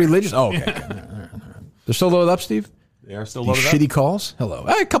crazy. Bad religious? Oh, okay. All right. They're still loaded up, Steve? They are still These loaded up. shitty calls? Hello.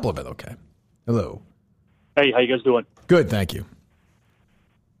 A couple of it, okay. Hello. Hey, how you guys doing? Good, thank you.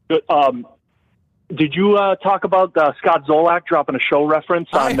 Good. Did you talk about Scott Zolak dropping a show reference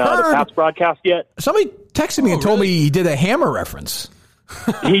on the Pats broadcast yet? Somebody texted me and told me he did a Hammer reference.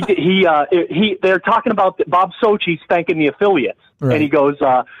 They're talking about Bob Sochi's thanking the affiliates. Right. And he goes,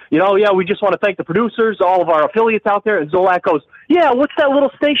 we just want to thank the producers, all of our affiliates out there. And Zolak goes, yeah, what's that little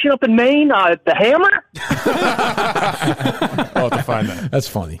station up in Maine? The Hammer? I'll have to find that. That's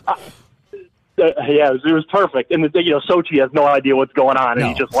funny. Yeah, it was perfect. And Sochi has no idea what's going on, and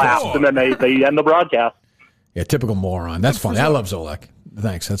he just laughs, and then they end the broadcast. Yeah, typical moron. That's funny. I love Zolak.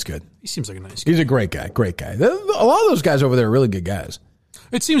 Thanks, that's good. He seems like a nice guy. He's a great guy. Great guy. A lot of those guys over there are really good guys.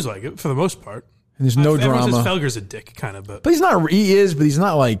 It seems like it, for the most part. And there's no Everyone drama. says Felger's a dick, kind of, but he's not. He is, but he's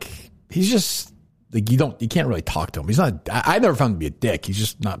not like. He's just like you can't really talk to him. He's not. I never found him to be a dick. He's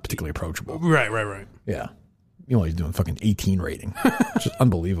just not particularly approachable. Right. Yeah. He's doing fucking 18 rating. It's just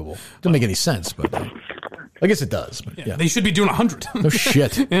unbelievable. Doesn't make any sense, but. I guess it does. But yeah. They should be doing 100. No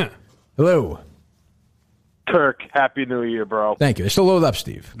shit. Yeah. Hello. Kirk, Happy New Year, bro. Thank you. They're still loaded up,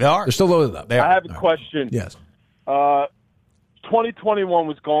 Steve. They are. They're still loaded up. I have a question. Yes. 2021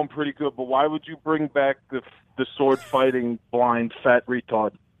 was going pretty good, but why would you bring back the sword fighting blind fat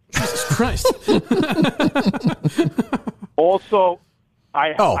retard? Jesus Christ. Also,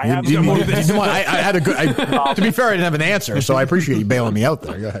 I had a good. To be fair, I didn't have an answer, so I appreciate you bailing me out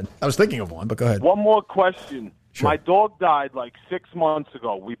there. Go ahead. I was thinking of one, but go ahead. One more question. Sure. My dog died like 6 months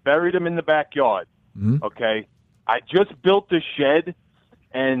ago. We buried him in the backyard. Mm-hmm. Okay. I just built the shed,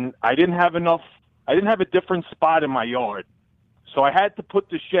 and I didn't have a different spot in my yard, so I had to put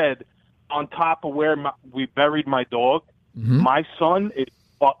the shed on top of where we buried my dog. Mm-hmm. My son is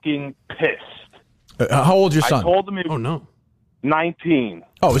fucking pissed. How old's your son? I told him he was Oh, no. 19.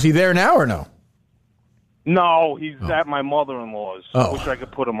 Oh, is he there now or no? No, he's at my mother-in-law's. Oh. I wish I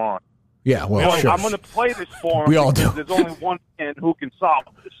could put him on. Yeah, well, sure. I'm going to play this for him. We all because do. There's only one man who can solve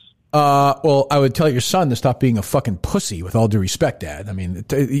this. Well, I would tell your son to stop being a fucking pussy, with all due respect, Dad. I mean,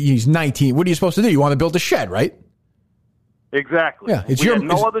 he's 19. What are you supposed to do? You want to build a shed, right? Exactly. Yeah, it's we your- had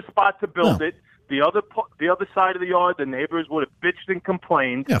no it's- other spot to build No. it. The other side of the yard, the neighbors would have bitched and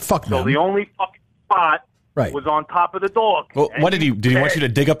complained. Yeah, fuck So them. the only fucking spot Right. was on top of the dog. Well, And what did he want you to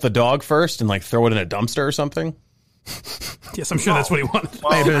dig up the dog first and like throw it in a dumpster or something? Yes, I'm sure that's what he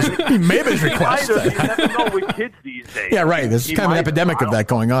wanted. He made his request. You never know with kids these days. Yeah, right. There's He kind of an might- epidemic of that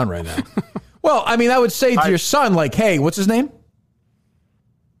going on right now. Well, I mean, I would say to your son, like, hey, what's his name?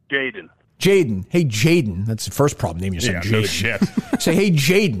 Jaden. Jaden. Hey, Jaden. That's the first problem. Name your son Yeah, Jaden. no shit. Say, hey,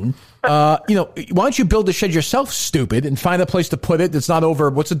 Jaden, why don't you build a shed yourself, stupid, and find a place to put it that's not over,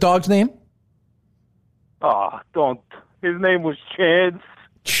 what's the dog's name? Oh, don't. His name was Chance.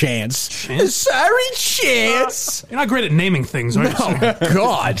 Chance. Sorry, Chance. You're not great at naming things, are you? No,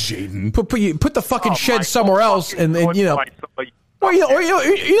 God. Jaden. Put the fucking shed somewhere else, and you know. Or you know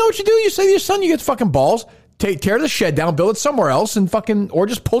what you do? You say to your son, you get fucking balls, tear the shed down, build it somewhere else, and fucking, or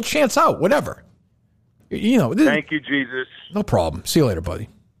just pull Chance out, whatever. You know. Thank you, Jesus. No problem. See you later, buddy.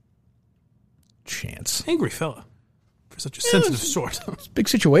 Chance. Angry fella. For such a sensitive sort. It's a big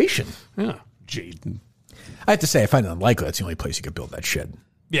situation. Yeah. Jaden. I have to say, I find it unlikely that's the only place you could build that shed.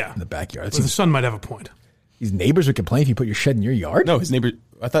 Yeah. In the backyard. Well, the son might have a point. These neighbors would complain if you put your shed in your yard? No,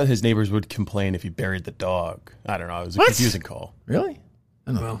 I thought his neighbors would complain if you buried the dog. I don't know. It was a What? confusing call. Really?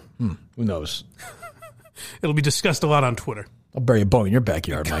 I don't know. Who knows? It'll be discussed a lot on Twitter. I'll bury a bone in your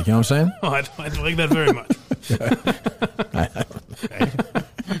backyard, Mike. You know what I'm saying? Oh, I'd like that very much.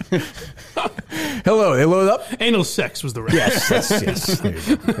 Hello, they load up? Anal sex was the right. Yes.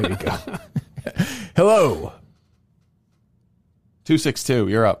 There you go. Hello. 262,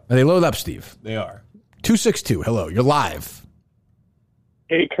 you're up. Are they load up, Steve? They are. 262, hello. You're live.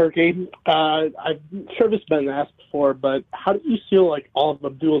 Hey, Kirky. I'm sure this has been asked before, but how did you steal all of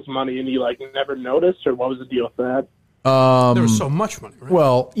Abdul's money and you never noticed, or what was the deal with that? There was so much money, right?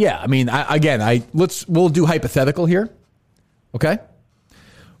 Well, yeah. I mean, we'll do hypothetical here. Okay.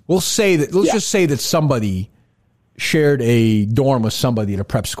 We'll say that. Let's just say that somebody shared a dorm with somebody at a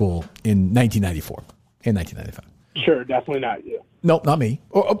prep school in 1994 and 1995. Sure, definitely not you. Nope, not me.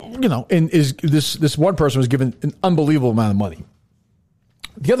 Or, and is this one person was given an unbelievable amount of money.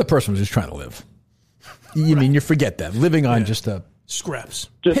 The other person was just trying to live. You mean you forget that living on just a scraps,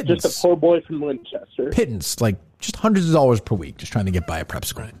 just a poor boy from Winchester, pittance, just hundreds of dollars per week, just trying to get by a prep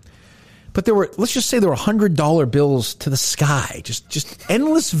school. Right. But let's just say there were $100 bills to the sky, just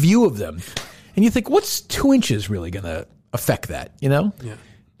endless view of them, and you think, what's 2 inches really going to affect that? Yeah.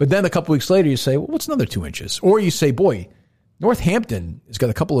 But then a couple weeks later, you say, well, what's another 2 inches? Or you say, boy, Northampton has got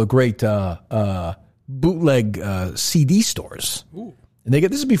a couple of great bootleg CD stores. Ooh. And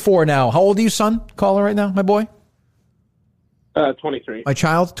this is before now. How old are you, son? Caller right now, my boy? 23. My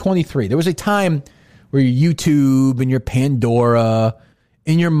child, 23. There was a time where your YouTube and your Pandora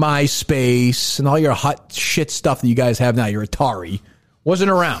and your MySpace and all your hot shit stuff that you guys have now, your Atari,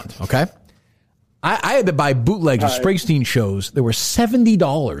 wasn't around, okay? I had to buy bootlegs of Springsteen shows that were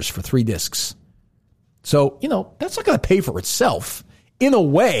 $70 for 3 discs. So, that's not going to pay for itself. In a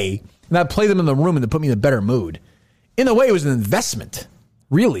way, and I'd play them in the room and to put me in a better mood. In a way, it was an investment,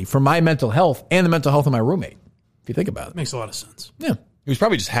 really, for my mental health and the mental health of my roommate, if you think about it. Makes a lot of sense. Yeah. He was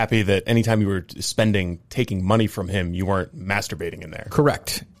probably just happy that anytime you were taking money from him, you weren't masturbating in there.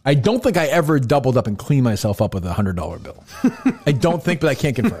 Correct. I don't think I ever doubled up and cleaned myself up with a $100 bill. I don't think, but I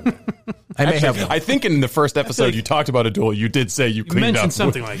can't confirm it. I may have. I think in the first episode you talked about a duel. You did say you cleaned mentioned up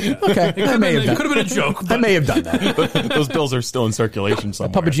something like that. Okay, It could have been a joke. I may have done that. Those bills are still in circulation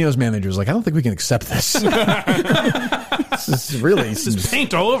somewhere. Papagino's manager was like, I don't think we can accept this. This is really There's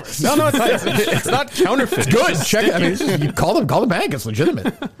paint all over. No, it's not counterfeit. It's good. It's Check it. I mean, sticky. you call the bank. It's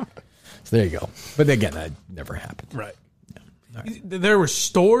legitimate. So there you go. But again, that never happened. Right. There were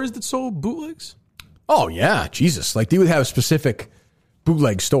stores that sold bootlegs? Oh, yeah. Jesus. Like, they would have specific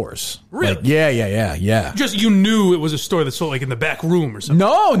bootleg stores. Really? Like, yeah. Just you knew it was a store that sold like in the back room or something.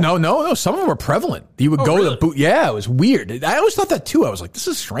 No. Some of them were prevalent. You would go to the boot. Yeah, it was weird. I always thought that too. I was like, this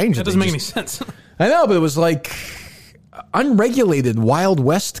is strange. That doesn't make any sense. I know, but it was like unregulated Wild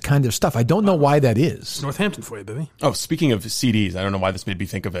West kind of stuff. I don't know why that is. Northampton for you, baby. Oh, speaking of CDs, I don't know why this made me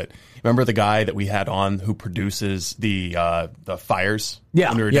think of it. Remember the guy that we had on who produces the fires? Yeah,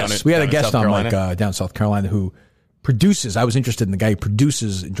 when we were yes. We had a guest on like down in South Carolina who produces. I was interested in the guy who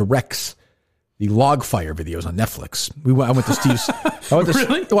produces and directs the log fire videos on Netflix. I went to Steve's.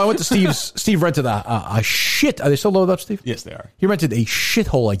 Really? I went to Steve's. Steve rented a shit. Are they still loaded up, Steve? Yes, they are. He rented a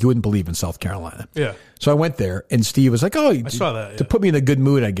shithole like you wouldn't believe in South Carolina. Yeah. So I went there, and Steve was like, "Oh, I saw that." To put me in a good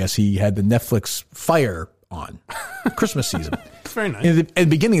mood, I guess he had the Netflix fire on Christmas season. Very nice. In the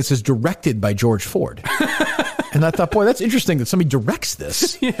beginning, it says directed by George Ford. And I thought, boy, that's interesting that somebody directs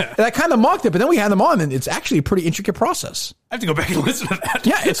this. Yeah. And I kind of mocked it, but then we had him on, and it's actually a pretty intricate process. I have to go back and listen to that.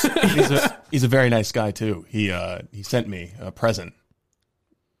 Yeah, he's a very nice guy too. He sent me a present.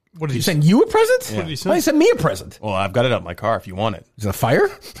 What did he send you a present? Yeah. What did he Why send? did he send me a present? Well, I've got it up in my car if you want it. Is it a fire?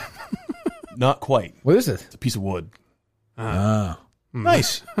 Not quite. What is it? It's a piece of wood.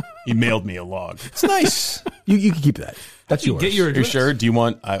 Nice. He mailed me a log. It's nice. You can keep that. That's yours. Get your Are you sure? Do you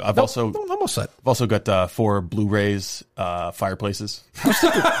want? I've also I'm almost set. I've also got 4 Blu-rays, fireplaces.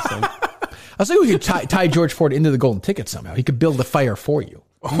 I was thinking we could tie George Ford into the golden ticket somehow. He could build a fire for you.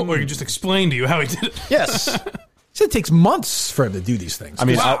 Or he just explained to you how he did it. Yes. He said it takes months for him to do these things. I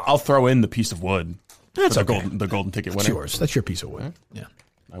mean, I'll throw in the piece of wood. That's for okay. the golden ticket winner. That's yours. That's your piece of wood. Yeah.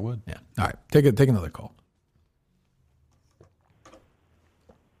 I would. Yeah. All right. Take another call.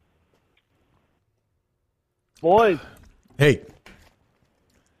 Boys, Hey, what's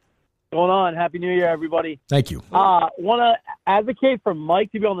going on? Happy New Year, everybody. thank you. Want to advocate for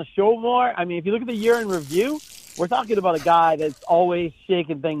Mike to be on the show more. I mean, if you look at the year in review, we're talking about a guy that's always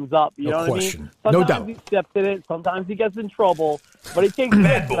shaking things up. You No know what question. I mean? No Sometimes doubt. he steps in it. Sometimes he gets in trouble. But he takes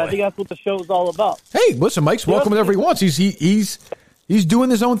risks, and I think that's what the show's all about. Hey, listen, Mike's welcome whenever he wants. He's doing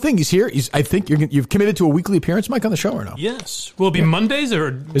his own thing. He's here. I think you've committed to a weekly appearance, Mike, on the show or no? Yes. Will it be Mondays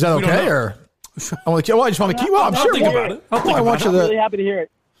or Is that we don't okay? know. Or I just want to keep. Well, I'm I'll sure. think about it. I'll think I about want it. you I'm to. really happy to hear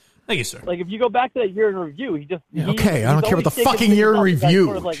it. Thank you, sir. Like, if you go back to that year in review, he just... Okay, I don't care about the fucking year in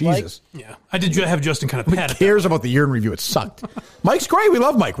review. Jesus. Yeah. I did have Justin kind of Who pat it. cares about the year in review? It sucked. Mike's great. We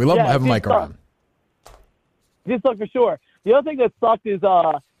love Mike. We love having Mike around. This sucked for sure. The other thing that sucked is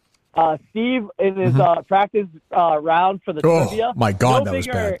Steve in his practice round for the trivia. My God, no that was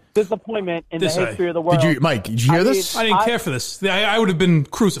bigger bad. disappointment in This the I- history of the world. Mike, did you hear this? I didn't care for this. I would have been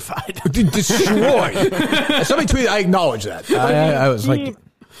crucified. Destroyed. Somebody tweeted, I acknowledge that. I was like...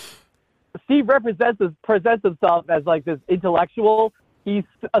 Steve presents himself as like this intellectual. He's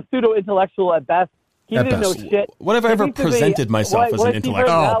a pseudo-intellectual at best. He At didn't best. know shit. When have I ever presented myself as an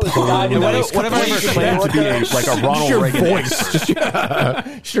intellectual? When have I ever claimed to be like a Ronald your Reagan? voice,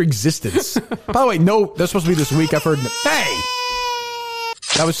 just your existence. By the way, no, that's supposed to be this week. I've heard. Hey,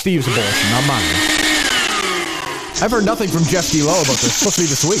 that was Steve's abortion, not mine. I've heard nothing from Jeff D. Lowe about this. It's supposed to be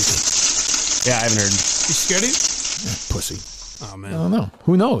this week. Yeah, I haven't heard. You scared of you? Pussy. Oh, man. I don't know.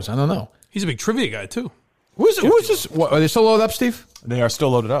 Who knows? I don't know. He's a big trivia guy, too. Who's this? What, are they still loaded up, Steve? They are still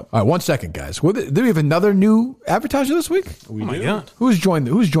loaded up. All right, 1 second, guys. Do we have another new advertiser this week? Oh, my God. Who's joined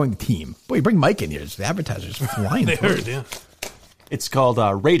the team? Boy, you bring Mike in here. The advertisers flying. They through. heard, yeah. It's called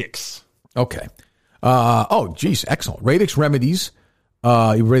Radix. Okay. Geez, excellent. Radix Remedies.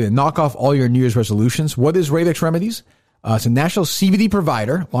 You're ready to knock off all your New Year's resolutions. What is Radix Remedies? It's a national CBD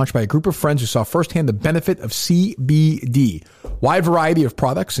provider launched by a group of friends who saw firsthand the benefit of CBD. Wide variety of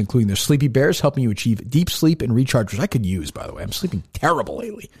products, including their Sleepy Bears, helping you achieve deep sleep and recharge, which I could use, by the way. I'm sleeping terrible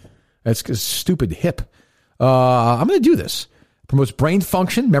lately. That's a stupid hip. I'm going to do this. Promotes brain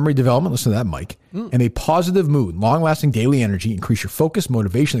function, memory development, listen to that, Mike, and a positive mood, long-lasting daily energy, increase your focus,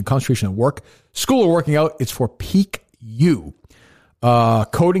 motivation, and concentration at work, school, or working out. It's for peak you.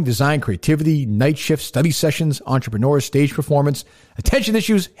 Coding, design, creativity, night shift, study sessions, entrepreneurs, stage performance, attention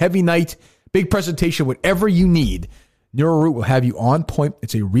issues, heavy night, big presentation, whatever you need. NeuroRoot will have you on point.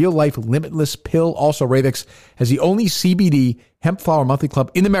 It's a real-life, limitless pill. Also, Radix has the only CBD hemp flower monthly club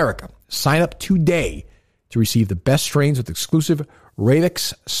in America. Sign up today to receive the best strains with exclusive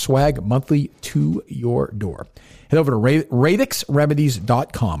Radix swag monthly to your door. Head over to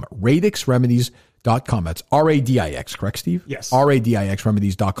radixremedies.com. Radixremedies.com. That's RADIX, correct, Steve? Yes.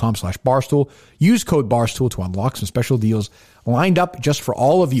 RADIXremedies.com/Barstool. Use code Barstool to unlock some special deals lined up just for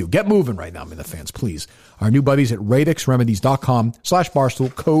all of you. Get moving right now, the fans, please. Our new buddies at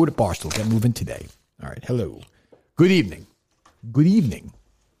radixremedies.com/Barstool. Code Barstool. Get moving today. All right. Hello. Good evening. Good evening.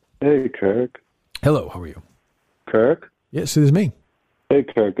 Hey, Kirk. Hello. How are you? Kirk? Yes, it is me. Hey,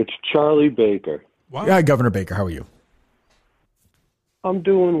 Kirk. It's Charlie Baker. Wow. Yeah, Governor Baker. How are you? I'm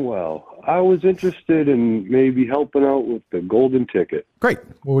doing well. I was interested in maybe helping out with the golden ticket. Great.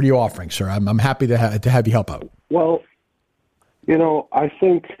 What are you offering, sir? I'm happy to have you help out. Well, I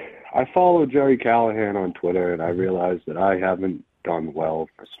think I follow Jerry Callahan on Twitter, and I realized that I haven't done well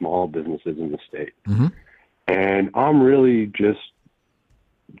for small businesses in the state. Mm-hmm. And I'm really just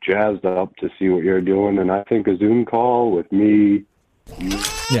jazzed up to see what you're doing, and I think a Zoom call with me.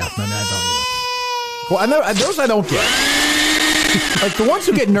 Yeah, I don't. Well, those I don't get. Like the ones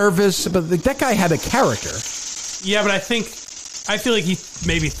who get nervous, but that guy had a character. Yeah, but I feel like he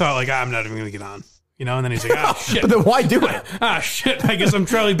maybe thought like I'm not even going to get on, and then he's like, ah, shit. But then why do it? Shit. I guess I'm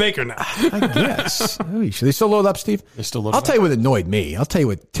Charlie Baker now. I guess. Should they still load up, Steve? They still load up. I'll tell you what annoyed me. I'll tell you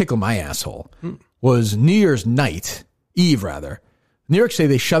what tickled my asshole was New Year's Eve. New York City,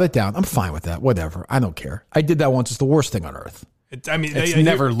 they shut it down. I'm fine with that. Whatever. I don't care. I did that once. It's the worst thing on earth. It's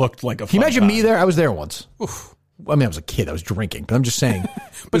never looked like a fun Can you imagine time. me there? I was there once. Oof. I mean, I was a kid. I was drinking. But I'm just saying.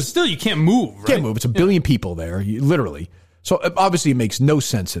 But still, you can't move, right? Can't move. It's a billion people there, literally. So obviously it makes no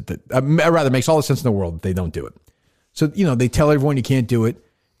sense it makes all the sense in the world that they don't do it. So, they tell everyone you can't do it.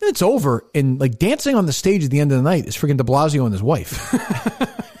 Then it's over. And like dancing on the stage at the end of the night is freaking de Blasio and his wife.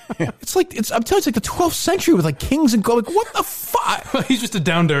 I'm telling you, it's like the 12th century with like kings and gold. Like, what the fuck? He's just a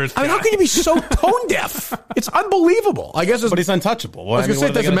down-to-earth guy. I mean, how can you be so tone deaf? It's unbelievable. I guess but he's untouchable. I was going to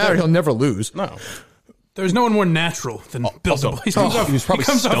say it doesn't matter. He'll never lose. No. There's no one more natural than Bill de Blasio. He was probably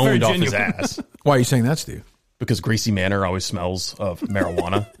stoned off his ass. Why are you saying that, Steve? Because Gracie Manor always smells of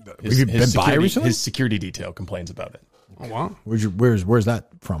marijuana. Have you been by recently? His security detail complains about it. Oh, wow. Where's that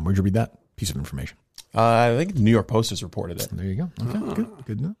from? Where'd you read that piece of information? I think the New York Post has reported it. There you go. Okay,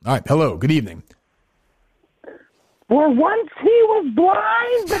 good enough. All right. Hello. Good evening. For once he was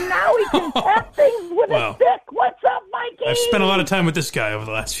blind, but now he can tap things with a stick. What's up, Mikey? I've spent a lot of time with this guy over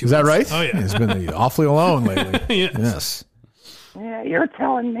the last few Is that months. right? Oh, yeah. He's been awfully alone lately. Yes. Yeah, you're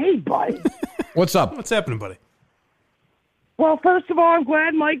telling me, buddy. What's up? What's happening, buddy? Well, first of all, I'm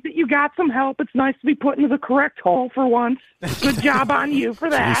glad, Mike, that you got some help. It's nice to be put into the correct hole for once. Good job on you for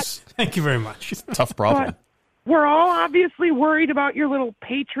that. Jeez. Thank you very much. Tough problem. But we're all obviously worried about your little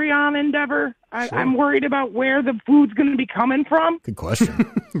Patreon endeavor. I'm worried about where the food's going to be coming from. Good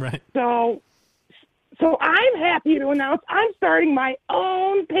question. Right. So I'm happy to announce I'm starting my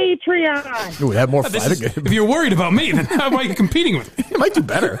own Patreon. Ooh, have more fun. If you're worried about me, then how am I competing with me? You might do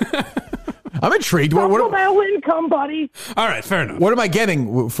better. I'm intrigued. Supplemental income, buddy. All right, fair enough. What am I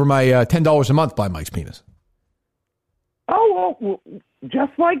getting for my $10 a month by Mike's Penis? Oh, well,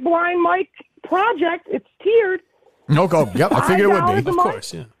 just like Blind Mike Project, it's tiered. No, go. Yep, I figured it would be. $5 a Of month.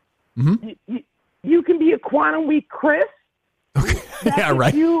 course, yeah. Mm-hmm. You can be a Quantum Week Chris. Yeah,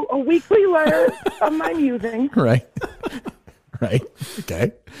 right. You a weekly letter of my musing. Right. Right.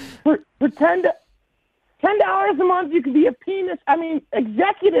 Okay. For $10 a month, you can be a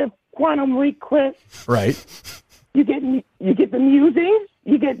executive Quantum Week Chris. Right. You get the musings.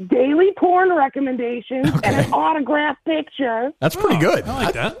 You get daily porn recommendations and an autographed picture. That's pretty good. I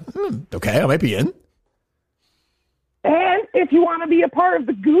like that. Okay, I might be in. And if you want to be a part of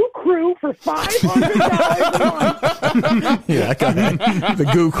the Goo Crew for $500 a month. Yeah, go ahead. The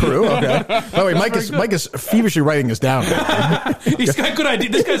Goo Crew. Okay. By the way, Mike is feverishly writing this down. He's got good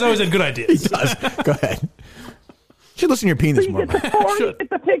ideas. This guy's always had good ideas. He does. Go ahead. You should listen to your penis more. You get the porn, you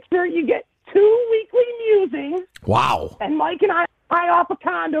get the picture, you get 2 weekly musings. Wow. And Mike and I tie off a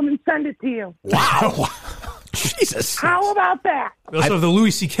condom and send it to you. Wow. Jesus. How about that? We also have the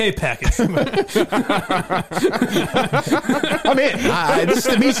Louis C.K. package. I'm in. This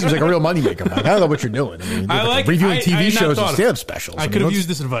to me seems like a real moneymaker, Mike. I don't know what you're doing. I like reviewing I TV had not shows thought and of stand-up it. specials. I could have used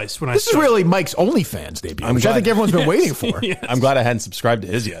this advice when This is really Mike's OnlyFans debut, which I think everyone's been waiting for. Yes. I'm glad I hadn't subscribed to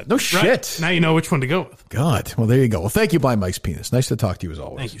his yet. No shit. Right. Now you know which one to go with. God. Well, there you go. Well, thank you, Blind Mike's Penis. Nice to talk to you as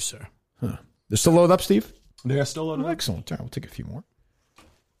always. Thank you, sir. Huh. They're still loaded up, Steve? They're still loaded up. Excellent. All right, we'll take a few more.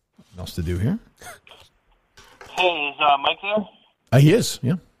 What else to do here? Hey, is Mike there? He is,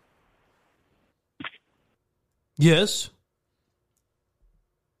 yeah. Yes.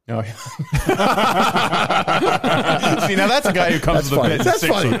 Oh, yeah. See, now that's a guy who comes to the bed. That's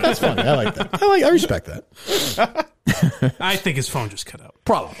funny. That's funny. I like that. I respect that. I think his phone just cut out.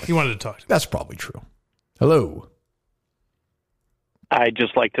 Probably. He wanted to talk to me. That's probably true. Hello. I'd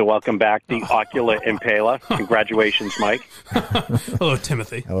just like to welcome back the Ocular Impala. Congratulations, Mike. Hello,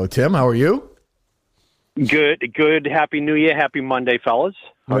 Timothy. Hello, Tim. How are you? Good. Happy New Year. Happy Monday, fellas.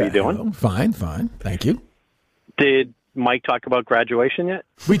 How are you doing? Hello. Fine. Thank you. Did Mike talk about graduation yet?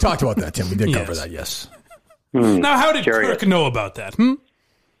 We talked about that, Tim. We did cover that, yes. Now, how did Kirk know about that? It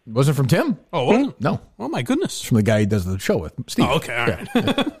wasn't from Tim. Oh, well, no. Oh, my goodness. It's from the guy he does the show with, Steve. Oh, okay. All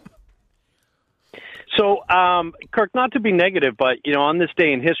right. So, Kirk, not to be negative, but, on this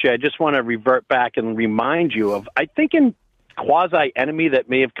day in history, I just want to revert back and remind you of, I think, a quasi-enemy that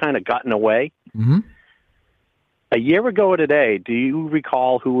may have kind of gotten away. Mm-hmm. A year ago today, do you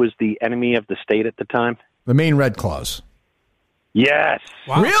recall who was the enemy of the state at the time? The Maine Red Claws. Yes.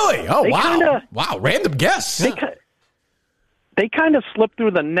 Wow. Really? Oh, wow. Wow, random guess. They kind of slipped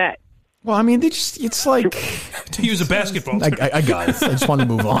through the net. Well, I mean, it's like... to use a basketball term. I got it. I just wanted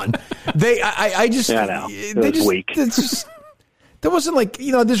to move on. They just... I know. It was weak. It's just, there wasn't like,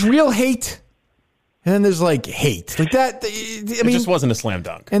 there's real hate, and then there's like hate. Like that, It just wasn't a slam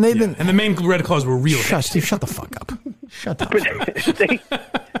dunk. And they've been... And the Maine Red Claws were real hate. Steve, shut the fuck up. Shut up.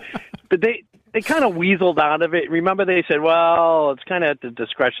 But they kind of weaseled out of it. Remember, they said, well, it's kind of at the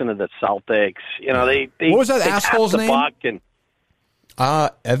discretion of the Celtics. They what was that asshole's name?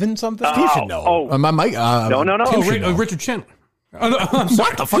 Evan something? Steve should know. No. Richard Chandler.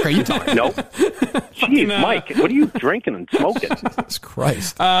 What the fuck are you talking about? Nope. Jeez, Mike, what are you drinking and smoking? Jesus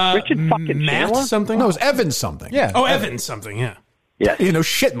Christ. Richard fucking Matt Chandler? something? No, it was Evan something. Yeah. Oh, Evan something, yeah. Yes.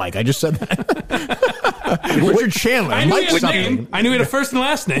 Shit, Mike. I just said that. Richard Chandler. I knew Mike he had a something. name. I knew he had a first and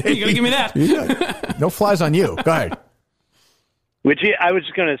last name. You got to give me that. Yeah. No flies on you. Go ahead. Which I was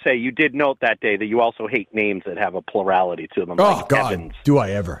just going to say, you did note that day that you also hate names that have a plurality to them. Oh, like God. Evans. Do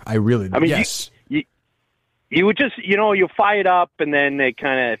I ever? I really do. I mean, yes. You would just, you fired up and then they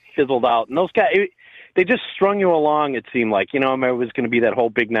kind of fizzled out. And those guys, they just strung you along, it seemed like. It was going to be that whole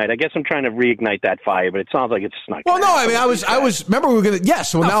big night. I guess I'm trying to reignite that fire, but it sounds like it's not. Well, no, I mean, I was, remember we were going to,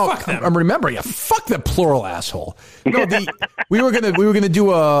 yes, so now I'm remembering. Yeah, fuck that plural asshole. No, we were going to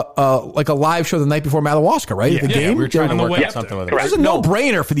do a live show the night before Madawaska, right? Yeah, the game? we were trying to work out something with it. It was a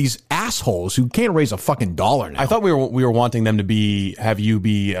no-brainer for these assholes who can't raise a fucking dollar now. I thought we were wanting them to have you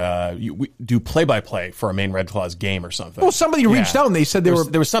do play-by-play for a Maine Red Claws game or something. Well, somebody reached out and they said there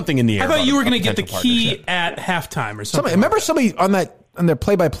was something in the air. I thought you were going to get the key at halftime or something. Remember somebody on their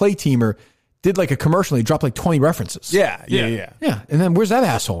play-by-play teamer did like a commercial. He dropped like 20 references. Yeah. And then where's that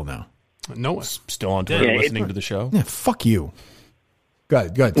asshole now? No one. Still on Twitter listening to the show. Yeah, fuck you. Go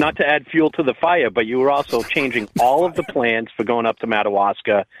ahead. Not to add fuel to the fire, but you were also changing all of the plans for going up to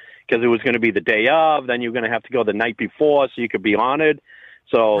Madawaska because it was going to be the day of. Then you're going to have to go the night before so you could be honored.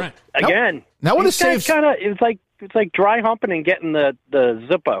 So again, now what is safe? It's like dry humping and getting the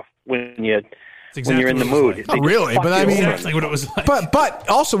zipper when you're in the mood. Not really, but I mean, exactly what it was like. But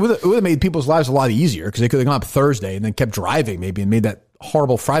also, it would have made people's lives a lot easier because they could have gone up Thursday and then kept driving maybe and made that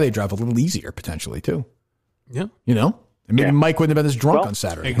horrible Friday drive a little easier potentially too. Yeah, and maybe Mike wouldn't have been as drunk on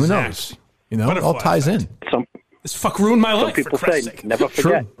Saturday. Exactly. Who knows? It all ties in. This fuck ruined my life. People for say sake. never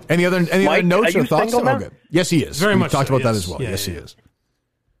forget. True. Any other notes or thoughts? Single now? Good. Yes, he is. Very we much talked so, about that yes. as well. Yeah, yes, yeah. he is.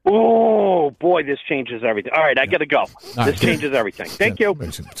 Oh, boy, this changes everything. All right, I got to go. This changes everything. Thank you.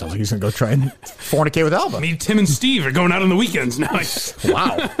 Sounds like he's going to go try and fornicate with Alba. Me, Tim, and Steve are going out on the weekends now.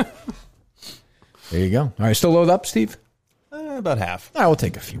 Wow. There you go. All right, still load up, Steve? About half. I will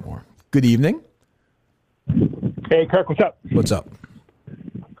take a few more. Good evening. Hey, Kirk, what's up? What's up?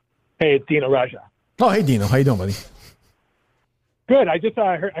 Hey, it's Dino Raja. Oh, hey, Dino. How you doing, buddy? Good. I just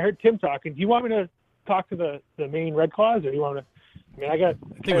I heard Tim talking. Do you want me to talk to the Maine Red Claws, or do you want to? I mean, I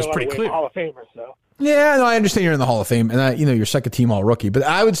think it was pretty clear. Hall of Famers, so. Yeah, no, I understand you're in the Hall of Fame, and you're second team all rookie, but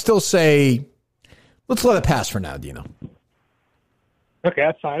I would still say let's let it pass for now, Dino. Okay,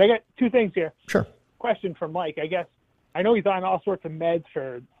 that's fine. I got two things here. Sure. Question from Mike. I guess I know he's on all sorts of meds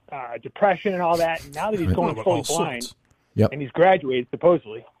for depression and all that, and now that he's going fully blind, and he's graduated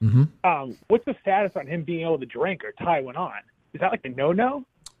supposedly, what's the status on him being able to drink or tie one on? Is that like a no-no?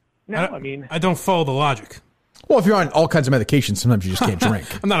 No, I mean, I don't follow the logic. Well, if you're on all kinds of medications, sometimes you just can't drink.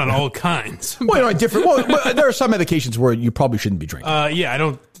 I'm not on all kinds. Well, you're on different. Well, there are some medications where you probably shouldn't be drinking. Yeah, I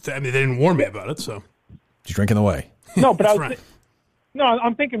don't. I mean, they didn't warn me about it, so just drinking away. No, but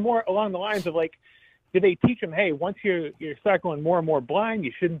I'm thinking more along the lines of like, did they teach him, hey, once you start going more and more blind,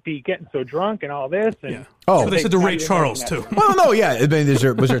 you shouldn't be getting so drunk and all this? And yeah. Oh, they said to Ray Charles too. Well, no, yeah. I mean,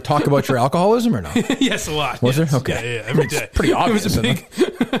 was there talk about your alcoholism or no? Yes, a lot. Was there? Okay. Yeah, every day. Pretty obvious. It was a big.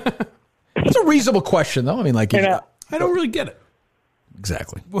 It's a reasonable question, though. I mean, like, I don't really get it.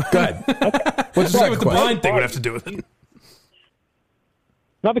 Exactly. Go ahead. What's the blind thing would have to do with it?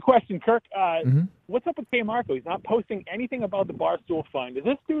 Another question, Kirk. What's up with K. Marco? He's not posting anything about the Barstool Fund. Is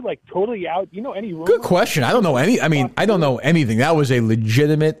this dude like totally out? You know any rumors? Good question. I don't know any. I mean, I don't know anything. That was a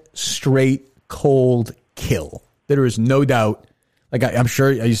legitimate, straight, cold kill. There is no doubt. Like, I'm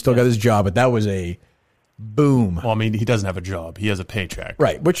sure he still got his job, but that was a boom. Well, I mean, he doesn't have a job. He has a paycheck.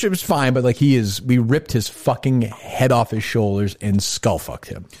 Right, which was fine, but like we ripped his fucking head off his shoulders and skull fucked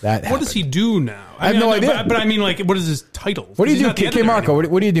him. What does he do now? I have no idea. But I mean, like, what is his title? What do you do, K. Marco?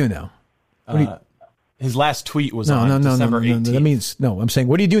 What do you do now? His last tweet was on December 18th. That means, I'm saying,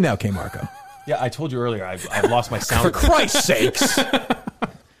 what do you do now, K. Marco? Yeah, I told you earlier, I've lost my sound. For Christ's sakes.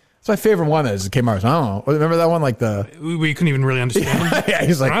 That's my favorite one is K. Marco. I don't know. Remember that one? Like we couldn't even really understand. Yeah,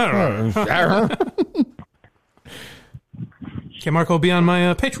 he's like, I don't know. K. Marco will be on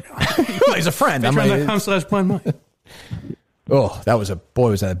my Patreon. He's a friend. Patreon.com/blindmike. Oh,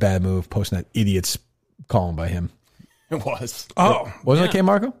 was that a bad move, posting that idiot's column by him. It was. Oh. Wasn't it K.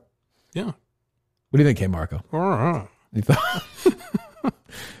 Marco? Yeah. What do you think, K. Marco?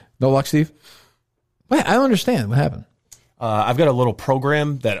 No luck, Steve? Wait, I don't understand. What happened? I've got a little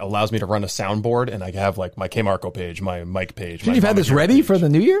program that allows me to run a soundboard, and I have like my K. Marco page, my Mike page. You've had this ready for the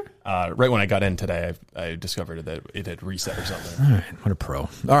new year? Right when I got in today, I discovered that it had reset or something. All right, what a pro. All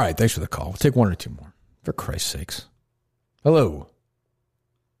right, thanks for the call. We'll take one or two more. For Christ's sakes. Hello.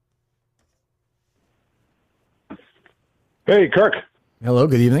 Hey, Kirk. Hello,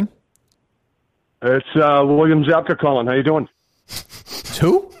 good evening. It's William Zabka calling. How you doing? It's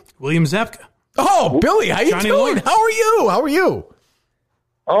who? William Zabka. Oh, Billy, how you Johnny doing? Lawrence. How are you?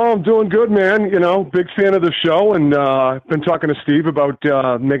 Oh, I'm doing good, man. You know, big fan of the show, and I've been talking to Steve about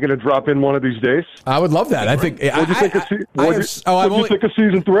making a drop in one of these days. I would love that. I think. What do you think of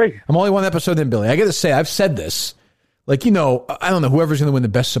season 3? I'm only one episode in, Billy. I got to say, I've said this. Like, I don't know, whoever's going to win the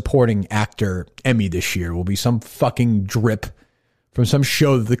Best Supporting Actor Emmy this year will be some fucking drip from some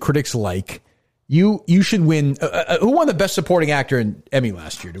show that the critics like. You should win. Who won the Best Supporting Actor in Emmy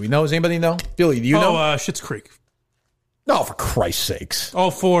last year? Do we know? Does anybody know? Billy, do you know? Schitt's Creek. No, for Christ's sakes.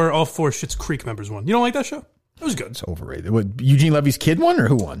 All four Schitt's Creek members won. You don't like that show? It was good. It's overrated. What, Eugene Levy's kid won, or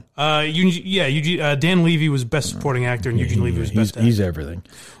who won? Eugene, Dan Levy was Best Supporting Actor, and Eugene Levy was Best Actor. He's everything.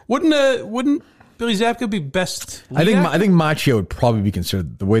 Wouldn't Billy Zabka be Best Lead I Actor? think Macchio would probably be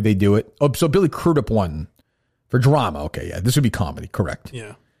considered the way they do it. Oh, so Billy Crudup won for drama. Okay, yeah, this would be comedy, correct?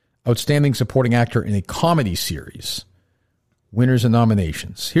 Yeah. Outstanding Supporting Actor in a Comedy Series. Winners and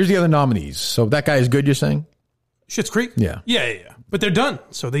nominations. Here's the other nominees. So that guy is good, you're saying? Schitt's Creek? Yeah. Yeah. But they're done.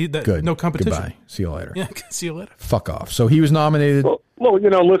 So Good. No competition. Goodbye. See you later. Yeah, see you later. Fuck off. So he was nominated. Well,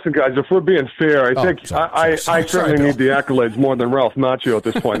 listen, guys, if we're being fair, I certainly need the accolades more than Ralph Macchio at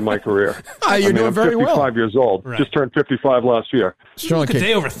this point in my career. You're doing I'm very 55 well. years old. Right. Just turned 55 last year. Sterling It's a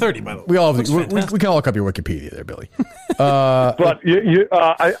day over 30, by the way. We all we can all look up your Wikipedia there, Billy. But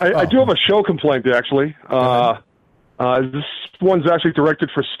I do have a show complaint, actually. This one's actually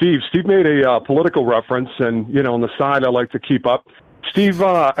directed for Steve. Steve made a political reference, and, on the side I like to keep up. Steve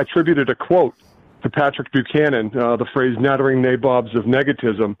attributed a quote to Patrick Buchanan, the phrase nattering nabobs of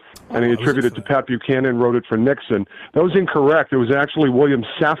negativism, and he attributed it to Pat Buchanan, wrote it for Nixon. That was incorrect. It was actually William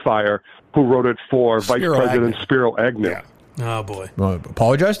Sapphire who wrote it for Vice President Spiro Agnew. Yeah. Oh, boy. Well,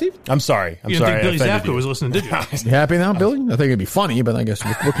 apologize, Steve? I'm sorry. You didn't think Billy Zabka was listening, did you? You happy now, Billy? I think it'd be funny, but I guess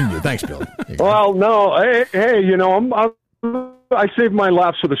what can you do? Thanks, Billy. Well, no. Hey, I saved my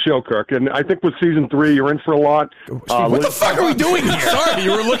laughs for the show, Kirk, and I think with season 3, you're in for a lot. What the fuck are we doing here? Sorry,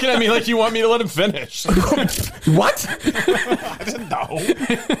 you were looking at me like you want me to let him finish. What? I didn't know.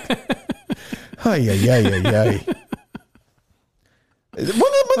 Ay.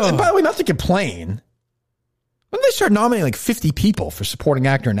 By the way, not to complain. When they start nominating like 50 people for supporting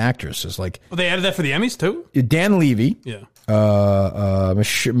actor and actresses, like They added that for the Emmys, too? Dan Levy. Yeah. I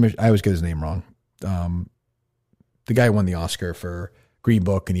always get his name wrong. The guy who won the Oscar for Green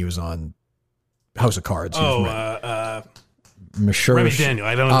Book, and he was on House of Cards. Remy Mahershala Daniel.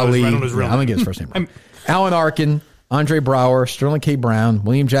 I don't know Ali. his real I don't get his first name right. Alan Arkin, Andre Brower, Sterling K. Brown,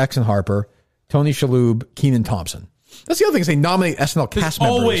 William Jackson Harper, Tony Shalhoub, Kenan Thompson. That's the other thing is they nominate SNL cast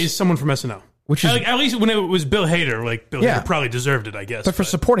members. Always someone from SNL. Which is, at least when it was Bill Hader, Bill Hader probably deserved it, I guess. But for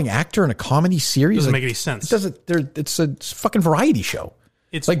supporting actor in a comedy series, doesn't make any sense. It's a fucking variety show.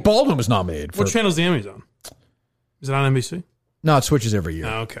 It's like Baldwin was nominated for. What channel is the Emmys on? Is it on NBC? No, it switches every year.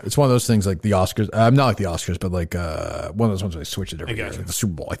 Oh, okay. It's one of those things like the Oscars. Not like the Oscars, but like one of those ones where they switch it every year. Like the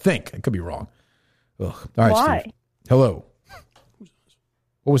Super Bowl, I think. I could be wrong. Ugh. All right, Why? Steve. Hello.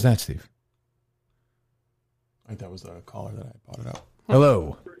 What was that, Steve? I think that was the caller that I brought it up.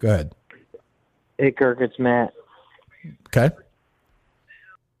 Hello. Go ahead. Hey, Kirk, it's Matt. Okay.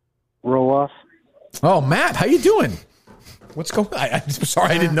 Roll off. Oh, Matt, how you doing? What's going on? I'm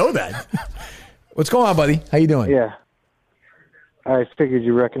sorry, I didn't know that. What's going on, buddy? How you doing? Yeah. I figured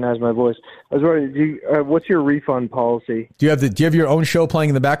you recognized my voice. I was wondering, what's your refund policy? Do you have your own show playing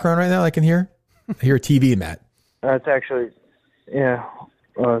in the background right now I can hear? I hear TV, Matt. It's actually,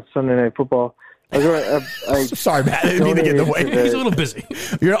 Sunday Night Football. I was wondering, sorry, Matt. I didn't mean to get in the way. He's a little busy.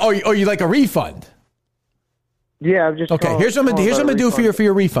 You like a refund? Yeah, I'm just okay. Here's what I'm gonna do for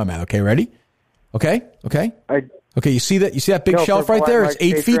your refund, Matt. Okay, ready? Okay. Okay. You see that big shelf right there? It's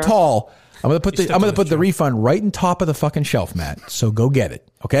 8 feet tall. I'm gonna put the refund right on top of the fucking shelf, Matt. So go get it.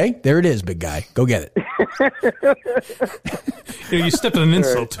 Okay, there it is, big guy. Go get it. You stepped on an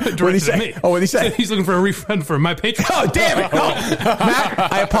insult directed at me. Oh, what did he say? He's looking for a refund for my Patreon. Oh, damn it!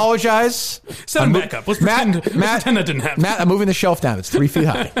 Matt, I apologize. Send him back up. Let's pretend that didn't happen. Matt, I'm moving the shelf down. It's 3 feet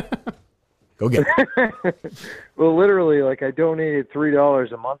high. Go get it. Well, literally, I donated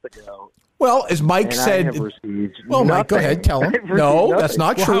 $3 a month ago. Well, as Mike said, Mike, go ahead, tell him. No, that's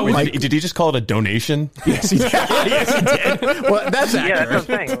not true. Mike, did he just call it a donation? Yes, he did. Yes, he did. Well, that's accurate. Yeah, that's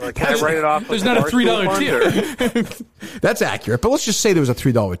what I'm saying. Can I write it off? There's not a $3 tier. That's accurate, but let's just say there was a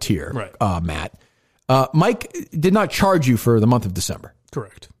 $3 tier, right. Matt. Mike did not charge you for the month of December.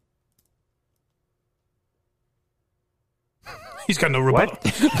 Correct. He's got no rebuttal.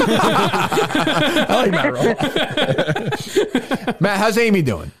 I like Matt Roll. Matt, how's Amy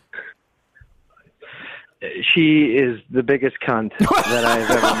doing? She is the biggest cunt that I've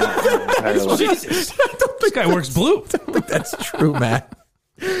ever met in my entire life. Jesus. This guy works blue. I don't think that's true, Matt.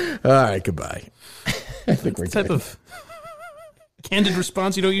 All right, goodbye. I think we're type of candid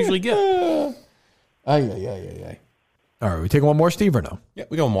response you don't usually get. Ay. All right, we take one more, Steve, or no? Yeah,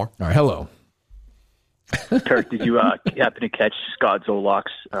 we got one more. All right, hello. Kirk, did you happen to catch Scott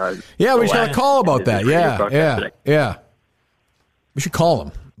Zolak's? Yeah, we should have a call about that. Yeah. We should call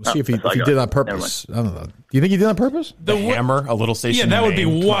him. We'll see if he did it on purpose. I don't know. Do you think he did it on purpose? The Hammer, a little station. Yeah, that would be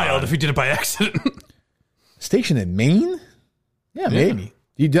Maine. wild if he did it by accident. Station in Maine? Yeah, maybe.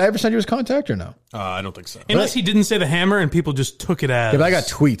 Did I ever send you his contact or no? I don't think so. Unless he didn't say the Hammer and people just took it as. Yeah, but I got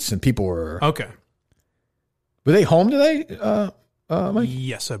tweets and people were. Okay. Were they home today, Mike?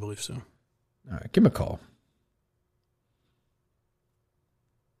 Yes, I believe so. All right, give him a call.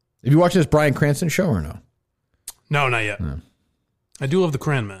 Have you watched this Bryan Cranston show or no? No, not yet. No. I do love the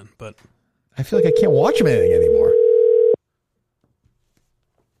Cran Man, but I feel like I can't watch him in anything anymore.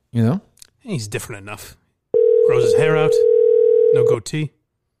 You know? He's different enough. Grows his hair out. No goatee.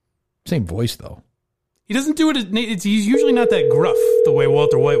 Same voice, though. He doesn't do it. He's usually not that gruff the way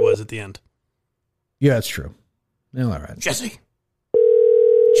Walter White was at the end. Yeah, that's true. Yeah, all right. Jesse.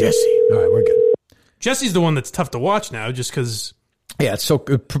 All right, we're good. Jesse's the one that's tough to watch now just because... Yeah, it's so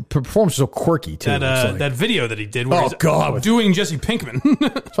performs so quirky too. That video that he did, where he's doing Jesse Pinkman.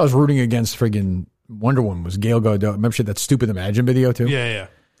 So I was rooting against friggin' Wonder Woman. Was Gal Gadot? Remember that stupid Imagine video too? Yeah.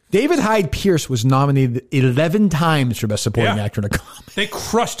 David Hyde Pierce was nominated 11 times for Best Supporting Actor in a Comedy. They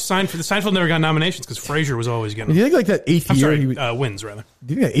crushed Seinfeld. Seinfeld never got nominations because Frasier was always getting. Do you think like that eighth year? Wins rather.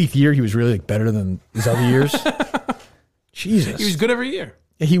 Do you think that 8th year he was really better than his other years? Jesus, he was good every year.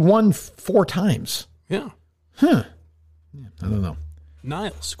 Yeah, he won 4 times. Yeah. Huh. Yeah, I don't know.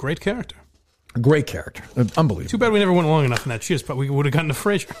 Niles, great character. A great character. Unbelievable. Too bad we never went long enough in that Cheers, but we would have gotten to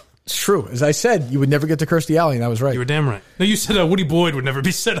Frasier. It's true. As I said, you would never get to Kirstie Alley, and I was right. You were damn right. No, you said Woody Boyd would never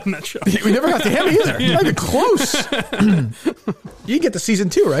be said on that show. We never got to him either. Not even close. You didn't get to season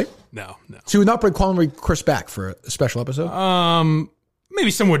 2, right? No. So you would not bring Chris back for a special episode?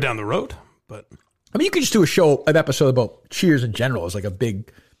 Maybe somewhere down the road, but... I mean, you could just do an episode about Cheers in general as like a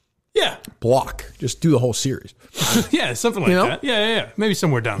big... Yeah. Block. Just do the whole series. Yeah, something like that. Yeah. Maybe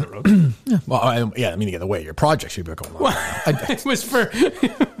somewhere down the road. Well, I mean to get away. Your project should be going on. It was for...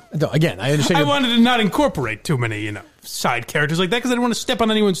 Again, I understand. I wanted to not incorporate too many, side characters like that because I didn't want to step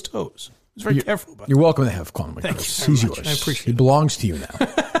on anyone's toes. I was very careful about it. You're welcome to have Conor McGregor. Thank you He's very much. yours. I appreciate it. He belongs to you now.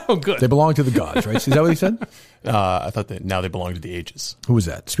 Oh, good. They belong to the gods, right? Is that what he said? I thought that now they belong to the ages. Who was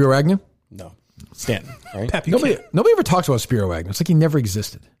that? Spiro Agnew? No. Stanton, right? Pep, nobody ever talks about Spiro Agnew. It's like he never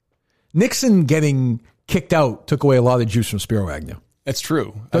existed. Nixon getting kicked out took away a lot of the juice from Spiro Agnew. That's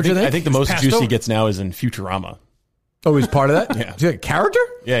true. Don't you think? I think the most juice he gets now is in Futurama. Oh, he's part of that? Yeah. Is he a character?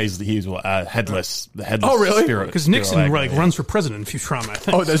 Yeah, he's headless. The headless. Oh, really? Because Nixon runs for president in Futurama, I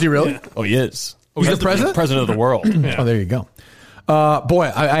think. Oh, does he really? Yeah. Oh, he is. He's the president? President of the world. Yeah. Oh, there you go.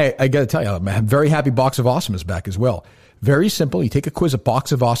 Boy, I got to tell you, I'm very happy Box of Awesome is back as well. Very simple. You take a quiz at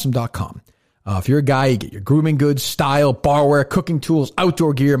boxofawesome.com. If you're a guy, you get your grooming goods, style, barware, cooking tools,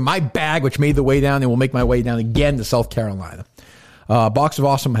 outdoor gear, my bag, which made the way down and will make my way down again to South Carolina. Box of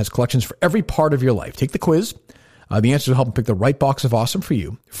Awesome has collections for every part of your life. Take the quiz. The answers will help them pick the right box of awesome for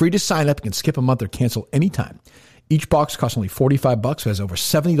you. Free to sign up. You can skip a month or cancel anytime. Each box costs only $45. So it has over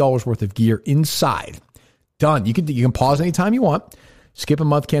 $70 worth of gear inside. Done. You can pause anytime you want. Skip a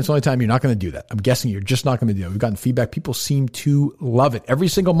month, cancel anytime. You're not going to do that. I'm guessing you're just not going to do it. We've gotten feedback. People seem to love it. Every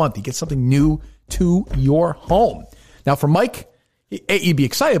single month, you get something new to your home. Now, for Mike, you'd be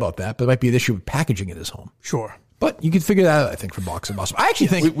excited about that, but it might be an issue with packaging in his home. Sure. But you can figure that out, I think, for Box of Awesome. I actually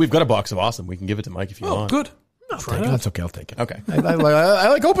think... We've got a Box of Awesome. We can give it to Mike if you want. Oh, good. That's okay. I'll take it. Okay. I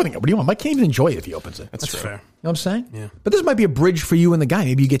like opening it. What do you want? Mike can't even enjoy it if he opens it. That's fair. You know what I'm saying? Yeah. But this might be a bridge for you and the guy.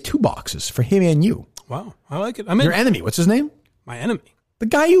 Maybe you get 2 boxes for him and you. Wow. I like it. I'm in. Your enemy. What's his name? My enemy.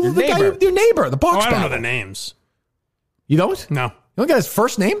 Your neighbor. The box. I don't know battle. their names. You don't? No. You don't got his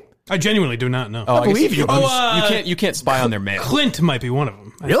first name? I genuinely do not know. I believe you. You can't spy on their mail. Clint might be one of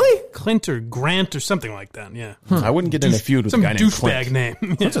them. Really? Clint or Grant or something like that. Yeah. I wouldn't get in a feud with a guy named Clint. Some douchebag name.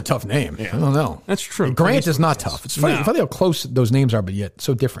 Yeah. That's a tough name. Yeah. I don't know. That's true. Grant is not tough. It's funny how close those names are, but yet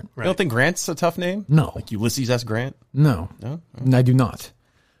so different. You don't think Grant's a tough name? No. Like Ulysses S. Grant? No. I do not.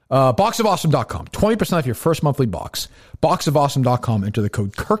 Boxofawesome.com. 20% off your first monthly box. Boxofawesome.com. Enter the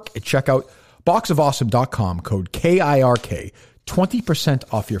code KIRK at checkout. Boxofawesome.com. Code KIRK. 20%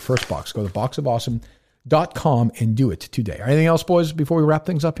 off your first box. Go to boxofawesome.com and do it today. Anything else, boys, before we wrap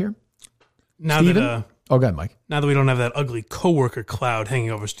things up here? Now Steven? that go ahead, Mike. Now that we don't have that ugly coworker cloud hanging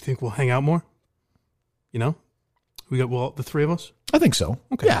over us, do you think we'll hang out more? You know, we got the 3 of us. I think so.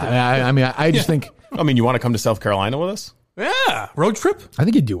 Okay. Yeah, I just think. I mean, you want to come to South Carolina with us? Yeah, road trip. I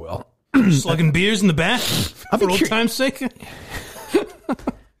think you'd do well. Slugging beers in the back for old time's sake. It's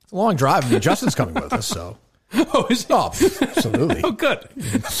a long drive. I mean, Justin's coming with us, so. Oh, is he? Oh, absolutely. Oh, good.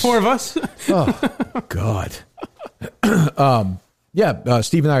 4 of us. Oh, God.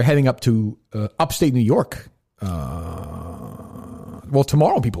 Steve and I are heading up to upstate New York. Well,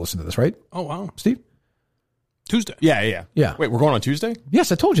 tomorrow people listen to this, right? Oh, wow. Steve? Tuesday. Yeah. Wait, we're going on Tuesday?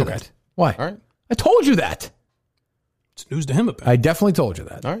 Yes, I told you that. Why? All right. I told you that. It's news to him about. I definitely told you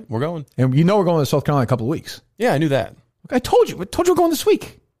that. All right, we're going. And you know we're going to South Carolina in a couple of weeks. Yeah, I knew that. I told you. I told you we're going this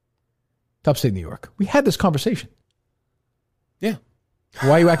week to upstate New York. We had this conversation. Yeah.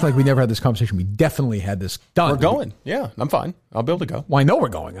 Why are you acting like we never had this conversation? We definitely had this done. We're going. Yeah, I'm fine. I'll be able to go. Well, I know we're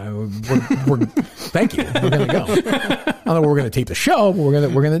going. We're thank you. We're going to go. I don't know where we're going to tape the show, but we're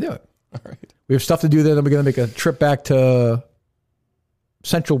going to do it. All right. We have stuff to do there. Then we're going to make a trip back to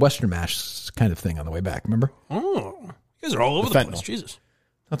Central Western Mass kind of thing on the way back. Remember? Oh, you guys are all over the place. Jesus.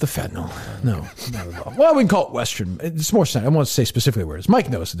 Not the fentanyl. No, not at all. Well, we can call it Western. It's more. I won't say specifically where it is. Mike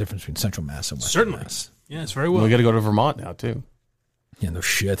knows the difference between Central Mass and Western Mass. Yeah, it's very well. We got to go to Vermont now too. Yeah, no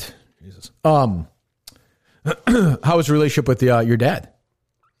shit. Jesus. How was the relationship with your dad?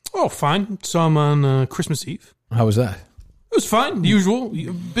 Oh, fine. Saw him on Christmas Eve. How was that? It was fine. Usual.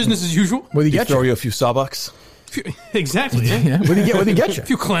 Business as usual. What did he get throw you a few Sawbucks? Exactly. Yeah. Yeah. What did he get you? A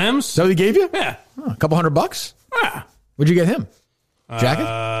few clams. Is that what he gave you? Yeah. Oh, a couple $100? Yeah. What'd you get him? Jacket?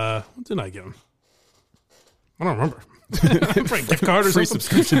 What did I get him? I don't remember. Free gift card or free something?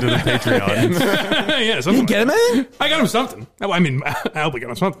 subscription to the Patreon. Yeah, something. You get him anything? I got him something. I mean, I hope I got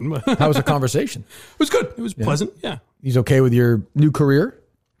him something. But How was the conversation? It was good. It was pleasant. Yeah. He's okay with your new career?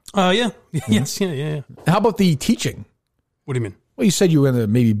 Yeah. Yes. Yeah. How about the teaching? What do you mean? Well, you said you were going to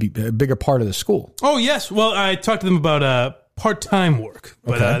maybe be a bigger part of the school. Oh, yes. Well, I talked to them about part-time work,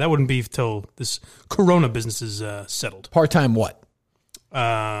 but that wouldn't be till this Corona business is settled. Part-time what?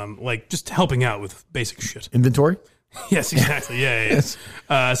 Like just helping out with basic shit. Inventory? Yes, exactly. Yeah.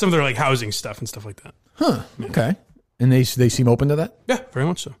 Some of their like housing stuff and stuff like that. Huh. Yeah. Okay. And they seem open to that? Yeah, very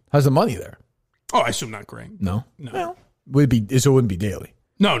much so. How's the money there? Oh, I assume not great. No. No. Would it be? So it wouldn't be daily.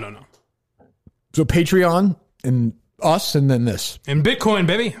 No. So Patreon and us, and then this and Bitcoin,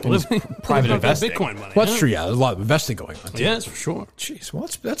 baby. Private investing. Bitcoin money. Well, that's true. Yeah, there's a lot of investing going on. Yeah, that's for sure. Jeez, well,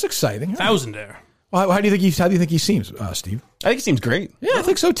 that's exciting. Thousandaire. Well, how do you think he seems, Steve? I think he seems great. Yeah, I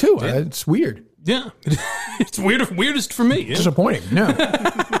think so too. Yeah. It's weird. Yeah, it's weirdest for me. Yeah. Disappointing. No.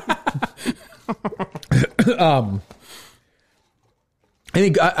 I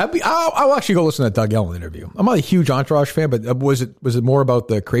think I'll actually go listen to that Doug Ellen interview. I'm not a huge Entourage fan, but was it more about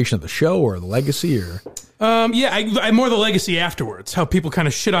the creation of the show or the legacy or? I more the legacy afterwards. How people kind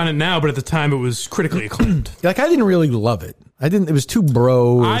of shit on it now, but at the time it was critically acclaimed. Like I didn't really love it. It was too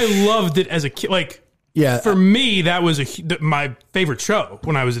bro. I loved it as a kid. Like for me, that was my favorite show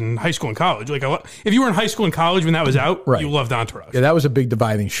when I was in high school and college. Like if you were in high school and college when that was out, you loved Entourage. Yeah, that was a big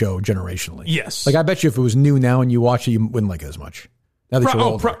dividing show generationally. Yes. Like I bet you if it was new now and you watch it, you wouldn't like it as much. Now that you're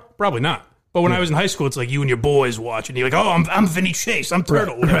older. Probably not. But when I was in high school, it's like you and your boys watching. You're like, oh, I'm Vinny Chase. I'm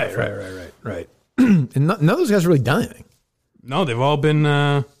Turtle. Right. And none of those guys really done anything. No, they've all been.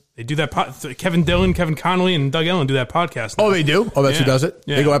 They do that. Kevin Dillon, Kevin Connolly, and Doug Ellen do that podcast now. Oh, they do? Oh, that's who does it?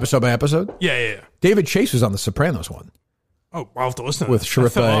 Yeah. They go episode by episode? Yeah. David Chase was on the Sopranos one. Oh, I'll have to listen to with that.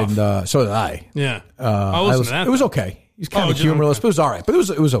 Shariffa and so did I. Yeah. I'll listen to that. It was okay. He's kind of humorless, but it was all right. But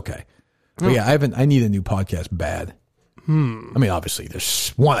it was okay. But yeah, I need a new podcast bad. I mean, obviously, there's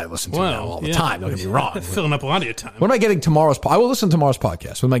one I listen to now all the time. Don't get me wrong. Filling up a lot of your time. What am I getting tomorrow's? I will listen to tomorrow's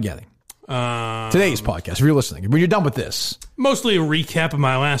podcast. What am I getting? Today's podcast. If you're listening, when you're done with this, mostly a recap of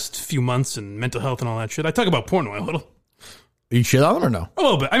my last few months and mental health and all that shit. I talk about Portnoy a little. You shit on him or no? A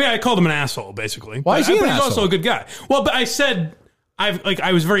little bit. I mean, I called him an asshole, basically. Why is he an But he's asshole? also a good guy. Well, but I said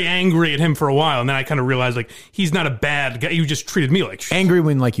I was very angry at him for a while, and then I kind of realized like he's not a bad guy. He just treated me like shit. Angry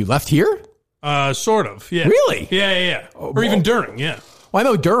when like you left here? Sort of. Yeah. Really? Yeah. Or even during. Yeah. Well, I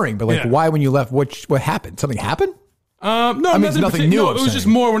know during, but like, Yeah. why when you left? What happened? Something happened? No, I mean, it's nothing new. No, I'm it was saying. just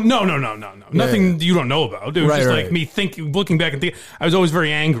more. No. Nothing you don't know about. It was just like me looking back and thinking. I was always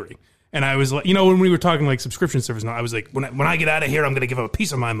very angry, and I was like, when we were talking like subscription service, I was like, when I get out of here, I'm going to give him a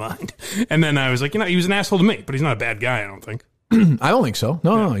piece of my mind. And then I was like, he was an asshole to me, but he's not a bad guy. I don't think. I don't think so.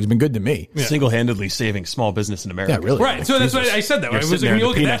 No, he's been good to me. Yeah. Single-handedly saving small business in America. Yeah, really. Right. So that's why I said that. You're I was sitting there when in you the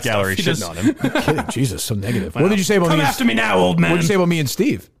look at peanut that gallery stuff, shitting on him. I'm kidding. Jesus, so negative. Wow. What did you say about Come me? after me now, old man. What did you say about me and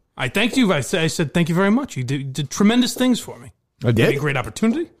Steve? I thanked you. I said thank you very much. You did tremendous things for me. I Gave me did? a great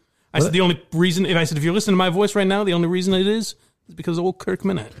opportunity. I said the only reason, if you're listening to my voice right now, the only reason it is because of old Kirk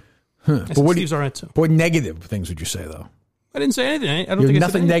Minute. Huh. I said Steve's all right too. What negative things would you say though? I didn't say anything. I don't You have think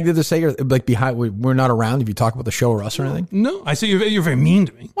nothing I said negative to say, or like behind we're not around if you talk about the show or us or anything. No, I said you're very mean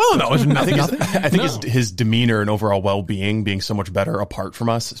to me. Well, no, it's nothing. I think his demeanor and overall well-being being so much better apart from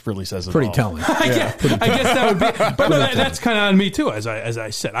us really says it Pretty all. telling. I guess that would be, but no, that's kind of on me too. As I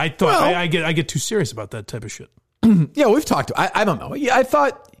said, I thought I get too serious about that type of shit. Yeah, we've talked. I don't know. Yeah, I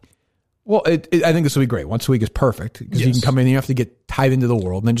thought. Well, I think this will be great. Once a week is perfect because you can come in. You have to get tied into the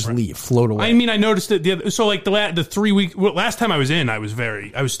world and then just leave, float away. I mean, I noticed it. So like the 3 week last time I was in, I was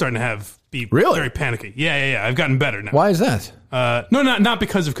starting to be very panicky. Yeah. I've gotten better now. Why is that? No, not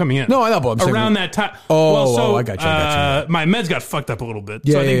because of coming in. No, I know, but I'm saying around that time. Oh, I got you. My meds got fucked up a little bit,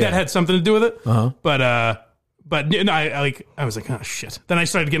 Yeah, so I think yeah, that had something to do with it. Uh-huh. But I was like, oh shit. Then I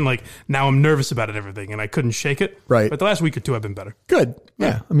started getting like, now I'm nervous about it, everything, and I couldn't shake it. Right. But the last week or two, I've been better. Good.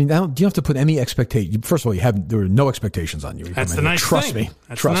 Yeah. I mean, you don't have to put any expectation. First of all, there were no expectations on you. You That's come the in here. nice Trust thing. me.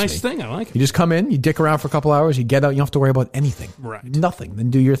 That's Trust the nice me. thing. I like it. You just come in, you dick around for a couple hours, you get out. You don't have to worry about anything. Right. Nothing. Then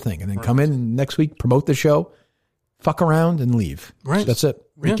do your thing, and then come in and next week, promote the show, fuck around, and leave. Right. That's it.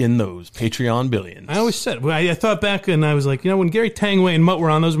 Rake in those Patreon billions. I always said, I thought back and I was like, when Gary Tangway and Mutt were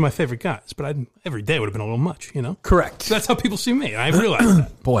on, those were my favorite guys. But every day would have been a little much, Correct. That's how people see me. I realized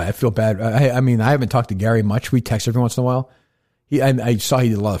that. Boy, I feel bad. I mean, I haven't talked to Gary much. We text every once in a while. I saw he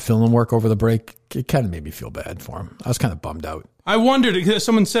did a lot of filming work over the break. It kind of made me feel bad for him. I was kind of bummed out. I wondered, because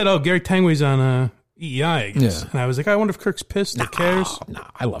someone said, Gary Tangway's on EEI, I guess. Yeah. And I was like, I wonder if Kirk's pissed or cares. No,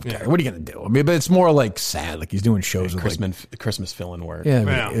 I love Gary. What are you going to do? I mean, but it's more like sad. Like he's doing shows with Christmas fill-in work.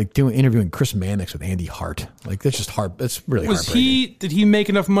 Yeah, like interviewing Chris Mannix with Andy Hart. Like that's just hard. That's really heartbreaking. Did he make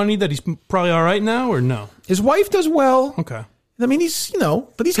enough money that he's probably all right now or no? His wife does well. Okay. I mean, he's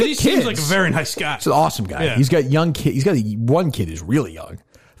but he's got he kids. seems like a very nice guy. He's an awesome guy. Yeah. He's got young kids. He's got one kid who's really young.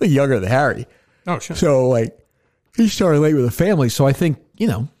 I think younger than Harry. Oh, sure. So like he started late with a family. So I think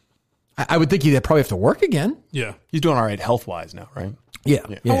I would think he'd probably have to work again. Yeah. He's doing all right health-wise now, right? Yeah.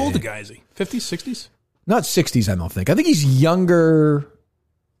 How old a guy is he? 50s, 60s? Not 60s, I don't think. I think he's younger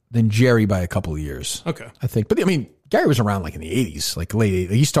than Jerry by a couple of years. Okay. I think. But I mean, Gary was around like in the 80s, like late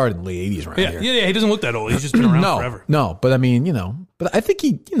 80s. He started in the late 80s around here. Yeah, he doesn't look that old. He's just been around forever. No, but I mean, but I think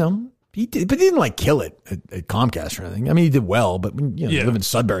he did, but he didn't like kill it at Comcast or anything. I mean, he did well, but you live in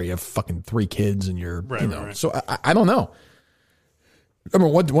Sudbury, you have fucking 3 kids and you're, Right. So I don't know. I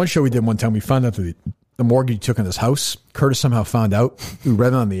remember one show we did one time, we found out that the mortgage he took on his house, Curtis somehow found out. We read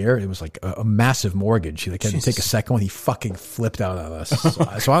it on the air. It was like a massive mortgage. He had to take a second one. He fucking flipped out on us. So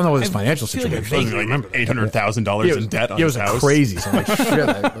I don't know what his financial situation was. Like $800,000 in debt on it his was house. crazy. So I'm like, shit.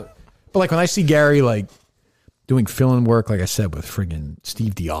 But like when I see Gary like doing fill-in work, like I said, with friggin'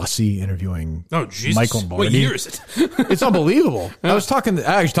 Steve Diossi interviewing Michael Lombardi. What year is it? It's unbelievable. I was talking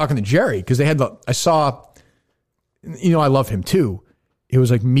to Jerry because they had I saw, I love him too. It was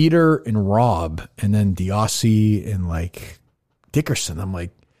like Meter and Rob and then Diossi and like Dickerson. I'm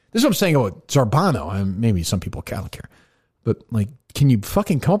like, this is what I'm saying about Zarbano. And maybe some people don't care, but like, can you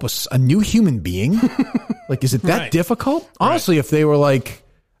fucking come up with a new human being? Like, is it that difficult? Honestly, if they were like,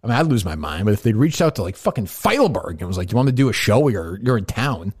 I'd lose my mind, but if they reached out to like fucking Feidelberg and was like, you want to do a show where you're in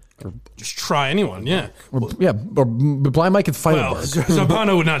town? Just try anyone, yeah. But Blind Mike could fight Well, a bird.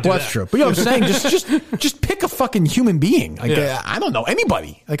 Zampano would not do Well, that. that's true. But you know what I'm saying? Just pick a fucking human being. Like I don't know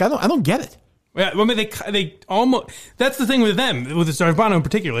anybody. Like I don't get it. Yeah, I mean, they almost. That's the thing with them, with Zampano in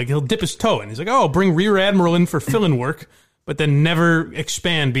particular. Like he'll dip his toe in. He's like, "Oh, I'll bring Rear Admiral in for fill-in work," but then never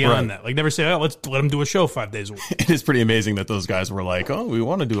expand beyond that. Like never say, "Oh, let's let him do a show 5 days a week." It is pretty amazing that those guys were like, "Oh, we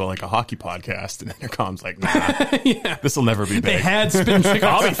want to do a hockey podcast," and then Intercom's like, "Nah, this will never be big." They had Spin Chicken.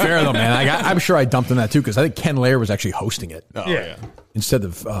 I'll be fair though, man. I'm sure I dumped on that too because I think Ken Lair was actually hosting it. Oh yeah. Instead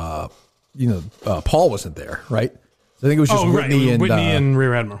of Paul wasn't there, right? I think it was just Whitney and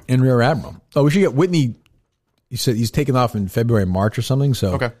Rear Admiral. And Rear Admiral. Oh, we should get Whitney. He said he's taking off in February, March or something.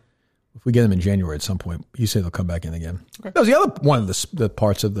 So if we get him in January at some point, he said he'll come back in again. Okay. That was the other one of the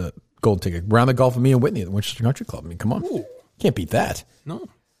parts of the Gold Ticket. Round the golf with me and Whitney at the Winchester Country Club. I mean, come on. Can't beat that. No.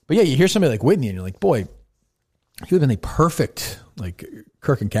 But yeah, you hear somebody like Whitney and you're like, boy, he would have been a perfect, like,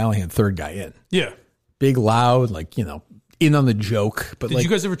 Kirk and Callahan third guy in. Yeah. Big, loud, like, in on the joke. But Did you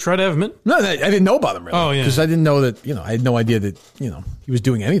guys ever try to have him in? No, I didn't know about him really. Oh, yeah. Because I didn't know that, I had no idea that, he was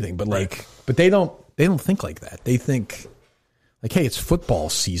doing anything. But but they don't think like that. They think like, hey, it's football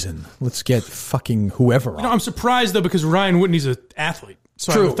season. Let's get fucking whoever on. I'm surprised though because Ryan Whitney's an athlete.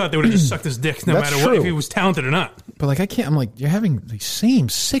 So True. I thought they would have just sucked his dick no That's matter what, true. if he was talented or not. But like, I'm like, you're having the same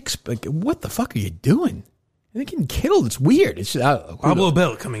six. Like, what the fuck are you doing? They're getting killed. It's weird. It's Pablo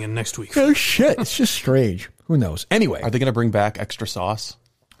Bell coming in next week. Oh shit! It's just strange. Who knows? Anyway, Are they going to bring back extra sauce?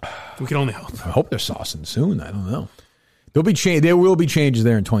 We can only hope. I hope they're saucing soon. I don't know. There will be changes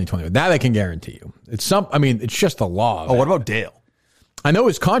there in 2020. That I can guarantee you. It's just the law. Oh, what about Dale? I know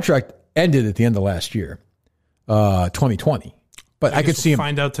his contract ended at the end of last year, 2020. But I could see him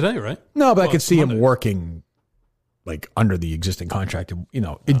find out today, right? No, but I could see him working like under the existing contract.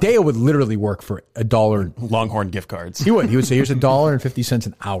 Dale would literally work for $1. Longhorn gift cards. He would say, "Here's $1.50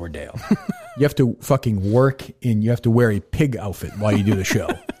 an hour, Dale. You have to fucking work you have to wear a pig outfit while you do the show."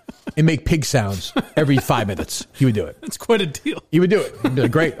 And make pig sounds every 5 minutes. He would do it. That's quite a deal. He would do it. He'd be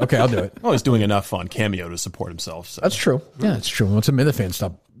like, great, okay, I'll do it. Oh, he's doing enough on Cameo to support himself. So. That's true. Yeah, that's true. Once a Minifan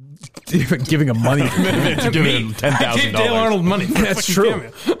stop giving him money. Giving him $10,000. I gave Dale Arnold money. That's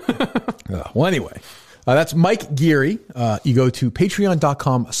true. Well, anyway, that's Mike Geary. You go to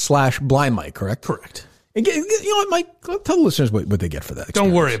patreon.com/blindmike, correct? Correct. And you know what, Mike? Tell the listeners what they get for that.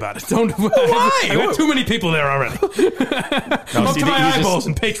 Don't worry about it. Why? I got too many people there already. Up to my eyeballs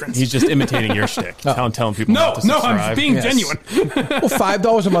and patrons. He's just imitating your shtick. Telling people not to subscribe. I'm being genuine. Well,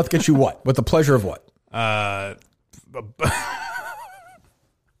 $5 a month gets you what? With the pleasure of what?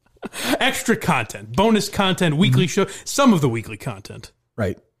 Extra content, bonus content, weekly show, some of the weekly content.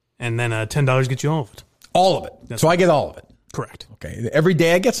 Right. And then $10 gets you all of it. All of it. So I get all of it. Correct. Okay. Every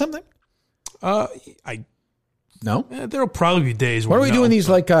day I get something? No? There'll probably be days What where are we doing these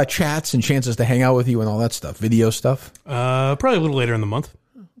like chats and chances to hang out with you and all that stuff? Video stuff? Probably a little later in the month.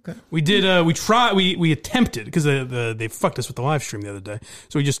 Okay. We did. We attempted because they fucked us with the live stream the other day.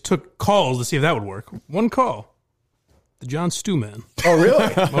 So we just took calls to see if that would work. One call, the John Stew Man. Oh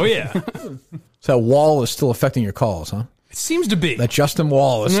really? Oh yeah. So Wall is still affecting your calls, huh? It seems to be. That Justin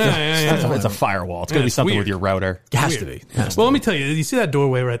Wall is still. Yeah. It's a firewall. It's going to be something with your router. It has to be. Well, let me tell you. You see that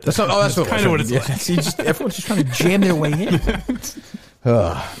doorway right there? That's kind of what it's like. Everyone's just trying to jam their way in.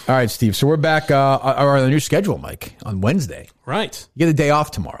 All right, Steve. So we're back on the new schedule, Mike, on Wednesday. Right. You get a day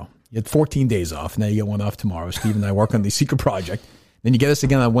off tomorrow. You had 14 days off. Now you get one off tomorrow. Steve and I work on the secret project. Then you get us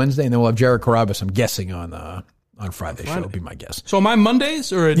again on Wednesday, and then we'll have Jared Carabas, I'm guessing, on Friday. Show would be my guess. So am I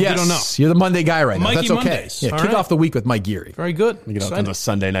Mondays or you don't know? You're the Monday guy right now. Mikey That's okay. Mondays. Yeah, kick off the week with Mike Geary. Very good. You get on the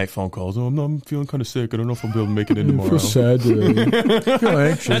Sunday night phone calls. Oh, I'm feeling kind of sick. I don't know if I'll be able to make it in tomorrow. I feel sad today. I feel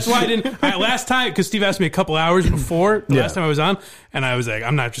anxious. That's why I didn't. Last time, because Steve asked me a couple hours before the last time I was on, and I was like,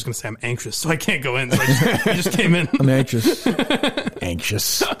 I'm not just going to say I'm anxious, so I can't go in. So I just came in. I'm anxious.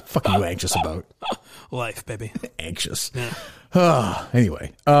 Anxious. Fuck are you anxious about? Life, baby. Anxious. Yeah.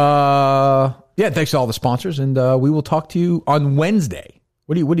 Anyway. Yeah, thanks to all the sponsors, and we will talk to you on Wednesday.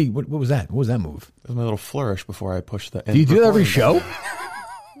 What was that? What was that move? That was my little flourish before I pushed the end. Do you do that every show?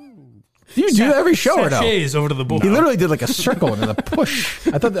 Do you do that every show or no? Sachets over to the board. He literally did like a circle and then a push.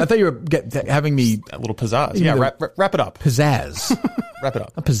 I thought you were having me a little pizzazz. Yeah, wrap it up. Pizzazz. Wrap it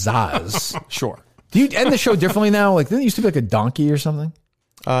up. A pizzazz. Sure. Do you end the show differently now? Like, didn't it used to be like a donkey or something?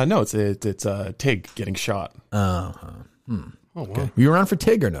 No, it's Tig getting shot. Oh wow. Okay. Were you around for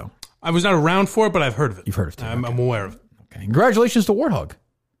Tig or no? I was not around for it, but I've heard of it. You've heard of Tig. I'm aware of it. Okay. Congratulations to Warthog.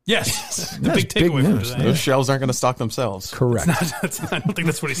 Yes. The That's big takeaway from today. Those shells aren't going to stock themselves. Correct. I don't think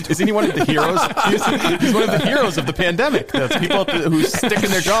that's what he's doing. Isn't he one of the heroes? He's one of the heroes of the pandemic. That's people who stick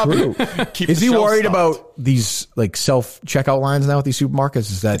in their job. Is he worried about these like self checkout lines now at these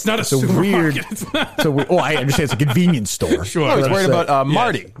supermarkets? Is that It's not a so supermarket. weird? I understand it's a convenience store. Sure. No, he's worried about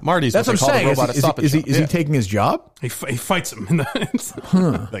Marty. Marty's That's what I'm saying. Is he Yeah. taking his job? He fights him.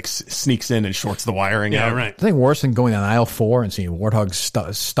 Like sneaks in and shorts the wiring out. right. I think worse than going on aisle 4 and seeing Warthog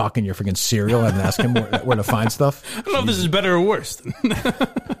stalking your freaking cereal and asking him where to find stuff. I don't know if this is better or worse than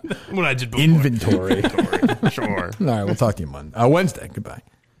what I did before. Inventory. Sure. All right, we'll talk to you Monday. Wednesday. Goodbye.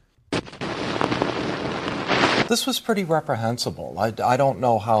 This was pretty reprehensible. I don't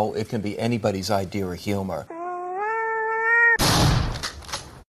know how it can be anybody's idea of humor.